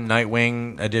Men,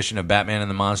 Nightwing edition of Batman and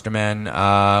the Monster Men.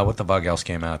 What the fuck else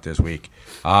came out this week?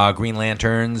 Green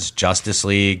Lanterns, Justice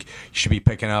League. You should be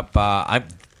picking up.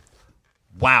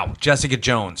 Wow, Jessica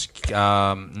Jones,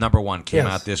 #1 came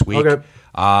Yes. out this week. Okay.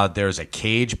 There's a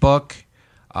Cage book,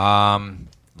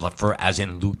 as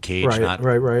in Luke Cage, not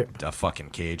Right. a fucking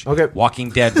Cage. Okay. Walking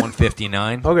Dead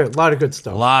 159. Okay, a lot of good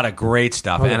stuff. A lot of great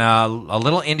stuff. Okay. And a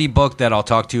little indie book that I'll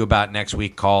talk to you about next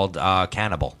week called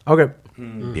Cannibal. Okay,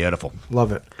 Beautiful.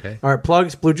 love it. Okay. All right,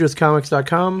 plugs,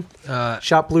 bluejuicecomics.com, shopbluejuice.com.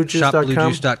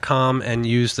 ShopBlueJuice.com and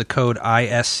use the code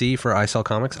ISC for I Sell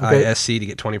Comics. Okay. ISC to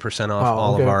get 20% off Wow,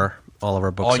 all okay. of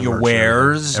our books. All and your merch and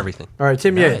wares. everything. All right,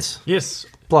 Tim Nice. Yates, Yes.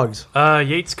 plugs.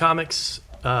 Yates Comics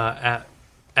at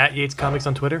Yates Comics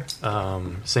on Twitter.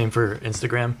 Same for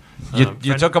Instagram. You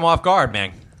Friend- took him off guard,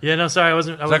 man. Yeah, no, sorry, I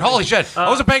wasn't. It's like, holy shit, I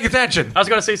wasn't paying attention. I was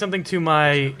going to say something to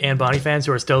my Anne Bonny fans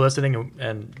who are still listening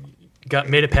and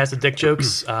made it past the dick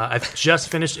jokes. I've just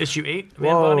finished issue 8 of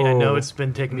Anne Bonny. I know it's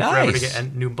been taking me forever to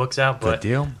get new books out, but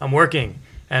deal. I'm working.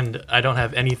 And I don't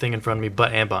have anything in front of me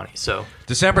but Anne Bonny. So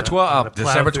December 12th.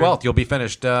 December 12th, you'll be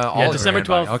finished. All of December Anne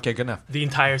Bonny. 12th. Okay, good enough. The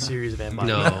entire series of Anne Bonny.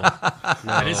 No.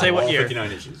 I didn't say what year.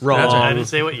 59 issues. Wrong. That's right, I didn't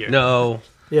say what year. No.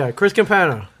 Yeah, Chris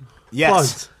Campana.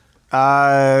 Yes.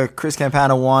 Chris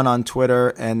Campana 1 on Twitter,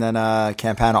 and then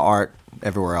Campana Art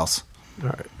everywhere else.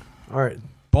 All right.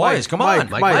 Boys, come on.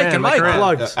 Mike, and Mike.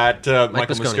 plugs. At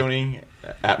Michael Mosconi.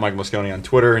 At Michael Mosconi on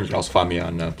Twitter, and you can also find me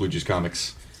on Blue Juice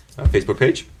Comics Facebook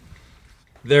page.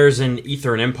 There's an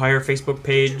Ether and Empire Facebook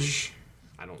page.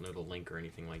 I don't know the link or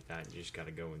anything like that. You just got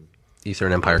to go and Ether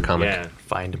and Empire comic. yeah,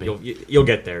 Find me. you'll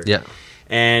get there. Yeah.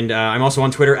 And I'm also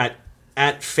on Twitter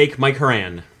at fake Mike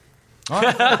Haran.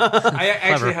 I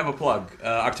actually have a plug.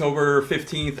 October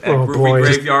 15th at Oh, Groovy boy.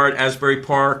 Graveyard, Asbury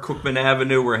Park, Cookman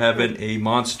Avenue. We're having a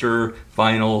monster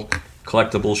vinyl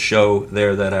collectible show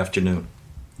there that afternoon.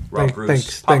 Rob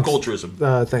Bruce. Pop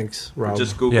Culturism. Thanks, Rob.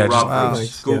 Just Google Rob Bruce.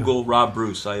 Thanks, Google Rob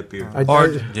Bruce. I appear. Way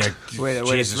to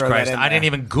Jesus throw that Christ. in I didn't there.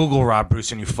 even Google Rob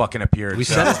Bruce and you fucking appeared. We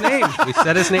said his name. We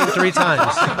said his name 3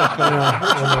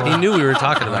 times. He knew we were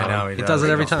talking about I know him. He does it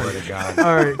every time.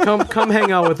 All right, come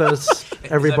hang out with us,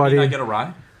 everybody. Does that mean I get a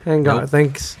ride? Hang on,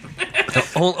 thanks.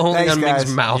 Only Thanks, on Ming's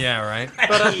guys. mouth. Yeah, right.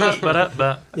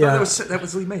 Yeah, That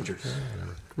was Lee Majors.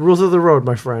 rules of the road,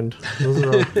 my friend. Rules of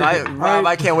the road. Rob,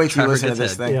 I can't wait till you Trevor listen to gets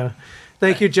this it. thing. Yeah.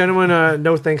 Thank you, gentlemen.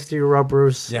 No thanks to you, Rob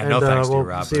Bruce. Yeah, no thanks to you, we'll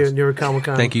Rob see Bruce. you at New York Comic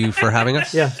Con. Thank you for having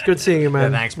us. Yeah, it's good seeing you,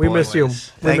 man. Yeah, thanks, we boys. missed you.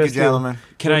 Thank you, gentlemen.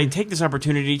 Can I take this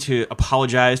opportunity to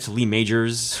apologize to Lee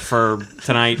Majors for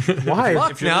tonight? Why?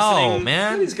 Fuck you're no, listening-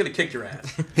 man. He's gonna kick your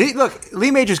ass. Look,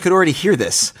 Lee Majors could already hear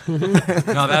this. No,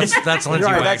 that's Lindsay Right,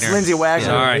 Wagner. That's Lindsay Wagner.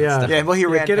 Sorry. Yeah. Yeah, well, he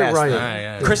ran Get it past right. that. All right,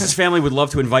 yeah. Chris's family would love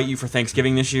to invite you for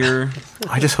Thanksgiving this year.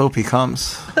 I just hope he comes.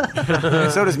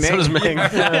 So does Ming. So does Ming.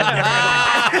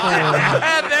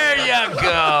 And there you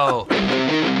go.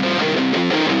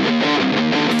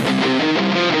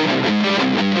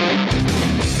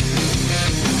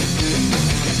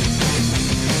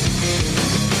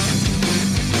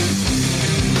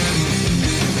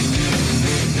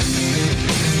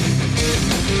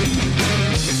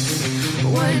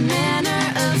 What manner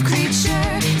of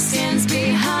creature stands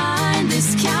behind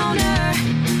this counter?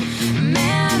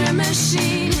 Man or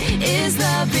machine is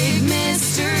the big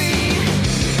mystery.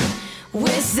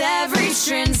 With every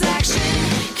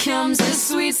transaction comes a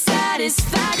sweet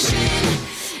satisfaction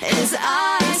as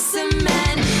I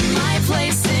cement my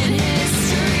place in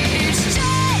history. It's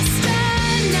just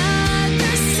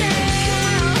another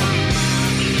sale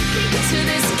to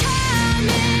this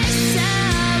comic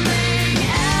selling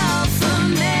alpha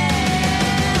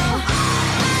male.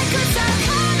 I could sell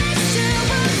comics to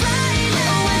a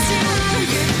writer once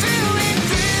you're through and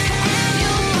through, and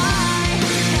you'll buy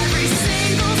every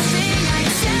single thing I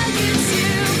tell you to,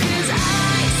 'cause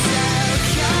I sell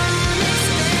comics.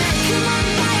 Come on,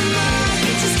 buy 'em up,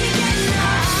 you just can't get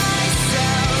enough. I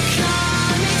sell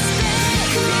comics.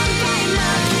 Come on, buy 'em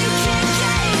up, you can't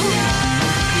get enough.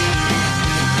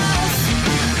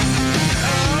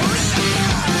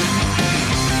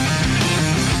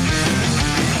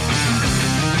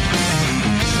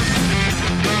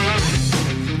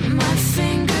 My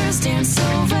fingers dance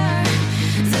over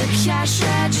the cash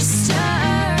register.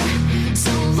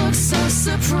 Don't look so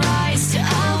surprised,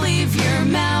 I'll leave your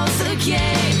mouth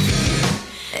agape.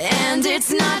 And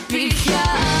it's not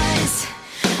because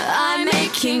I'm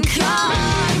making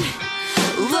con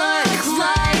look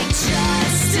like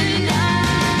just another.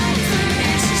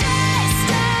 It's just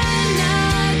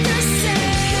another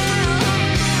sale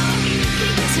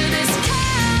to this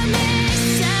comic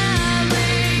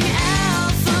selling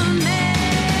alpha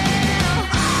male.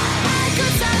 I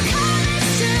could sell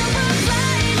comics to a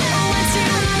writer once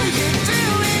you're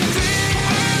through and through,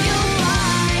 and you'll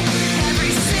buy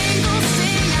every single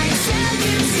thing I tell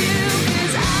you to,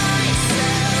 'cause I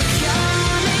sell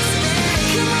comics.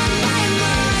 Come on,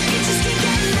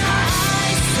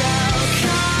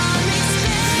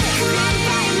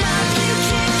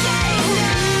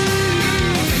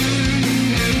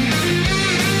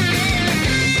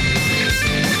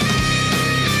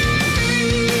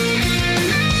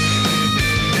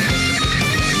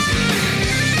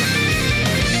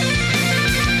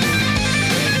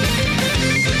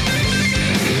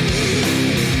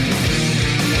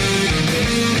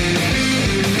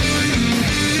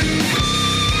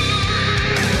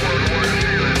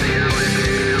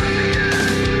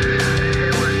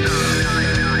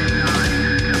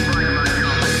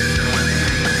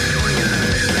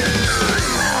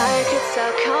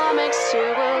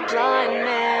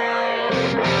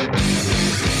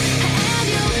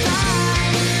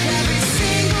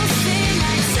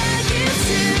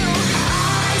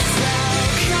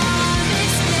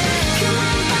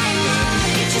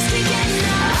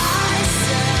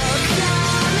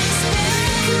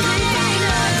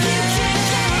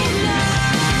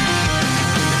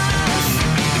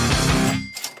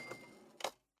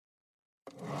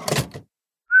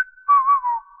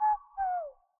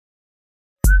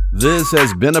 This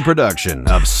has been a production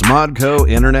of Smodco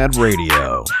Internet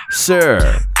Radio.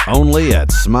 Sir, only at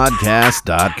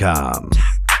smodcast.com.